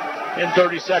back in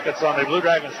 30 seconds on the Blue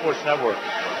Dragon Sports Network.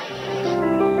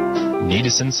 Need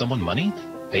to send someone money?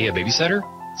 Pay a babysitter?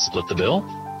 Split the bill?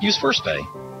 Use First Pay.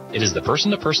 It is the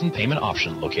person-to-person payment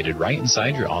option located right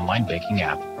inside your online banking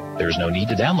app. There is no need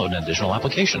to download an additional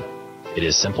application. It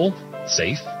is simple,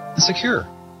 safe, and secure.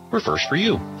 We're first for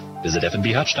you. Visit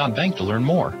fnbhutch.bank to learn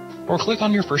more, or click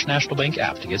on your First National Bank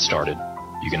app to get started.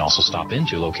 You can also stop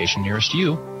into a location nearest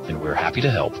you, and we're happy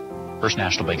to help. First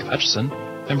National Bank of Hutchinson,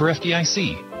 member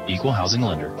FDIC, equal housing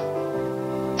lender.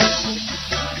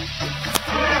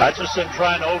 Hutchinson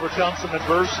trying to overcome some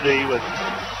adversity with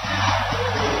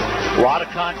a lot of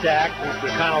contact.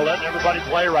 They're kind of letting everybody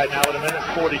play right now with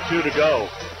 1:42 to go.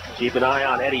 Keep an eye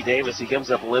on Eddie Davis. He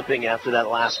comes up limping after that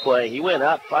last play. He went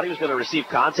up, thought he was going to receive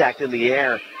contact in the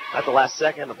air. At the last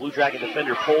second, the Blue Dragon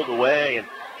defender pulled away, and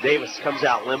Davis comes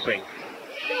out limping.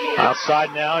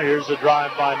 Outside now, here's a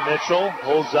drive by Mitchell.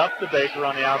 Holds up to Baker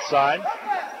on the outside.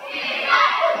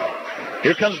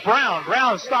 Here comes Brown.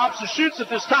 Brown stops and shoots it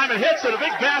this time and hits it. A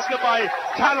big basket by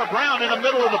Tyler Brown in the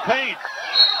middle of the paint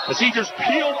as he just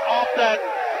peeled off that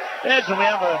edge, and we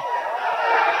have a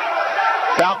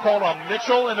foul called on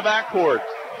Mitchell in the backcourt.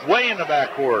 Way in the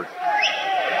backcourt.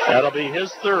 That'll be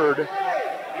his third.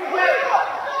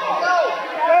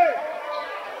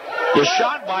 The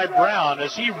shot by Brown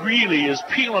as he really is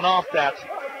peeling off that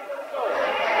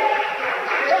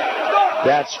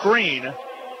screen.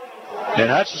 And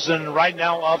Hutchinson right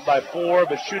now up by 4,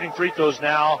 but shooting free throws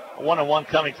now. 1-on-1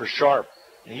 coming for Sharp.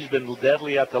 And he's been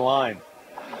deadly at the line.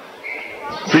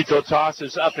 Free throw toss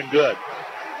is up and good.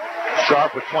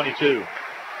 Sharp with 22.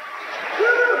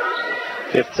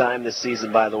 5th time this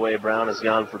season, by the way, Brown has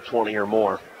gone for 20 or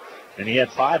more. And he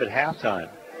had 5 at halftime.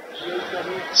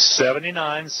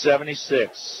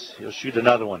 79-76. He'll shoot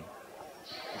another one.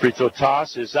 Free throw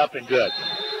toss is up and good.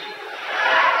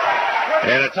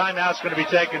 And a timeout's going to be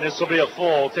taken. This will be a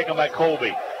full, taken by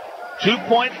Colby.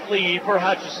 2-point lead for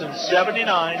Hutchinson,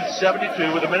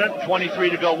 79-72 with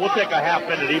 1:23 to go. We'll take a half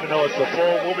minute, even though it's the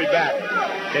full. We'll be back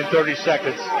in 30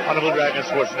 seconds on the Blue Dragon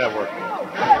Sports Network.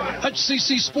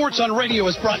 HCC Sports on Radio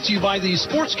is brought to you by the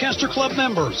Sportscaster Club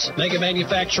members. Mega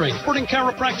Manufacturing, Burton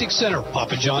Chiropractic Center,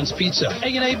 Papa John's Pizza,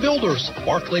 A&A Builders,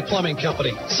 Barclay Plumbing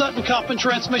Company, Sutton Coffin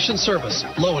Transmission Service,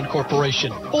 Lowen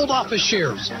Corporation, Old Office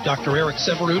Shares, Dr. Eric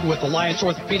Severud with Alliance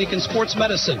Orthopedic and Sports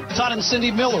Medicine, Todd and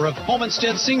Cindy Miller of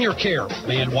Homestead Senior Care,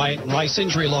 Man Wyatt and Rice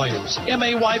Injury Lawyers,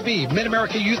 MAYB,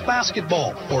 Mid-America Youth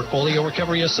Basketball, Portfolio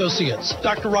Recovery Associates,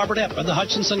 Dr. Robert Epp of the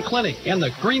Hutchinson Clinic, and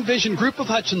the Green Vision Group of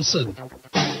Hutchinson.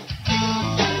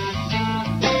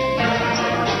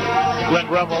 Glenn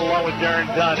Grumble along with Darren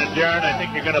Dunn. And Darren, I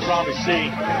think you're going to probably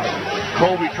see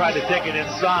Colby try to take it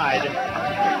inside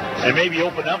and maybe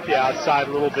open up the outside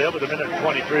a little bit with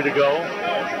 1:23 to go.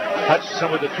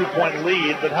 Hutchinson with a 2-point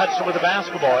lead, but Hutchinson with the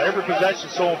basketball. Every possession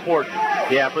is so important.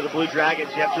 Yeah, for the Blue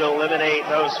Dragons, you have to eliminate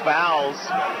those fouls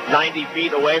 90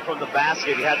 feet away from the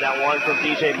basket. You had that one from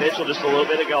DJ Mitchell just a little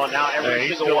bit ago, and now every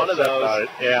single one of those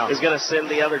is going to send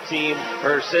the other team,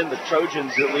 or send the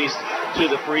Trojans at least, to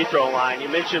the free throw line. You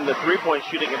mentioned the three-point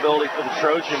shooting ability for the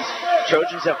Trojans.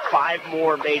 Trojans have 5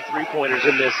 more made three-pointers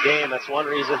in this game. That's one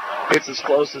reason it's as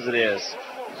close as it is.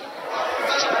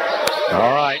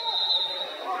 All right.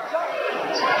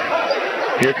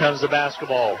 Here comes the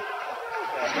basketball.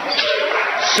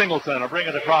 Singleton will bring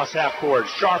it across half court.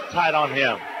 Sharp tight on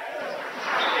him.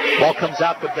 Ball comes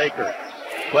out to Baker.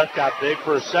 Cleft got big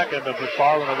for a second, but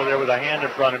McFarland over there with a hand in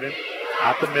front of him.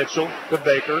 Out to Mitchell, to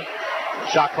Baker.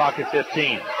 Shot clock at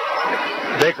 15.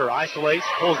 Baker isolates,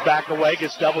 pulls back away,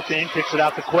 gets double teamed, kicks it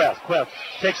out to Quest. Quest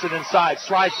takes it inside,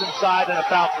 strikes inside, and a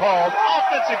foul called.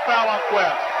 Offensive foul on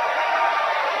Quest.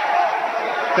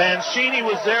 Fanchini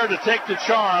was there to take the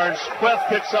charge. Quest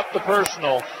picks up the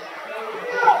personal.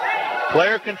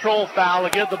 Player control foul to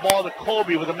give the ball to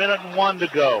Colby with 1:01 to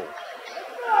go.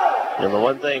 And the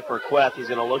one thing for Quest, he's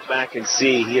going to look back and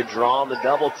see he had drawn the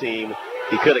double team.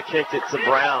 He could have kicked it to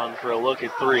Brown for a look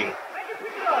at 3.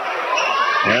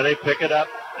 And they pick it up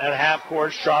at half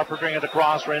court. Sharp will bring it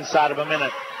across for inside of a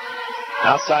minute.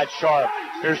 Outside Sharp.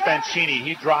 Here's Fanchini.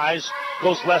 He drives,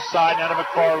 goes left side, now to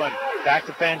McFarland. Back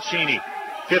to Fanchini.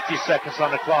 50 seconds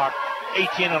on the clock.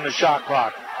 18 on the shot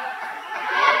clock.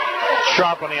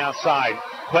 Sharp on the outside.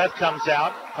 Quest comes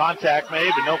out. Contact made,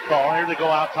 but no call. Here they go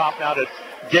out top now to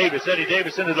Davis. Eddie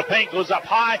Davis into the paint. Goes up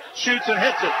high, shoots and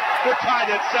hits it. We're tied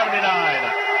at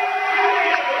 79.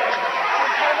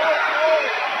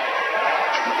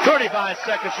 35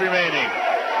 seconds remaining.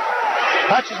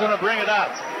 Hutchinson going to bring it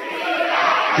up.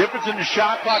 Difference in the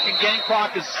shot clock and game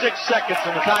clock is 6 seconds,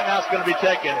 and the timeout's going to be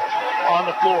taken on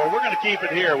the floor. We're going to keep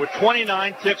it here with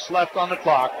 29 ticks left on the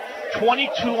clock,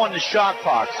 22 on the shot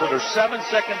clock, so there's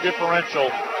 7-second differential.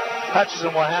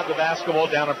 Hutchinson will have the basketball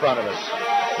down in front of us.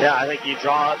 Yeah, I think you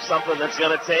draw up something that's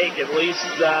going to take at least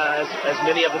as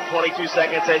many of the 22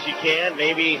 seconds as you can.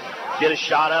 Maybe get a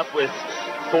shot up with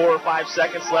 4 or 5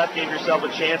 seconds left. Give yourself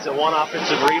a chance at one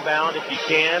offensive rebound if you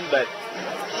can, but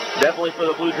definitely for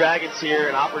the Blue Dragons here,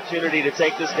 an opportunity to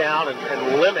take this down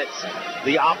and limit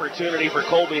the opportunity for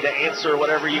Colby to answer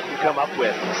whatever you can come up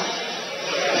with.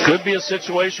 Could be a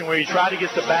situation where you try to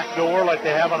get the back door like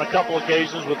they have on a couple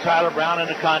occasions with Tyler Brown in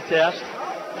the contest.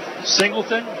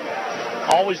 Singleton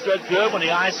always does good when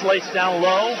he isolates down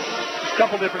low. There's a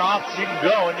couple different options you can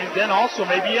go, and then also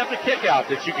maybe you have the kick out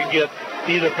that you can get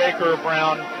either Baker or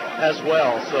Brown as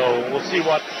well. So we'll see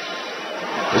what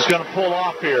is going to pull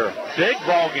off here. Big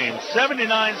ball game,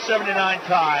 79-79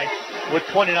 tie with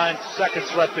 29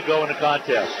 seconds left to go in the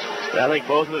contest. I think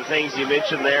both of the things you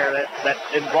mentioned there that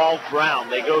involve Brown,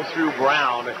 they go through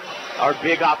Brown, are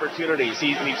big opportunities.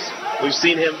 We've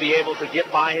seen him be able to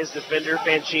get by his defender,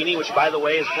 Fanchini, which, by the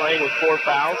way, is playing with 4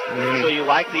 fouls. So you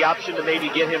like the option to maybe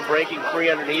get him breaking free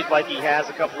underneath like he has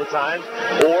a couple of times.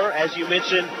 Or, as you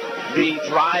mentioned, the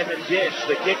drive and dish,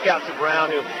 the kick out to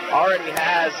Brown, who already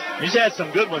has... He's had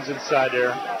some good ones inside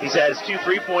there. He's had his 2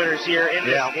 3-pointers here in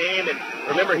this game. And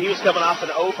remember, he was coming off an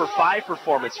 0 for 5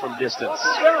 performance from distance.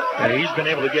 And he's been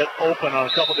able to get open on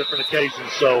a couple different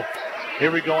occasions. So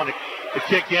here we go on the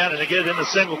kick in, and they get it into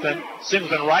Singleton.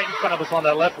 Singleton right in front of us on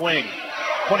that left wing.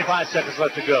 25 seconds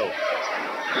left to go.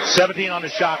 17 on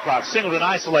the shot clock. Singleton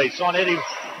isolates on Eddie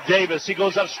Davis. He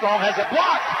goes up strong, has it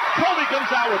blocked. Colby comes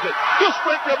out with it. He'll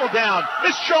sprint dribble down.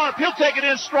 It's Sharp. He'll take it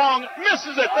in strong.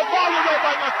 Misses it. The ball is over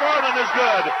by McFarland is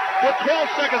good. With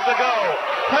 12 seconds to go.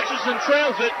 Hutchinson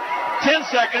trails it. 10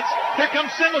 seconds. Here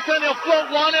comes Singleton. He'll float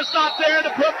one. It's not there.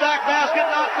 The put back basket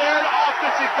not there. The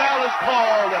offensive foul is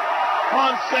called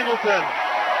on Singleton.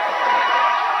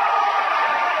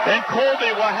 And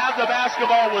Colby will have the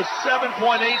basketball with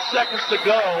 7.8 seconds to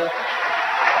go.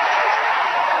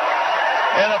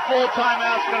 And a full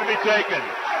timeout's going to be taken.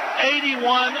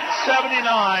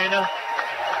 81-79.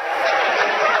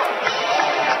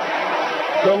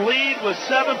 The lead with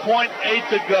 7.8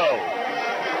 to go.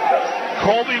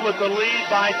 Colby with the lead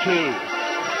by 2.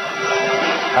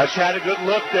 Hutch had a good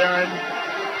look there, and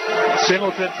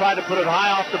Singleton tried to put it high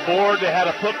off the board. They had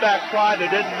a putback try. They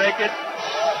didn't make it.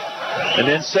 And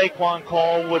then Saquon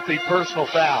called with the personal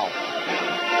foul.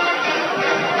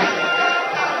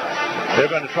 They're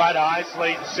going to try to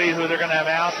isolate and see who they're going to have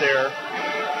out there.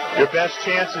 Your best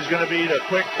chance is going to be the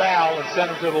quick foul and send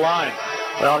them to the line.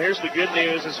 Well, here's the good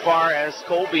news as far as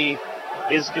Colby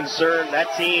is concerned.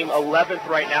 That team 11th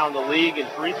right now in the league in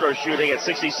free throw shooting at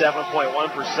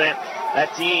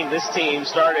 67.1%. This team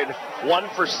started 1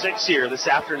 for 6 here this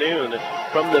afternoon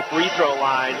from the free throw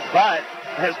line, but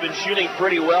has been shooting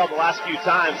pretty well the last few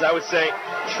times. I would say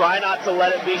try not to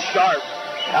let it be Sharp.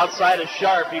 Outside of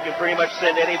Sharp, you can pretty much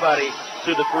send anybody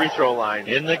to the free throw line.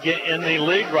 In the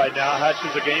league right now, Hutch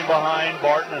is a game behind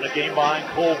Barton and a game behind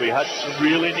Colby. Hutchinson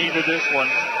really needed this one.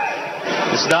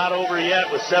 It's not over yet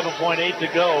with 7.8 to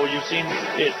go. You've seen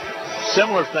it,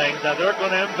 similar things. Now they're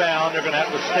going to inbound. They're going to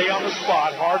have to stay on the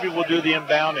spot. Harvey will do the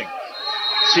inbounding.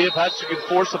 See if Hutchinson can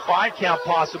force a 5 count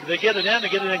possibly. They get it in. They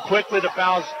get it in quickly. The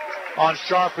fouls on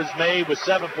Sharp is made with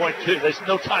 7.2. There's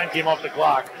no time came off the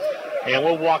clock. And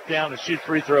we'll walk down and shoot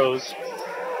free throws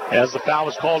as the foul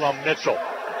was called on Mitchell.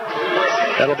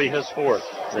 That'll be his 4th.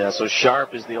 Yeah, so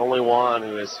Sharp is the only one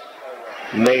who has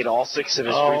made all 6 of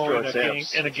his free throw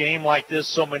attempts. In a game like this,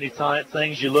 so many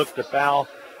things. You look at the foul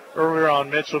earlier on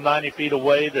Mitchell, 90 feet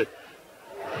away.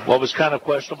 What was kind of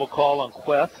questionable call on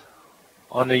Queth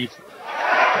on the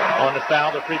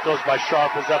foul. The free throws by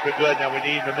Sharp was up and good. Now we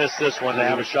need him to miss this one to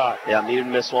have a shot. Yeah, need him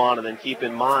to miss one, and then keep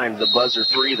in mind the buzzer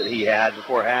 3 that he had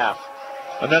before half.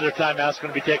 Another timeout's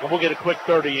going to be taken. We'll get a quick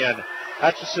 30 in.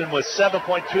 Hutchinson with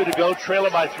 7.2 to go,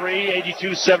 trailing by 3,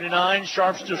 82-79.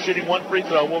 Sharp still shooting 1 free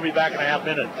throw. We'll be back in a half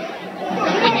minute.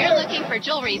 When you're looking for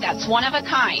jewelry that's one of a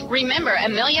kind, remember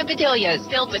Amelia Bedelias,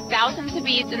 filled with thousands of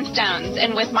beads and stones.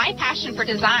 And with my passion for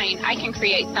design, I can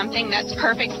create something that's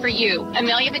perfect for you.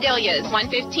 Amelia Bedelias,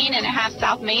 115 and a half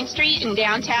South Main Street in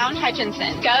downtown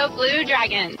Hutchinson. Go Blue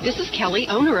Dragons. This is Kelly,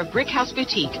 owner of Brick House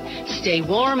Boutique. Stay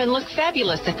warm and look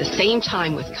fabulous at the same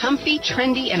time with comfy,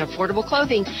 trendy, and affordable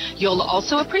clothing. You'll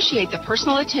also appreciate the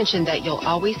personal attention that you'll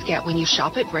always get when you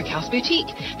shop at Brick House Boutique.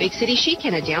 Big City Chic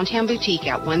and a downtown boutique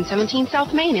at 117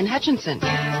 South Main in Hutchinson.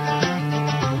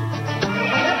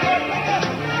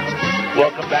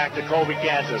 Welcome back to Colby,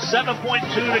 Kansas.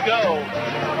 7.2 to go.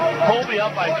 Colby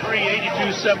up by 3,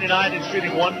 82-79, and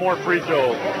shooting 1 more free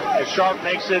throw. If Sharp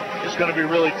makes it, it's going to be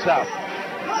really tough.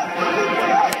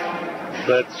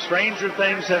 But stranger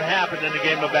things have happened in the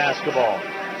game of basketball.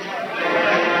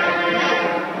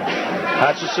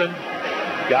 Hutchinson,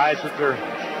 guys with their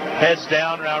heads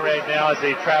down right now as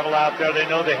they travel out there. They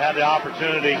know they had the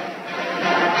opportunity.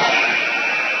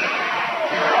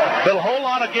 But a whole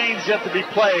lot of games yet to be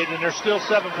played, and there's still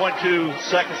 7.2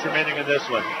 seconds remaining in this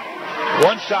one.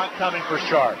 1 shot coming for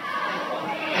Sharp.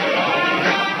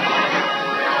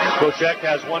 Coach Eck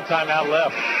has 1 timeout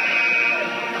left.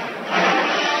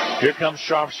 Here comes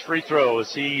Sharp's free throw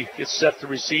as he gets set to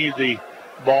receive the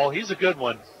ball. He's a good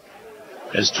one.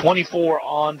 It's 24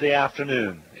 on the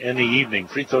afternoon in the evening.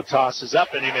 Free throw toss is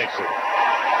up, and he makes it.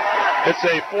 It's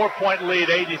a 4-point lead,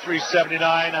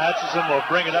 83-79. Hutchinson will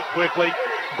bring it up quickly.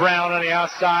 Brown on the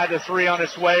outside, the 3 on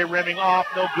its way, rimming off,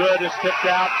 no good, it's tipped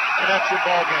out, and that's your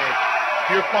ball game.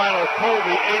 Your final,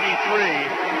 Colby 83,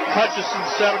 Hutchinson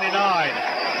 79.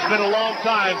 It's been a long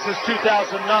time, since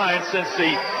 2009, since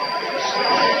the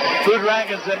Blue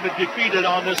Dragons have been defeated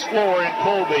on this floor in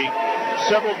Colby.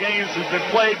 Several games have been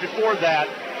played before that,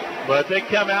 but they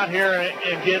come out here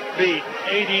and get beat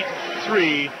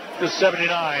 83-79,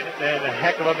 and a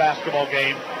heck of a basketball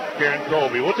game here in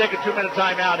Colby. We'll take a 2-minute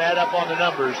timeout, add up on the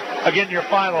numbers. Again, your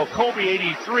final, Colby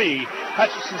 83,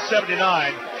 Hutchinson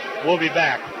 79. We'll be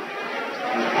back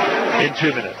in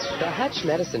 2 minutes. The Hutch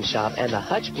Medicine Shop and the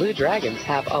Hutch Blue Dragons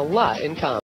have a lot in common.